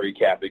salary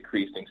cap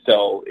increasing.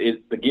 So is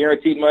the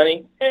guaranteed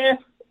money?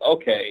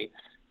 Okay.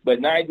 But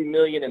 $90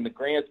 million in the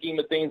grand scheme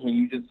of things, when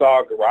you just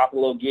saw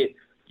Garoppolo get,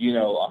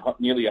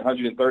 nearly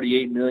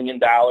 $138 million,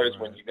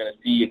 when you're going to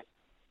see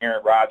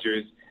Aaron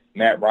Rodgers,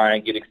 Matt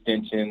Ryan get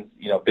extensions,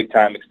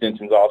 big-time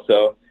extensions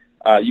also,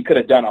 you could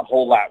have done a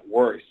whole lot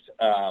worse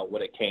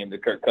when it came to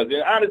Kirk Cousins.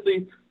 And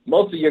honestly,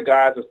 most of your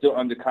guys are still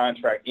under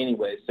contract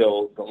anyway,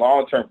 so the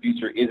long-term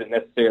future isn't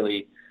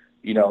necessarily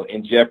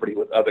in jeopardy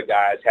with other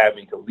guys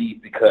having to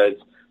leave because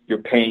you're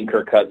paying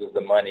Kirk Cousins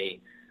the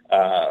money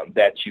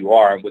that you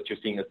are. And what you're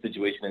seeing a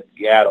situation in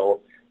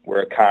Seattle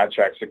where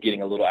contracts are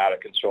getting a little out of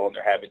control and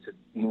they're having to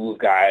move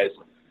guys,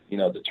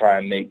 to try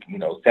and make,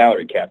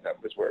 salary cap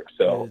numbers work.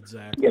 So,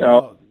 exactly.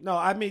 No,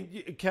 I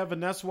mean, Kevin,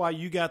 that's why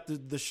you got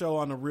the show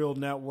on the Real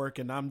Network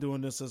and I'm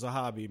doing this as a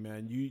hobby,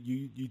 man.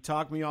 You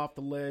talk me off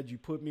the ledge, you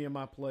put me in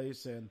my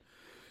place, and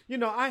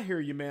I hear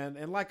you, man.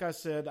 And like I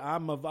said,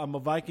 I'm a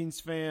Vikings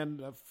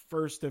fan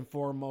first and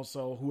foremost.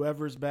 So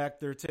whoever's back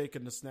there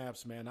taking the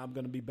snaps, man, I'm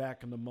going to be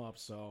backing them up.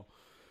 So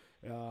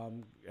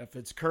if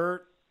it's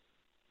Kurt,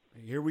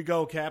 here we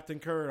go, Captain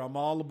Kurt. I'm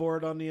all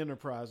aboard on the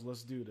Enterprise.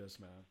 Let's do this,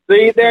 man.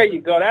 See, there you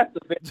go. That's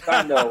the best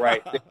I know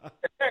right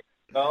there.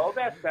 Oh,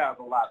 that sounds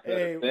a lot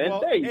better.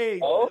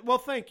 Well,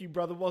 thank you,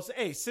 brother. Well,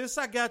 since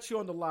I got you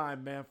on the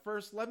line, man,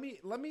 first let me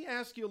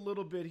ask you a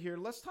little bit here.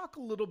 Let's talk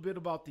a little bit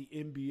about the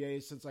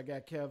NBA since I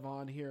got Kev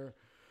on here.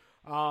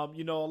 A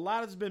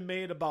lot has been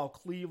made about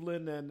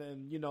Cleveland and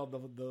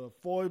the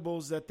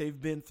foibles that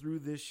they've been through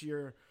this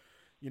year.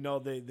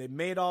 They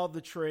made all the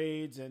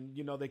trades and,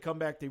 they come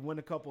back, they win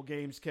a couple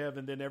games, Kev,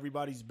 and then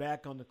everybody's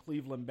back on the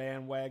Cleveland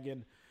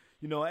bandwagon.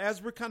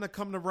 As we're kind of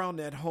coming around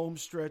that home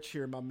stretch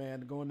here, my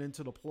man, going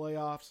into the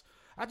playoffs,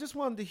 I just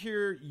wanted to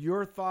hear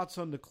your thoughts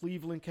on the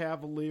Cleveland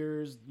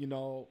Cavaliers.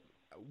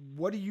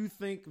 What do you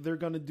think they're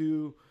going to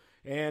do?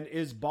 And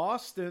is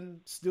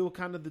Boston still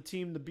kind of the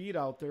team to beat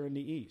out there in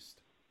the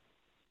East?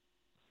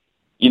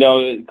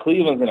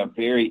 Cleveland's in a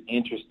very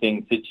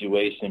interesting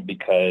situation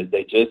because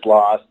they just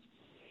lost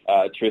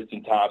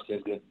Tristan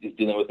Thompson is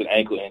dealing with an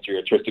ankle injury,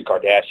 or Tristan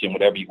Kardashian,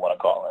 whatever you want to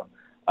call him.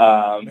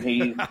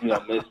 He's,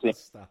 missing,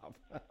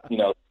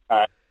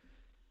 time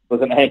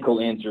with an ankle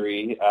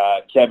injury.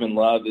 Kevin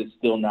Love is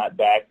still not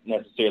back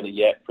necessarily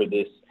yet for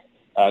this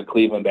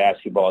Cleveland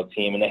basketball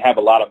team, and they have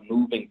a lot of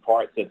moving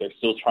parts that they're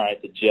still trying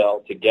to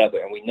gel together.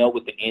 And we know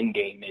what the end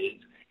game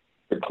is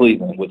for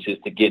Cleveland, which is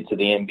to get to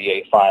the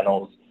NBA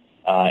Finals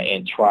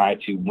and try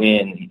to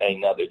win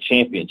another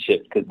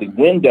championship, because the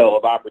window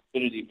of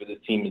opportunity for this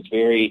team is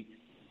very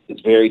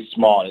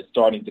small, and it's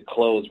starting to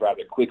close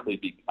rather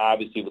quickly.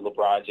 Obviously, with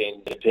LeBron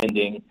James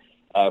defending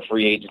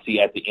free agency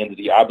at the end of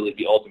the year, I believe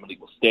he ultimately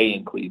will stay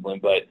in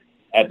Cleveland. But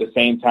at the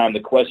same time, the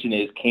question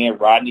is, can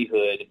Rodney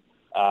Hood,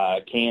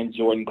 can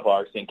Jordan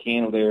Clarkson,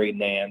 can Larry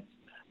Nance,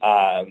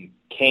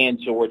 can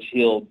George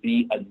Hill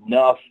be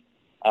enough,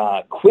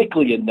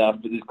 quickly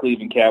enough for this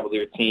Cleveland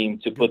Cavalier team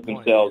to put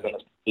themselves in a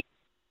position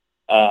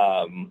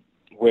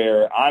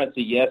where,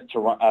 honestly, yes,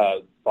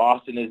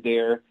 Boston is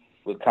there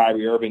with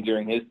Kyrie Irving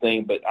during his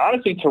thing, but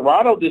honestly,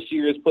 Toronto this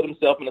year has put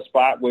himself in a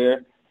spot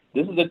where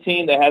this is a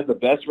team that has the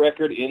best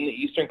record in the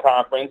Eastern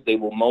Conference. They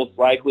will most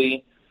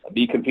likely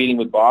be competing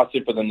with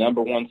Boston for the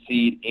number one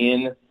seed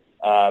in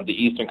the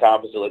Eastern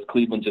Conference, unless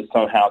Cleveland just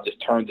somehow just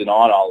turns it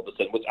on all of a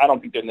sudden, which I don't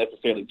think they're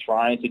necessarily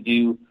trying to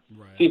do.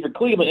 Right. See, for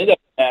Cleveland, it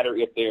doesn't matter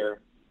if they're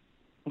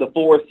the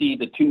 4 seed,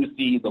 the 2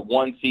 seed, the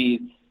 1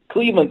 seed.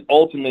 Cleveland's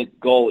ultimate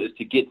goal is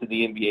to get to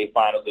the NBA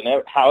Finals,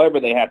 and however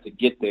they have to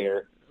get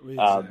there,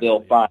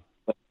 they'll find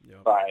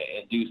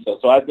and do so.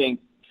 So I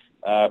think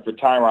for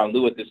Tyronn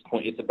Lue at this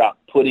point, it's about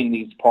putting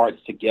these parts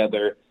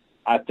together.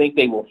 I think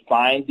they will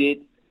find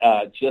it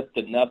just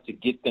enough to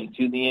get them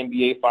to the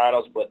NBA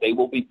Finals, but they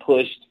will be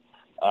pushed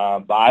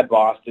by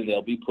Boston.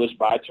 They'll be pushed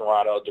by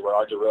Toronto.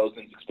 DeMar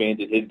DeRozan's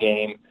expanded his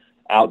game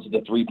out to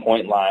the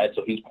three-point line,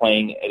 so he's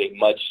playing at a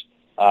much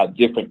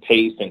different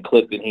pace and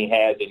clip than he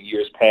has in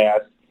years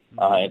past.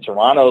 And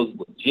Toronto's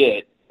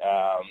legit.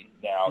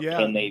 Now,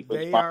 can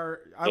they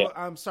are.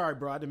 I'm sorry,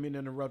 bro. I didn't mean to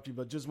interrupt you,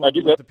 but just want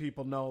to let the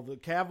people know the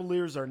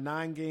Cavaliers are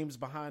 9 games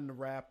behind the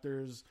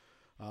Raptors.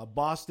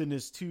 Boston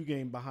is 2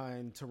 games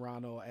behind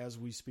Toronto as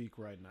we speak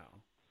right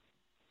now.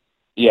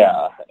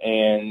 Yeah,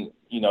 and,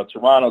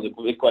 Toronto, the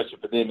big question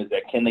for them is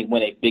that can they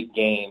win a big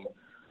game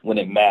when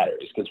it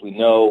matters? Because we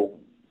know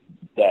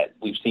that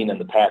we've seen in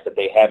the past that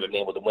they haven't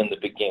been able to win the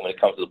big game when it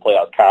comes to the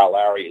playoffs. Kyle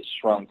Lowry has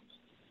shrunk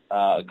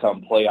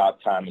come playoff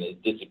time and has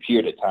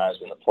disappeared at times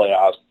in the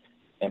playoffs.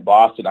 And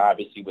Boston,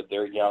 obviously, with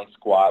their young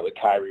squad, with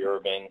Kyrie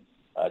Irving,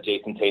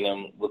 Jason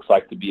Tatum looks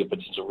like to be a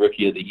potential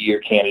Rookie of the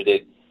Year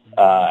candidate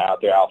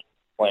out there,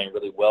 playing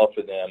really well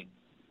for them.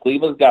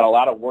 Cleveland's got a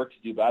lot of work to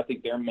do, but I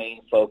think their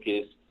main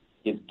focus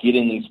is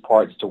getting these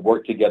parts to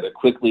work together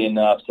quickly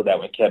enough so that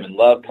when Kevin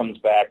Love comes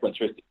back, when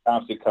Tristan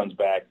Thompson comes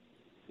back,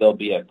 they'll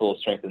be at full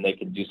strength and they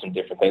can do some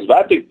different things. But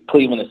I think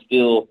Cleveland is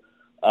still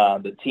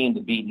the team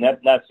to beat,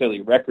 not necessarily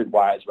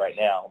record-wise right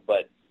now,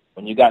 but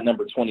when you got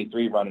number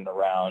 23 running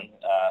around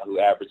who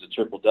averaged a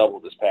triple-double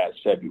this past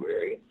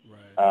February,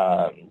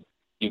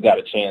 you got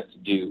a chance to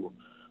do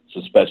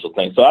some special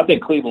things. So I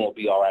think Cleveland will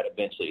be all right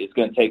eventually. It's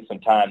going to take some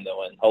time,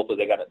 though, and hopefully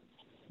they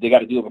got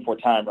to do it before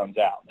time runs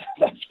out.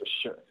 That's for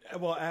sure.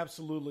 Well,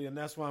 absolutely, and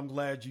that's why I'm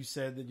glad you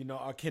said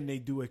that, can they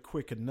do it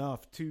quick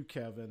enough too,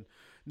 Kevin?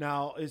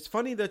 Now, it's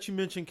funny that you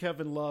mentioned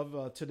Kevin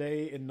Love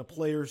today in the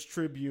Players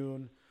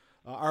Tribune.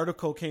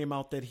 Article came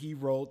out that he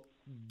wrote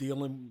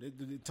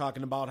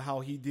talking about how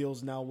he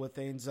deals now with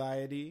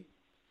anxiety.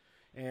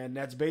 And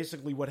that's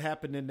basically what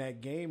happened in that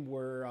game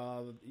where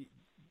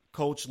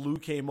Coach Lue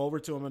came over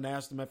to him and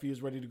asked him if he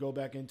was ready to go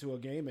back into a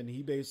game. And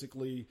he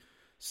basically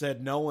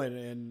said no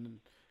and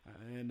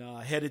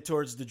headed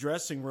towards the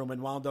dressing room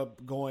and wound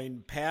up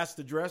going past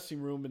the dressing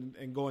room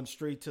and going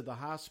straight to the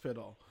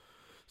hospital.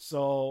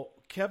 So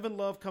Kevin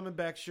Love coming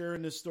back,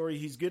 sharing this story.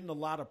 He's getting a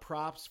lot of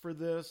props for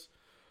this,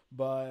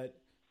 but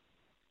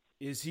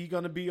is he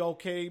going to be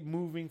okay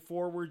moving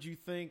forward, you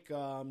think,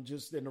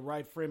 just in the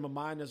right frame of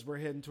mind as we're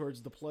heading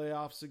towards the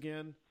playoffs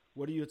again?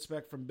 What do you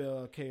expect from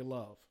K.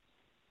 Love?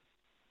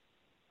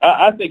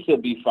 I think he'll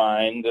be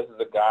fine. This is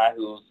a guy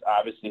who's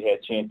obviously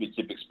had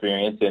championship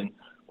experience, and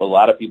a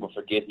lot of people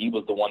forget he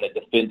was the one that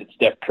defended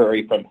Steph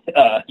Curry from,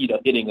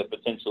 hitting a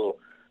potential,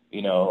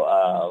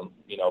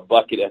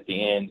 bucket at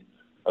the end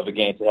of a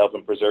game to help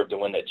him preserve to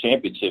win that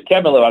championship.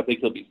 Kevin Love, I think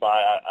he'll be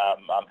fine.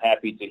 I'm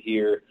happy to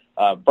hear.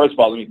 First of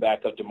all, let me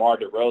back up. DeMar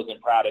DeRozan,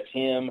 proud of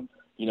him,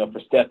 for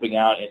stepping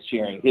out and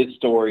sharing his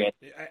story, and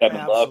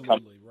Kevin Love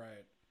coming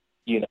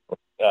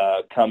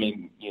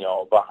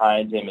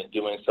behind him and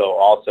doing so,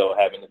 also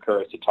having the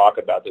courage to talk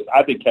about this.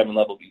 I think Kevin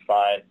Love will be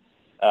fine,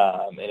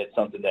 and it's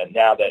something that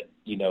now that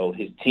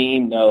his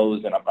team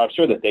knows, and I'm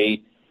sure that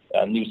they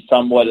knew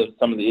somewhat of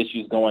some of the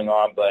issues going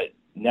on, but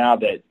now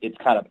that it's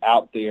kind of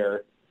out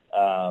there,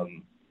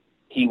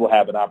 he will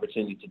have an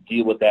opportunity to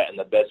deal with that in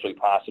the best way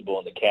possible,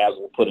 and the Cavs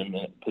will put him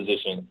in a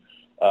position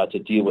to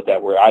deal with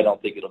that where I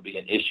don't think it'll be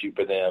an issue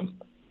for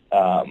them,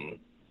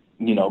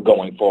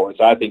 going forward.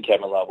 So I think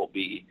Kevin Love will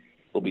be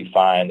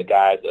fine. The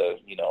guy's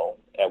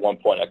at one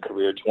point a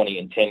career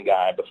 20-10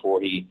 guy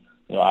before he,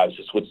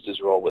 obviously switched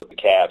his role with the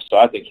Cavs. So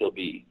I think he'll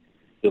be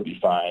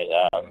fine.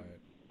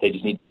 They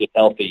just need to get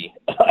healthy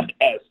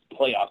as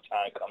playoff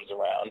time comes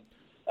around.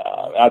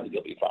 I think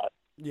he'll be fine.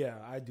 Yeah,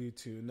 I do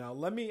too. Now,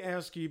 let me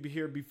ask you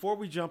here, before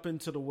we jump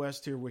into the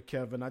West here with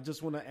Kevin, I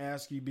just want to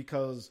ask you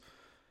because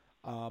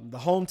the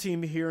home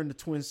team here in the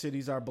Twin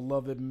Cities, our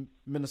beloved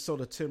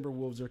Minnesota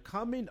Timberwolves, are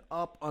coming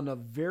up on a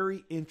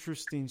very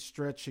interesting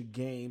stretch of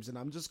games. And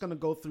I'm just going to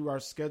go through our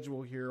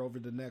schedule here over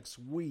the next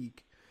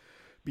week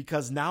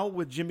because now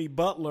with Jimmy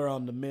Butler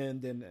on the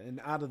mend and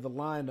out of the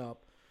lineup,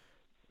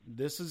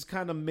 this is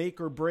kind of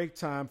make or break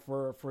time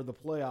for the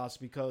playoffs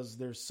because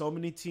there's so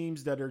many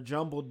teams that are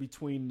jumbled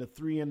between the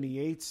 3 and the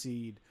 8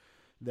 seed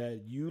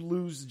that you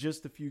lose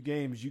just a few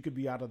games, you could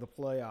be out of the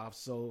playoffs.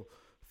 So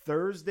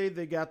Thursday,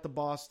 they got the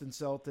Boston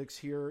Celtics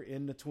here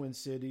in the Twin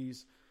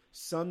Cities.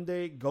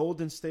 Sunday,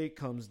 Golden State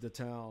comes to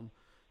town.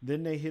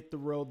 Then they hit the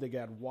road. They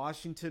got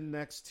Washington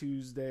next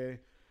Tuesday.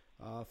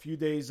 A few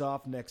days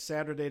off. Next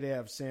Saturday, they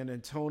have San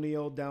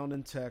Antonio down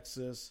in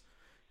Texas.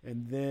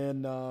 And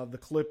then the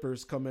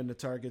Clippers come into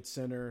Target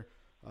Center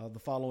the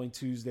following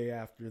Tuesday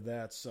after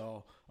that.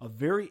 So a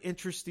very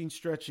interesting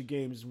stretch of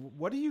games.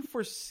 What do you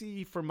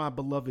foresee for my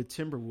beloved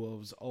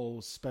Timberwolves,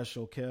 old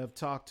Special Kev?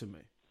 Talk to me.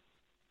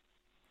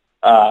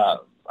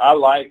 I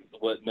like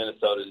what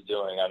Minnesota is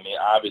doing. I mean,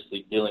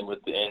 obviously dealing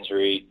with the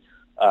injury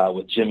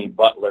with Jimmy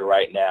Butler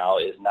right now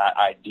is not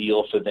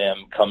ideal for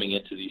them coming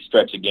into these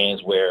stretch of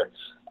games where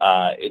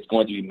it's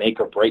going to be make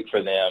or break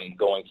for them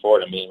going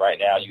forward. I mean, right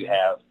now you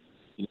have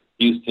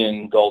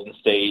Houston, Golden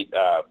State,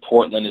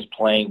 Portland is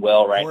playing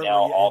well right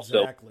now. Yeah,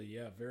 also, exactly.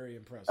 Yeah, very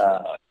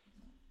impressive.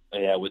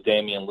 With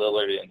Damian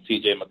Lillard and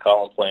C.J.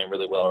 McCollum playing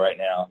really well right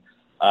now.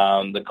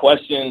 The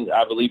question,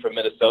 I believe, for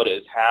Minnesota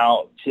is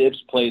how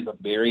Tibbs plays a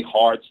very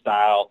hard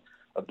style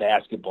of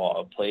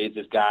basketball. Plays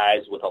his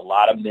guys with a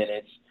lot of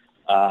minutes,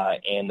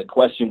 and the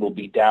question will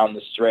be down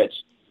the stretch,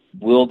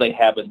 will they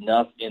have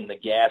enough in the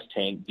gas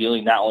tank,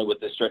 dealing not only with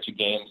the stretch of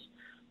games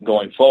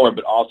going forward,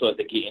 but also as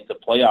they get into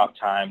playoff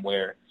time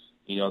where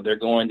they're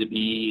going to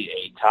be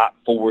a top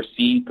 4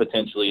 seed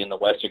potentially in the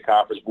Western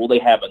Conference. Will they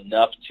have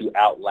enough to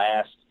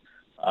outlast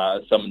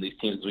some of these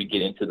teams as we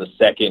get into the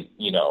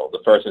the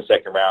first and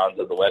second rounds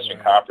of the Western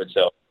Conference?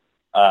 So,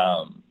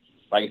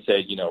 like I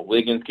said,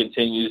 Wiggins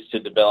continues to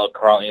develop.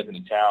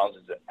 Karl-Anthony Towns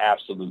is an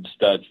absolute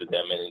stud for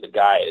them, and the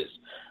guy is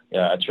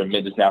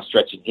tremendous now,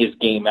 stretching his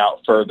game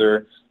out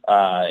further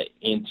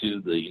into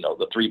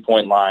the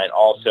 3-point line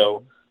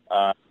also.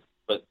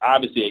 But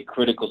obviously a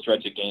critical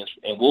stretch of games,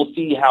 and we'll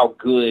see how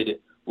good.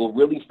 We'll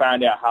really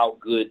find out how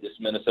good this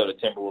Minnesota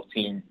Timberwolves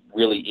team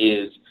really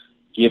is,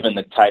 given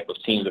the type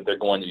of teams that they're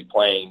going to be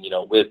playing.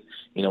 With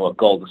a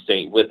Golden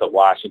State, with a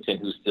Washington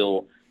who's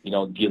still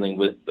dealing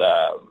with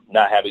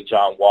not having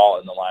John Wall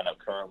in the lineup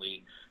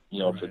currently,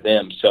 for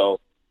them. So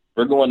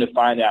we're going to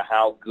find out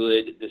how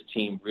good this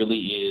team really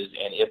is,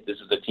 and if this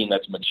is a team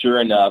that's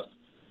mature enough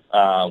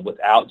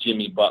without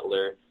Jimmy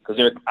Butler, because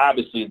they're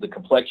obviously the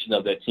complexion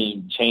of that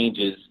team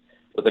changes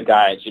with a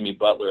guy, Jimmy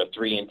Butler, a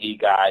 3-and-D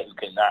guy who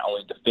can not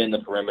only defend the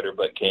perimeter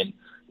but can,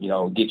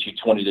 get you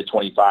 20 to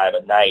 25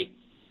 a night.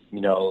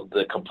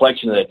 The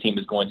complexion of that team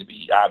is going to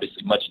be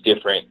obviously much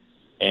different,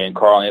 and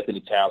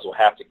Karl-Anthony Towns will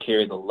have to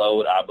carry the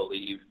load, I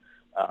believe,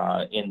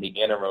 in the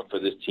interim for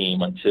this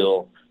team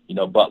until,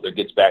 Butler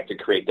gets back to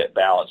create that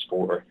balance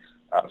for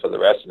the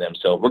rest of them.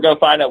 So we're going to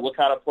find out what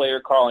kind of player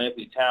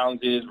Karl-Anthony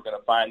Towns is. We're going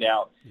to find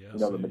out,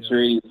 the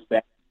maturity of this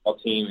basketball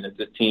team and if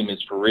this team is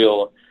for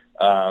real.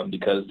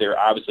 Because they're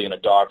obviously in a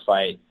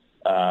dogfight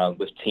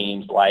with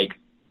teams like,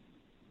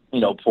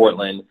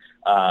 Portland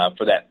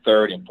for that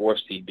 3rd and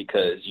 4th seed,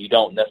 because you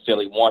don't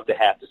necessarily want to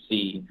have to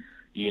see,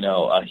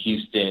 a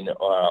Houston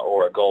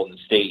or a Golden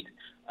State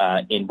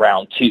in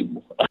round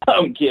 2,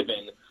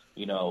 given,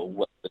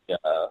 what the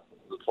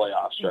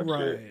playoff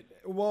structure. Right.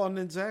 Well, and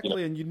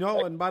exactly. And,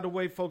 and by the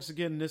way, folks,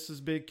 again, this is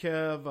Big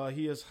Kev.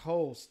 He is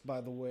host, by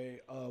the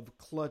way, of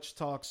Clutch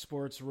Talk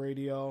Sports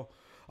Radio.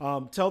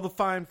 Tell the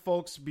fine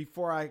folks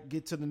before I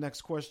get to the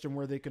next question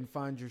where they can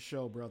find your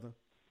show, brother.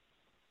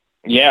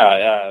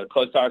 Yeah,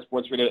 Clutch Talk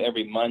Sports Radio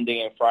every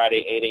Monday and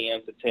Friday, 8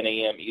 a.m. to 10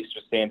 a.m.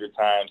 Eastern Standard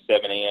Time,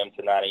 7 a.m.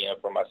 to 9 a.m.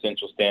 for my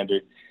Central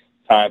Standard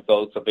Time,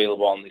 folks.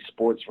 Available on the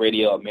Sports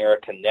Radio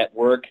America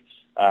Network,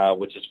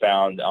 which is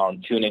found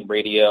on TuneIn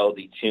Radio,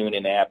 the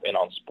TuneIn app, and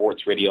on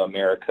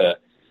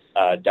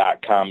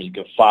SportsRadioAmerica.com. You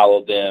can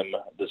follow them,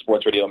 the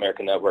Sports Radio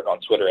America Network, on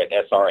Twitter at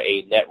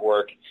SRA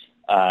Network.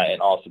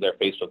 And also their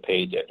Facebook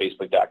page at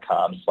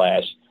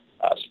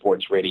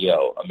facebook.com/Sports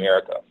Radio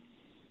America.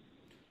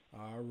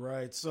 All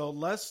right. So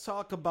let's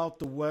talk about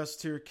the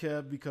West here,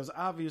 Kev, because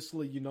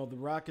obviously, the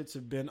Rockets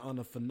have been on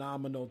a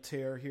phenomenal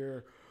tear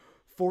here,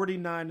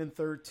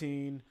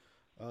 49-13.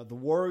 The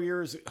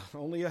Warriors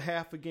only a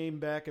half a game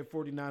back at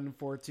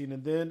 49-14.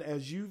 And then,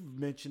 as you've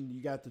mentioned,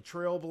 you got the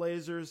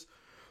Trailblazers.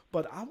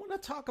 But I want to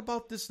talk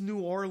about this New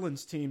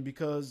Orleans team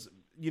because,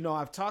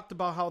 I've talked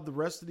about how the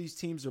rest of these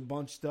teams are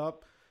bunched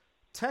up.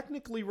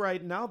 Technically,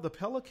 right now, the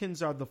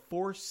Pelicans are the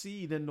 4th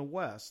seed in the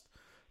West,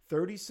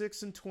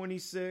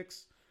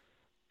 36-26.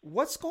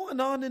 What's going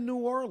on in New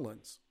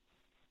Orleans?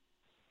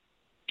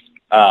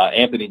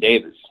 Anthony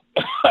Davis.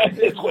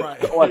 What's right.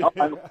 going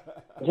on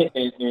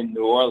in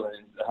New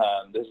Orleans?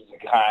 This is a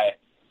guy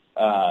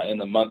in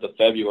the month of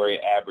February,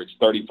 averaged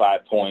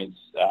 35 points,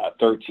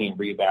 13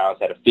 rebounds,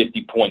 had a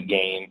 50-point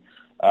game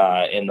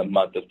in the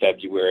month of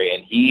February.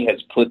 And he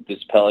has put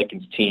this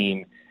Pelicans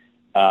team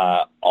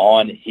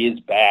on his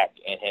back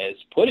and has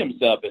put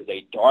himself as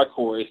a dark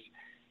horse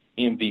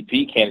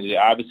MVP candidate.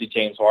 Obviously,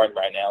 James Harden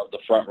right now is the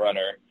front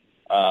runner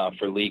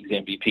for league's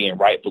MVP, and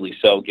rightfully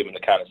so, given the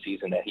kind of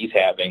season that he's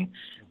having.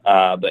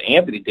 But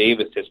Anthony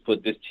Davis has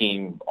put this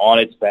team on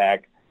its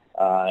back,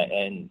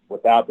 and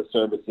without the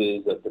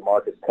services of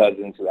DeMarcus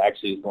Cousins, who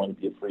actually is going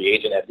to be a free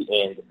agent at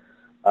the end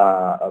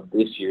of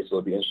this year, so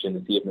it'll be interesting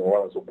to see if New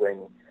Orleans will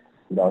bring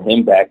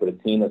him back with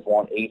a team that's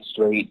won 8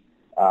 straight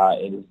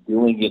and is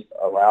doing it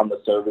around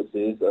the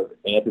services of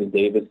Anthony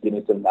Davis,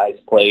 getting some nice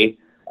play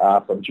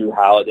from Drew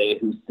Holiday,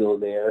 who's still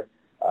there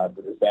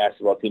for this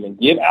basketball team, and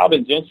give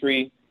Alvin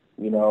Gentry,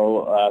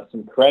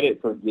 some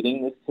credit for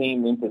getting this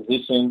team in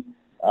position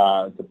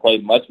to play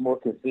much more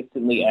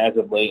consistently as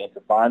of late and to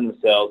find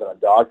themselves in a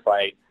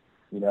dogfight,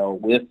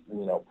 with,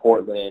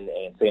 Portland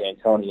and San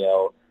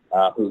Antonio,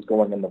 who's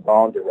going in the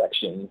wrong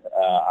direction,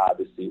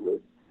 obviously,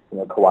 with,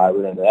 Kawhi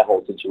Leonard and that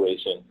whole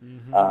situation,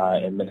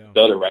 and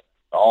Minnesota right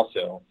now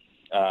also.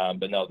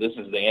 But no, this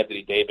is the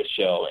Anthony Davis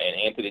show,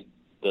 and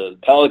the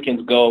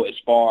Pelicans go as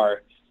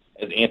far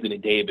as Anthony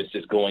Davis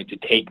is going to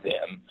take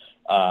them.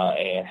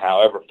 And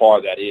however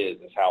far that is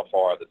how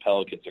far the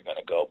Pelicans are going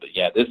to go. But,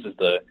 yeah, this is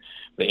the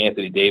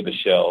Anthony Davis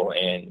show,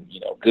 and,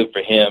 good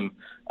for him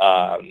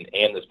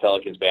and this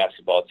Pelicans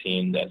basketball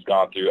team that's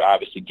gone through,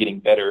 obviously, getting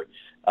better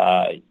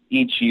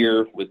each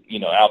year with,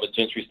 Alvin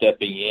Gentry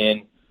stepping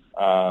in.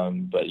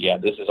 But, yeah,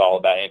 this is all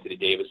about Anthony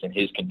Davis and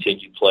his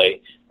continued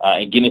play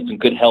and getting some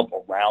good help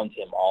around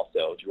him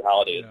also. Drew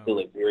Holiday is still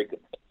a very good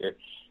player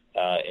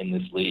in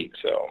this league,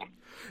 so –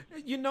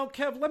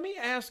 Kev, let me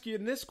ask you,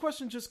 and this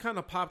question just kind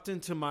of popped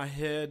into my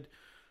head.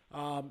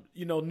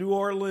 New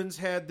Orleans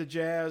had the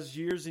Jazz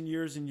years and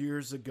years and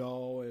years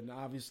ago and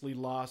obviously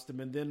lost them.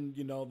 And then,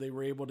 they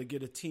were able to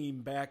get a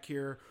team back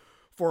here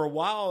for a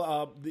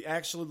while. The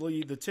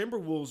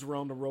Timberwolves were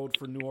on the road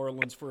for New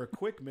Orleans for a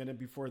quick minute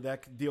before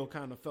that deal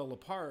kind of fell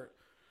apart.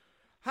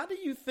 How do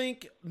you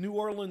think New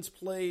Orleans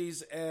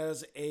plays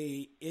as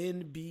a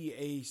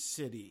NBA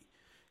city?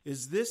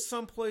 Is this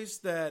someplace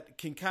that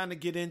can kind of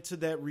get into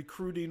that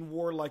recruiting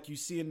war like you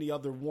see in the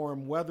other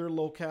warm weather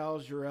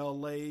locales, your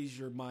LAs,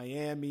 your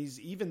Miamis,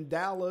 even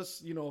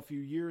Dallas, a few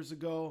years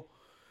ago?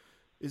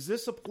 Is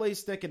this a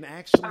place that can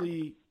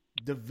actually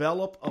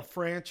develop a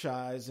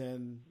franchise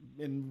and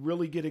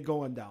really get it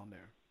going down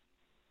there?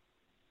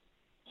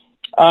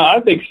 I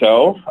think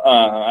so.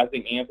 I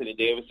think Anthony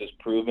Davis has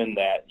proven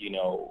that,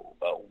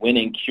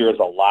 winning cures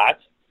a lot.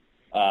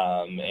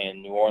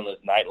 And New Orleans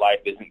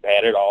nightlife isn't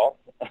bad at all.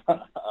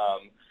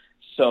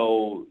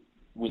 So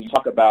when you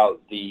talk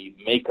about the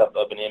makeup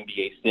of an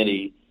NBA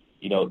city,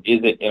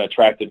 is it an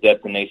attractive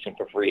destination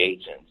for free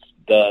agents?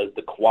 Does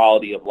the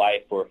quality of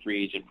life for a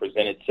free agent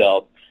present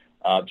itself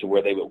to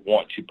where they would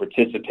want to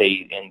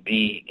participate and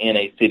be in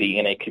a city,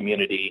 in a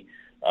community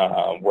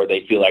where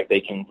they feel like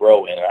they can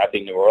grow in? And I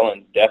think New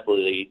Orleans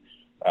definitely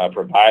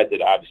provides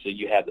it. Obviously,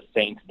 you have the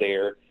Saints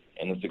there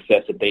and the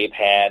success that they've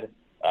had.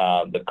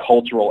 The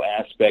cultural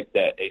aspect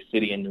that a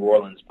city in New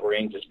Orleans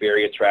brings is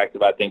very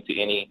attractive, I think, to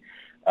any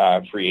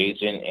free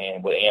agent.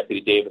 And what Anthony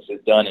Davis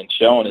has done and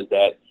shown is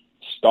that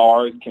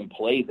stars can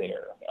play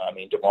there. I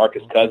mean,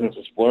 DeMarcus Cousins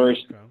has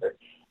flourished there,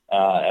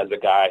 as a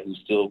guy who's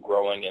still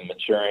growing and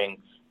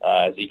maturing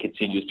as he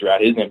continues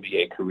throughout his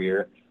NBA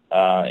career,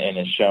 and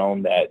has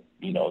shown that,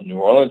 New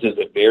Orleans is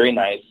a very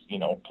nice,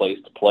 place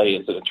to play.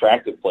 It's an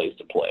attractive place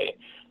to play.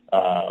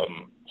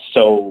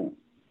 So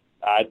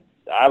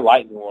I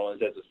like New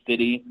Orleans as a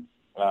city,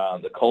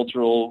 the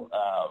cultural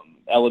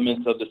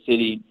elements of the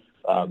city,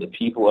 the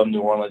people of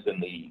New Orleans,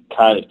 and the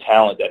kind of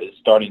talent that is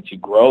starting to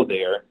grow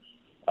there.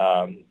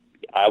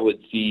 I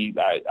wouldn't,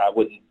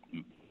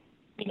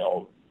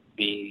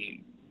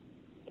 be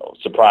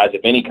surprised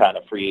if any kind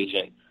of free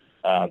agent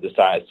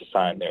decides to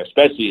sign there,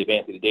 especially if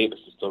Anthony Davis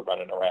is still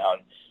running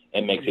around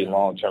and makes a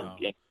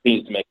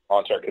continues to make a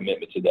long-term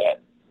commitment to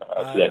that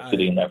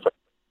city and that franchise.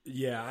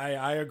 Yeah,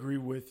 I agree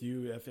with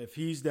you. If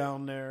he's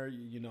down there,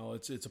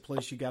 it's a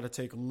place you got to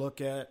take a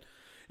look at.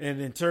 And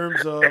in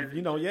terms of,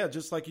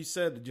 just like you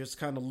said, just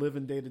kind of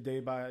living day to day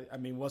by,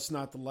 what's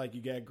not to like?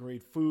 You got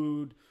great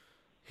food,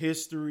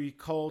 history,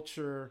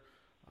 culture.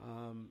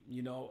 A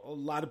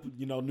lot of,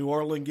 New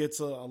Orleans gets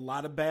a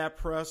lot of bad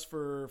press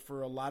for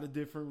a lot of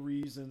different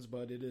reasons,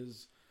 but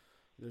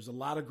there's a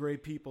lot of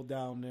great people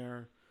down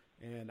there.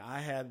 And I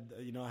had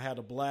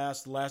a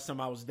blast. The last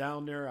time I was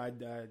down there,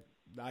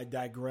 I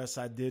digress.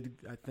 I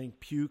think,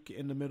 puke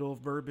in the middle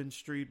of Bourbon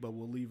Street, but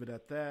we'll leave it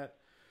at that.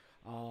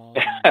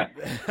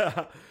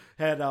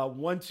 Had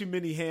one too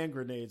many hand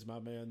grenades, my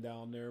man,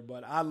 down there.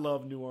 But I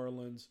love New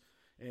Orleans,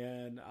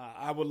 and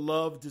I would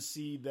love to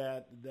see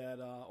that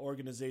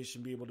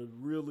organization be able to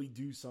really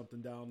do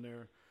something down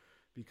there,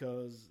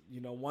 because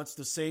once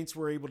the Saints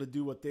were able to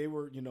do what they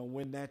were,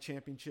 win that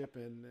championship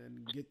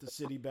and get the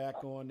city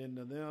back on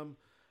into them,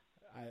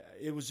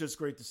 it was just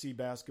great to see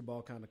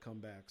basketball kind of come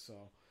back. So.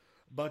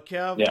 But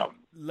Kev,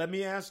 let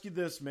me ask you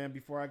this, man,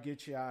 before I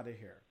get you out of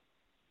here.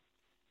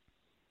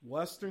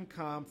 Western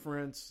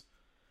Conference,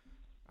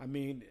 I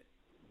mean,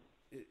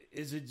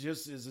 is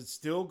it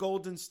still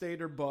Golden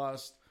State or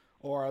bust,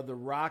 or are the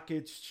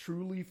Rockets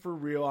truly for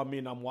real? I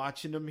mean, I'm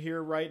watching them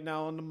here right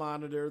now on the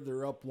monitor.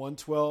 They're up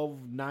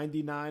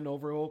 112-99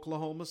 over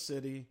Oklahoma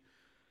City.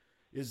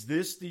 Is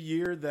this the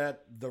year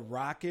that the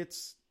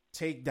Rockets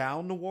take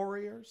down the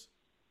Warriors?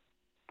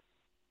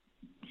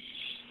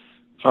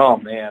 Oh,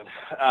 man.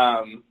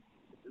 And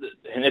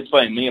it's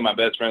funny, me and my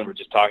best friend were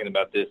just talking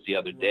about this the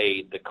other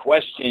day. The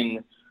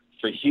question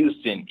for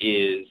Houston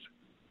is,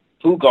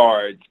 who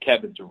guards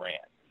Kevin Durant?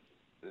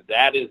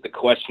 That is the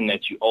question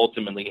that you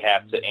ultimately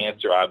have to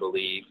answer, I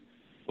believe,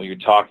 when you're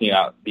talking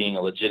about being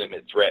a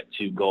legitimate threat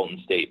to Golden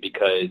State,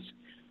 because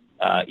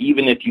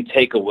even if you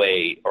take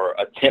away or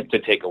attempt to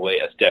take away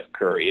a Steph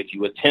Curry, if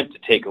you attempt to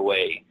take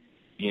away,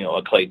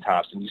 a Klay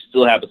Thompson, you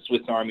still have a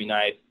Swiss Army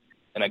knife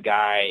and a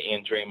guy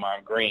in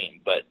Draymond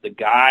Green. But the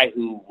guy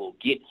who will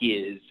get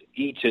his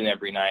each and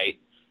every night,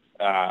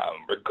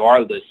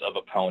 regardless of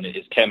opponent,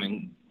 is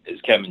Kevin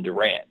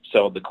Durant.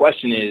 So the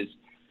question is,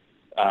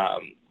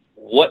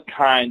 what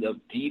kind of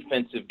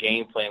defensive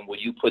game plan will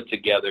you put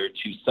together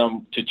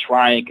to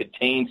try and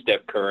contain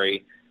Steph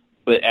Curry,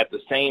 but at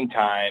the same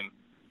time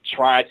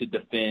try to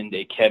defend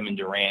a Kevin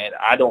Durant?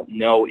 I don't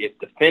know if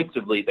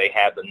defensively they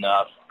have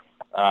enough,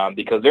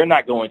 because they're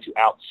not going to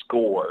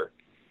outscore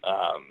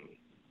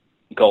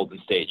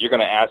Golden State. You're going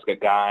to ask a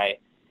guy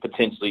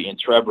potentially in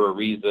Trevor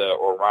Ariza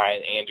or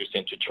Ryan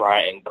Anderson to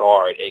try and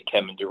guard a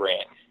Kevin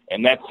Durant,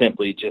 and that's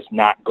simply just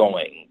not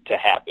going to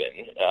happen.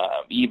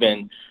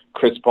 Even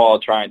Chris Paul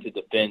trying to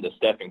defend a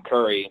Stephen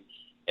Curry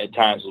at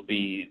times will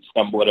be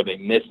somewhat of a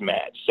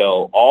mismatch.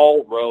 So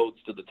all roads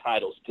to the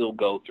title still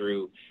go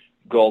through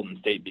Golden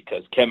State,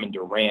 because Kevin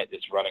Durant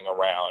is running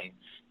around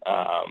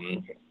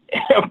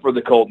for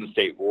the Golden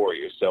State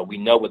Warriors. So we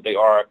know what they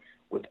are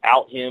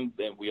without him,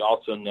 and we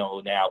also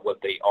know now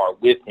what they are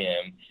with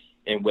him.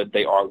 And what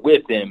they are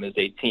with him is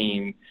a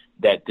team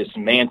that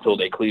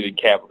dismantled a Cleveland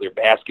Cavalier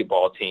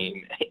basketball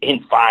team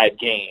in 5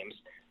 games,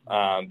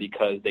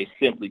 because they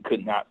simply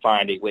could not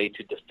find a way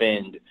to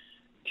defend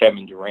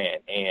Kevin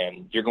Durant.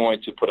 And you're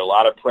going to put a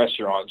lot of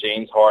pressure on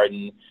James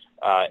Harden,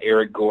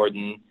 Eric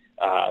Gordon,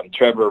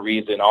 Trevor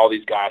Ariza, and all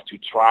these guys to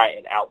try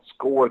and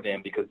outscore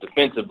them, because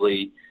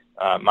defensively,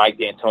 Mike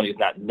D'Antoni is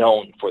not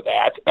known for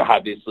that,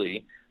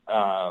 obviously,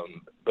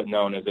 but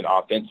known as an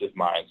offensive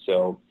mind.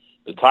 So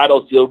the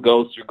title still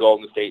goes through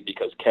Golden State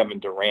because Kevin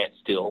Durant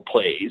still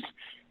plays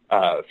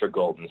for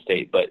Golden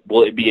State. But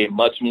will it be a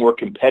much more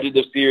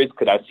competitive series?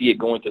 Could I see it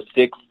going to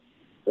 6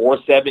 or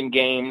 7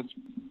 games?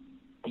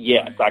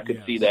 Yes, I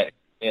could see that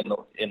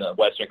in a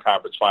Western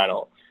Conference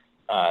final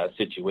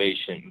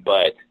situation.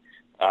 But,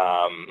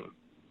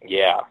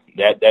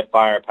 that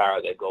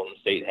firepower that Golden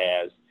State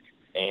has,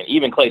 and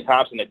even Klay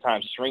Thompson at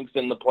times shrinks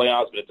in the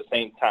playoffs, but at the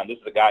same time, this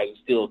is a guy who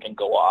still can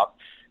go off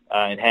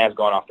and has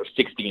gone off for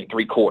 60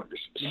 3/4.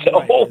 So,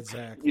 right,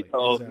 exactly,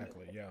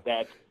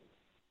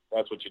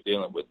 that's what you're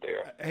dealing with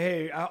there.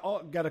 Hey, I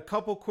got a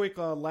couple quick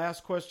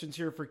last questions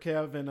here for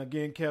Kev. And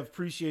again, Kev,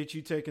 appreciate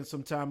you taking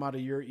some time out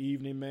of your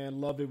evening, man.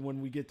 Love it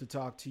when we get to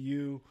talk to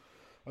you.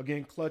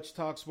 Again, Clutch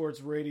Talk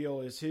Sports Radio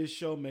is his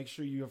show. Make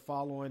sure you're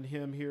following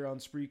him here on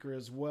Spreaker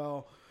as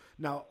well.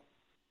 Now,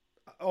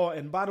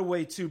 and by the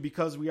way, too,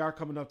 because we are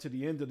coming up to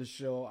the end of the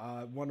show,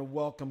 I want to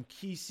welcome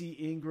Kesey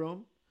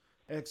Ingram,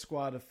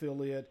 X-Squad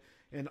affiliate,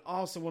 and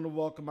also want to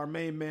welcome our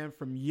main man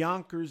from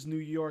Yonkers, New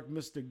York,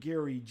 Mr.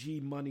 Gary G.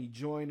 Money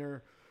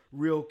Joyner,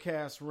 Real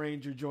Cast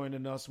Ranger,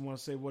 joining us. I want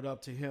to say what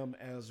up to him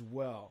as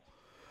well.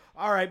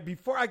 All right,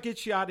 before I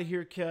get you out of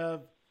here,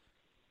 Kev,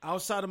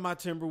 outside of my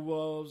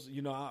Timberwolves,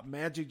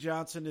 Magic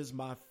Johnson is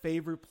my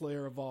favorite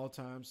player of all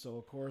time. So,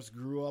 of course,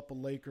 grew up a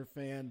Laker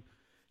fan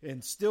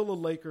and still a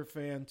Laker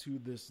fan to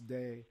this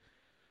day.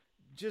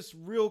 Just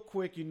real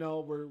quick,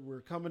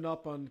 we're coming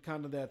up on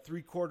kind of that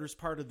 3/4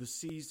 part of the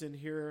season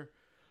here.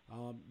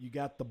 You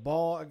got the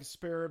ball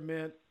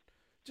experiment.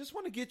 Just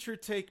want to get your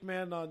take,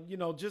 man, on,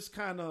 just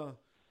kind of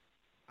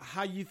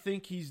how you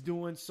think he's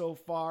doing so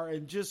far,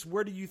 and just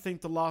where do you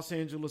think the Los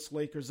Angeles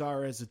Lakers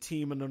are as a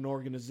team and an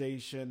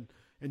organization,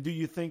 and do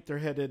you think they're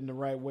headed in the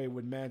right way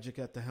with Magic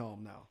at the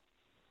helm now?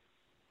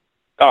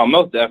 Oh,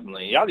 most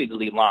definitely. Y'all need to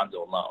leave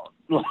Lonzo alone.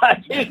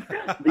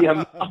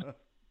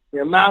 The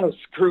amount of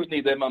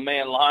scrutiny that my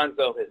man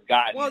Lonzo has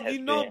gotten. Well,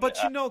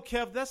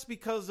 Kev, that's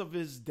because of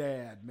his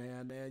dad,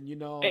 man.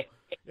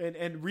 And,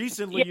 and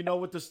recently,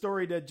 with the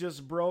story that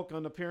just broke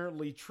on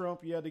apparently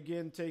Trump yet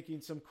again taking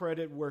some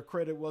credit where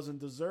credit wasn't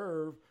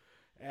deserved,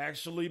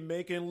 actually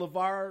making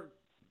LeVar,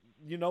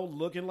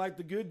 looking like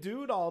the good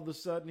dude all of a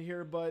sudden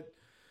here. But,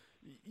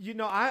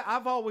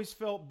 I've always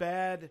felt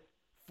bad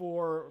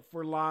for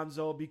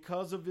Lonzo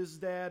because of his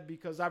dad,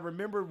 because I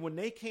remember when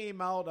they came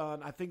out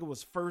on, I think it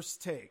was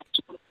First Take,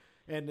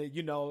 and,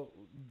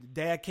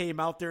 Dad came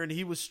out there and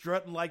he was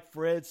strutting like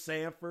Fred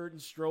Sanford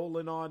and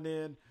strolling on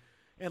in.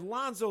 And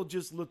Lonzo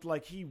just looked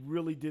like he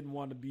really didn't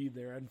want to be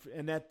there.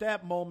 And at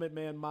that moment,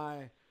 man,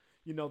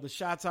 the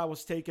shots I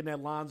was taking at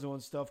Lonzo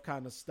and stuff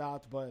kind of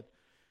stopped, but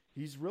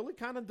he's really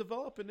kind of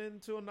developing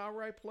into an all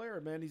right player,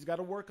 man. He's got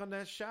to work on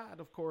that shot,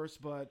 of course,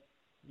 but,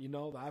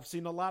 I've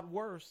seen a lot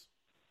worse.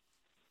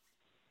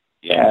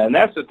 Yeah, and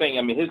that's the thing.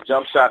 I mean, his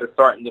jump shot is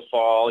starting to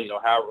fall.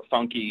 However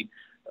funky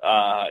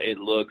it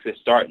looks, it's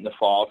starting to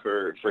fall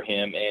for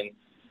him. And,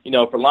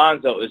 for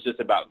Lonzo, it's just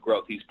about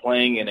growth. He's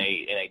playing in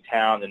a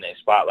town, in a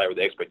spotlight where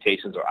the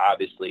expectations are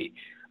obviously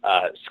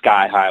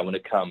sky high when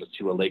it comes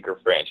to a Laker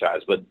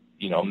franchise. But,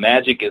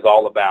 Magic is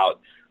all about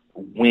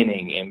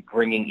winning and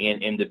bringing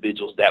in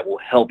individuals that will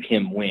help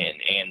him win.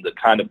 And the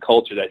kind of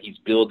culture that he's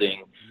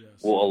building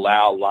will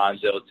allow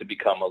Lonzo to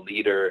become a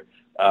leader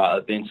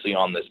eventually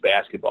on this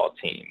basketball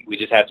team. We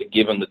just have to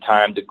give him the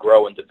time to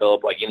grow and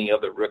develop like any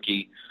other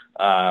rookie,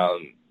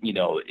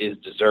 is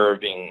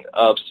deserving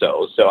of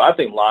so. So I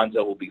think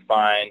Lonzo will be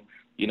fine.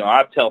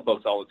 I tell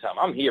folks all the time,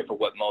 I'm here for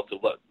what most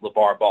of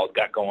LeVar Ball's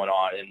got going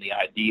on and the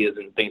ideas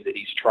and things that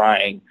he's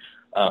trying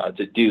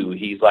to do.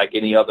 He's like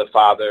any other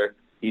father.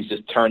 He's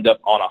just turned up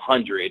on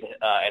 100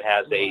 and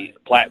has a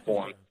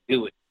platform to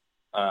do it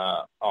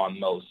on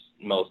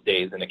most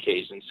days and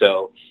occasions.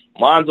 So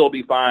Lonzo will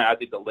be fine. I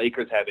think the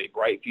Lakers have a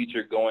bright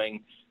future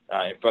going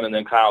in front of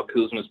them. Kyle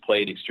Kuzma's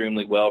played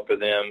extremely well for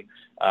them.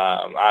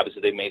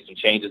 Obviously, they made some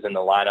changes in the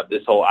lineup.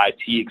 This whole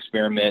IT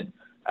experiment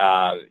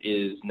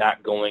is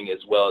not going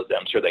as well as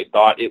I'm sure they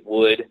thought it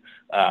would,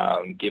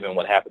 given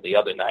what happened the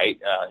other night,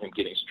 him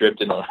getting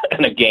stripped in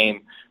a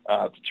game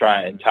to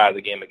try and tie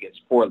the game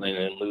against Portland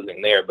and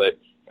losing there. But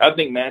I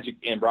think Magic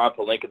and Rob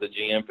Pelinka, the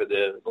GM for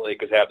the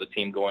Lakers, have the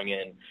team going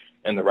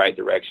in the right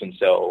direction.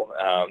 So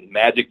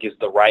Magic is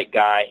the right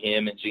guy.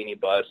 Him and Jeannie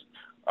Buss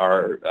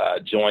are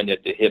joined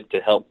at the hip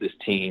to help this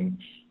team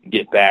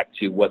get back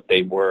to what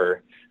they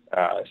were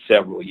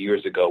several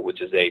years ago,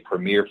 which is a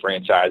premier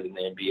franchise in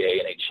the NBA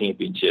and a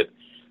championship,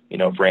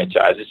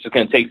 franchise. It's just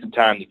going to take some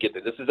time to get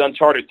there. This is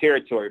uncharted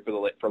territory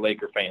for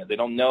Laker fans. They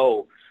don't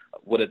know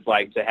what it's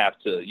like to have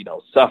to,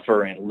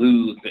 suffer and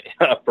lose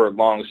for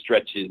long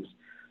stretches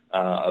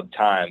of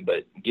time.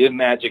 But give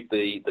Magic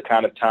the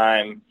kind of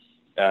time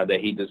that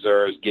he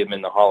deserves,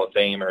 given the Hall of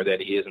Famer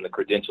that he is and the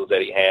credentials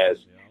that he has,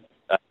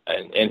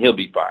 and he'll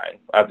be fine.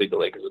 I think the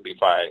Lakers will be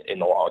fine in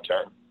the long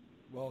term.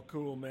 Well,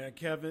 cool, man.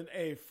 Kevin,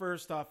 hey,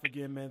 first off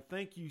again, man,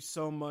 thank you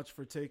so much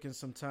for taking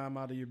some time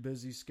out of your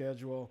busy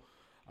schedule.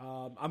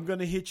 I'm going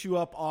to hit you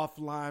up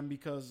offline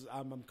because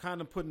I'm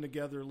kind of putting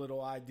together a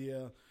little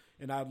idea,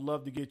 and I'd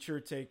love to get your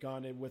take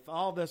on it. With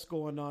all that's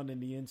going on in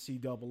the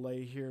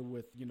NCAA here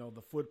with,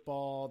 the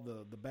football,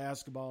 the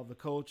basketball, the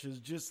coaches,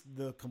 just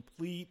the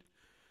complete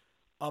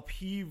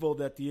upheaval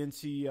that the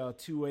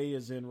NC2A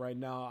is in right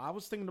now. I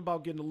was thinking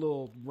about getting a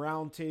little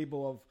round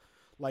table of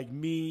like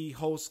me,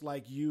 hosts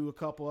like you, a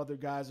couple other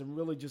guys, and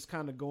really just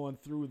kind of going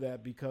through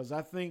that, because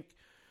I think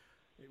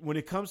when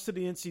it comes to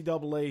the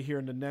NCAA here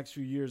in the next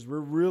few years, we're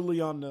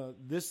really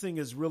this thing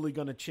is really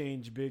going to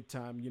change big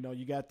time. You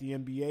got the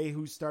NBA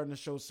who's starting to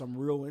show some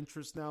real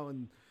interest now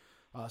and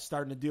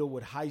starting to deal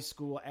with high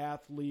school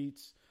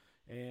athletes,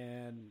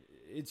 and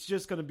it's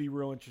just going to be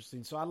real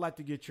interesting. So I'd like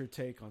to get your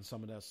take on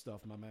some of that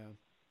stuff, my man.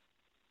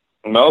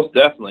 Most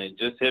definitely.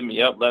 Just hit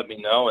me up, let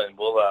me know, and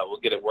we'll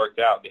get it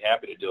worked out. Be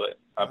happy to do it.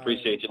 I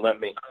appreciate you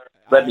letting me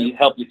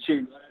help you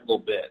choose a little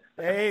bit.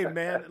 Hey,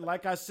 man,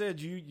 like I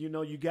said,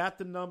 you got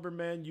the number,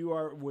 man. You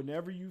are,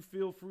 whenever you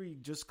feel free,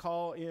 just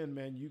call in,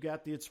 man. You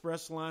got the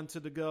express line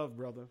to the Gov,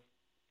 brother.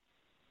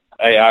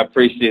 Hey, I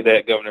appreciate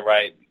that, Governor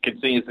Wright.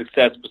 Continued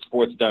success for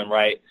Sports Done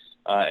Right.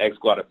 X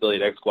Squad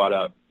affiliate, X Squad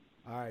up.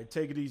 All right,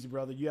 take it easy,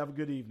 brother. You have a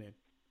good evening.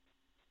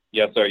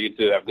 Yes, sir. You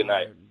too. Have a good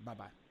night.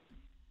 Bye-bye.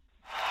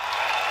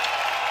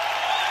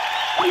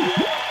 All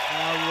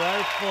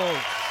right,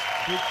 folks.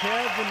 Big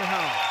Kev in the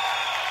house.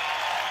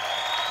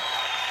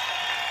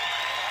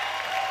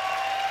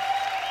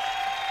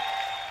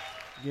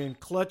 Again,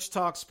 Clutch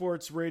Talk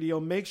Sports Radio.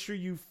 Make sure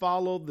you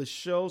follow the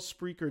show,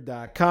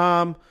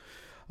 Spreaker.com.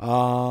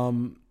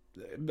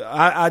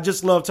 I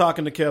just love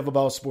talking to Kev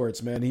about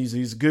sports, man.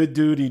 He's a good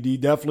dude. He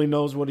definitely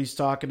knows what he's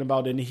talking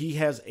about, and he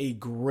has a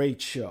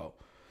great show.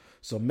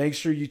 So make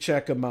sure you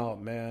check him out,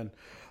 man.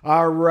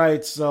 All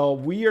right, so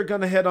we are going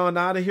to head on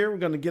out of here. We're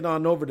going to get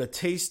on over to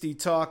Tasty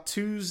Talk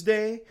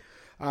Tuesday.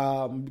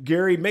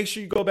 Gary, make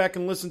sure you go back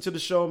and listen to the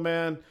show,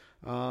 man.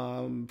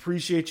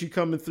 Appreciate you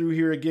coming through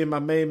here again, my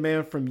main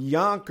man from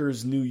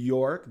Yonkers, New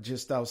York,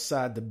 just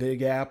outside the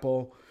Big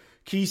Apple.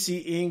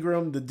 Kesey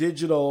Ingram, the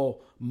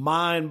digital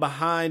mind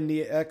behind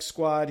the X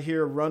Squad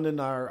here, running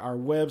our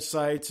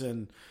websites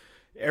and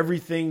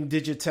everything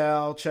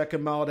digital. Check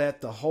him out at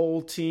The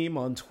Whole Team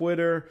on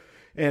Twitter.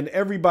 And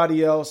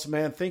everybody else,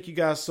 man, thank you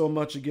guys so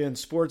much again.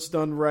 Sports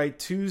Done Right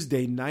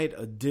Tuesday night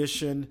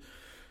edition.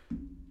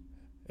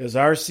 As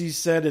RC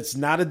said, it's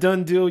not a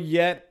done deal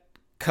yet.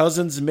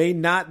 Cousins may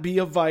not be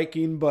a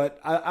Viking, but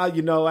I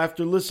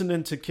after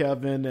listening to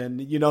Kevin, and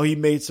he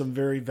made some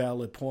very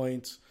valid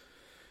points.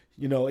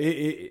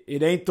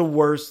 It ain't the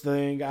worst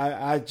thing.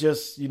 I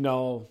just,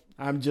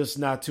 I'm just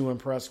not too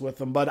impressed with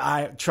him.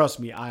 But trust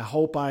me, I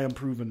hope I am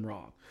proven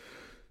wrong.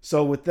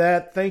 So with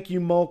that, thank you,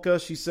 Mocha.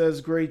 She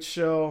says, great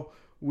show.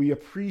 We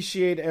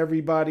appreciate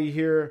everybody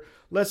here.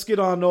 Let's get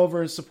on over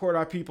and support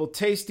our people.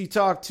 Tasty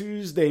Talk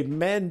Tuesday,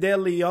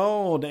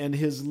 Mandeleon and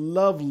his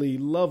lovely,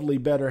 lovely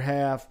better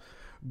half,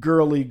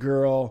 Girly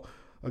Girl.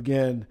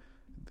 Again,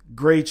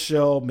 great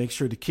show. Make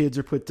sure the kids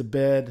are put to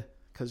bed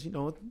because,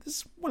 this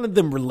is one of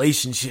them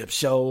relationship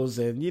shows.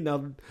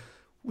 And,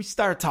 we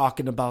start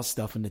talking about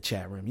stuff in the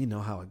chat room. You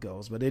know how it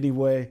goes. But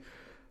anyway,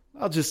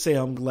 I'll just say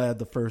I'm glad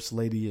the First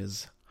Lady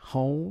is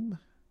home.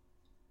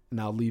 And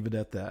I'll leave it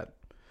at that.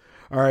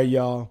 All right,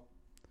 y'all.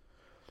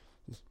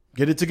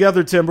 Get it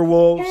together,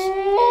 Timberwolves.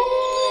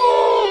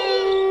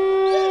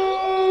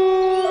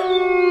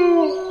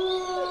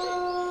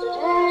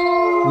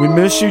 We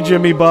miss you,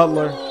 Jimmy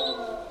Butler.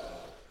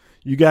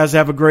 You guys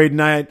have a great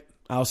night.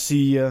 I'll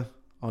see you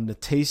on the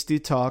Tasty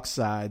Talk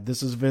side.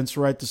 This is Vince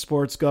Wright, the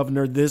Sports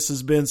Governor. This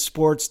has been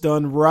Sports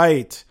Done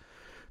Right.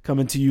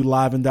 Coming to you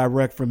live and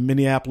direct from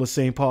Minneapolis,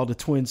 St. Paul, the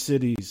Twin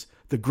Cities,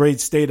 the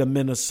great state of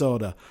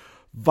Minnesota.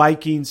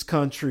 Vikings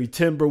country,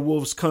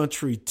 Timberwolves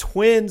country.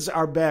 Twins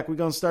are back. We're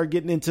going to start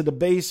getting into the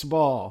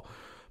baseball.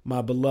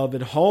 My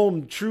beloved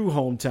true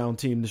hometown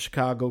team, the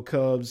Chicago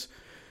Cubs.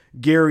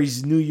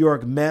 Gary's New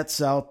York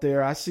Mets out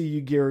there. I see you,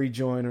 Gary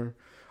Joyner.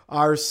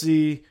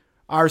 RC,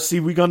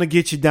 we're going to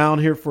get you down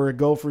here for a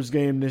Gophers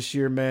game this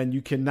year, man.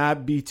 You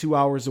cannot be 2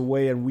 hours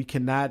away, and we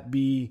cannot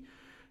be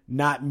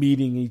not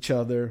meeting each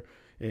other.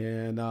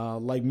 And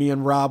like me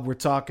and Rob were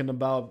talking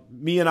about,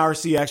 me and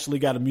RC actually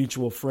got a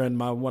mutual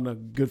friend, a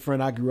good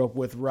friend I grew up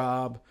with,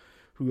 Rob,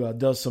 who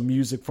does some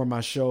music for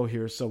my show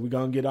here. So we're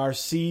going to get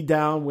RC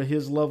down with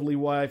his lovely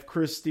wife,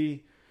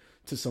 Christy,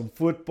 to some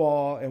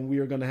football, and we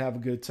are going to have a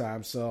good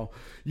time. So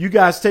you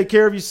guys take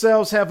care of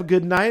yourselves. Have a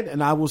good night,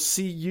 and I will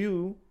see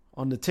you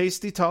on the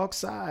Tasty Talk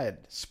side.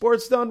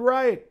 Sports Done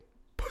Right.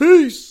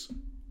 Peace.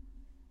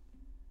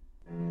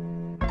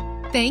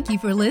 Thank you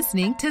for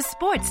listening to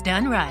Sports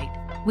Done Right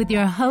with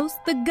your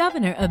host, the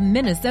Governor of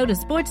Minnesota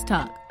Sports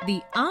Talk,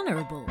 the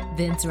Honorable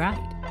Vince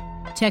Wright.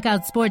 Check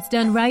out Sports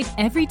Done Right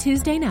every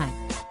Tuesday night.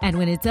 And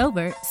when it's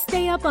over,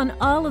 stay up on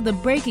all of the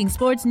breaking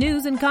sports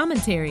news and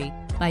commentary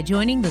by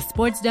joining the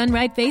Sports Done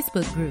Right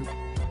Facebook group.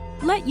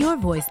 Let your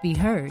voice be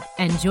heard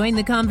and join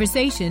the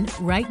conversation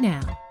right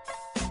now.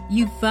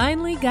 You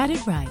finally got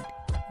it right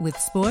with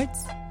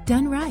Sports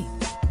Done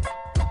Right.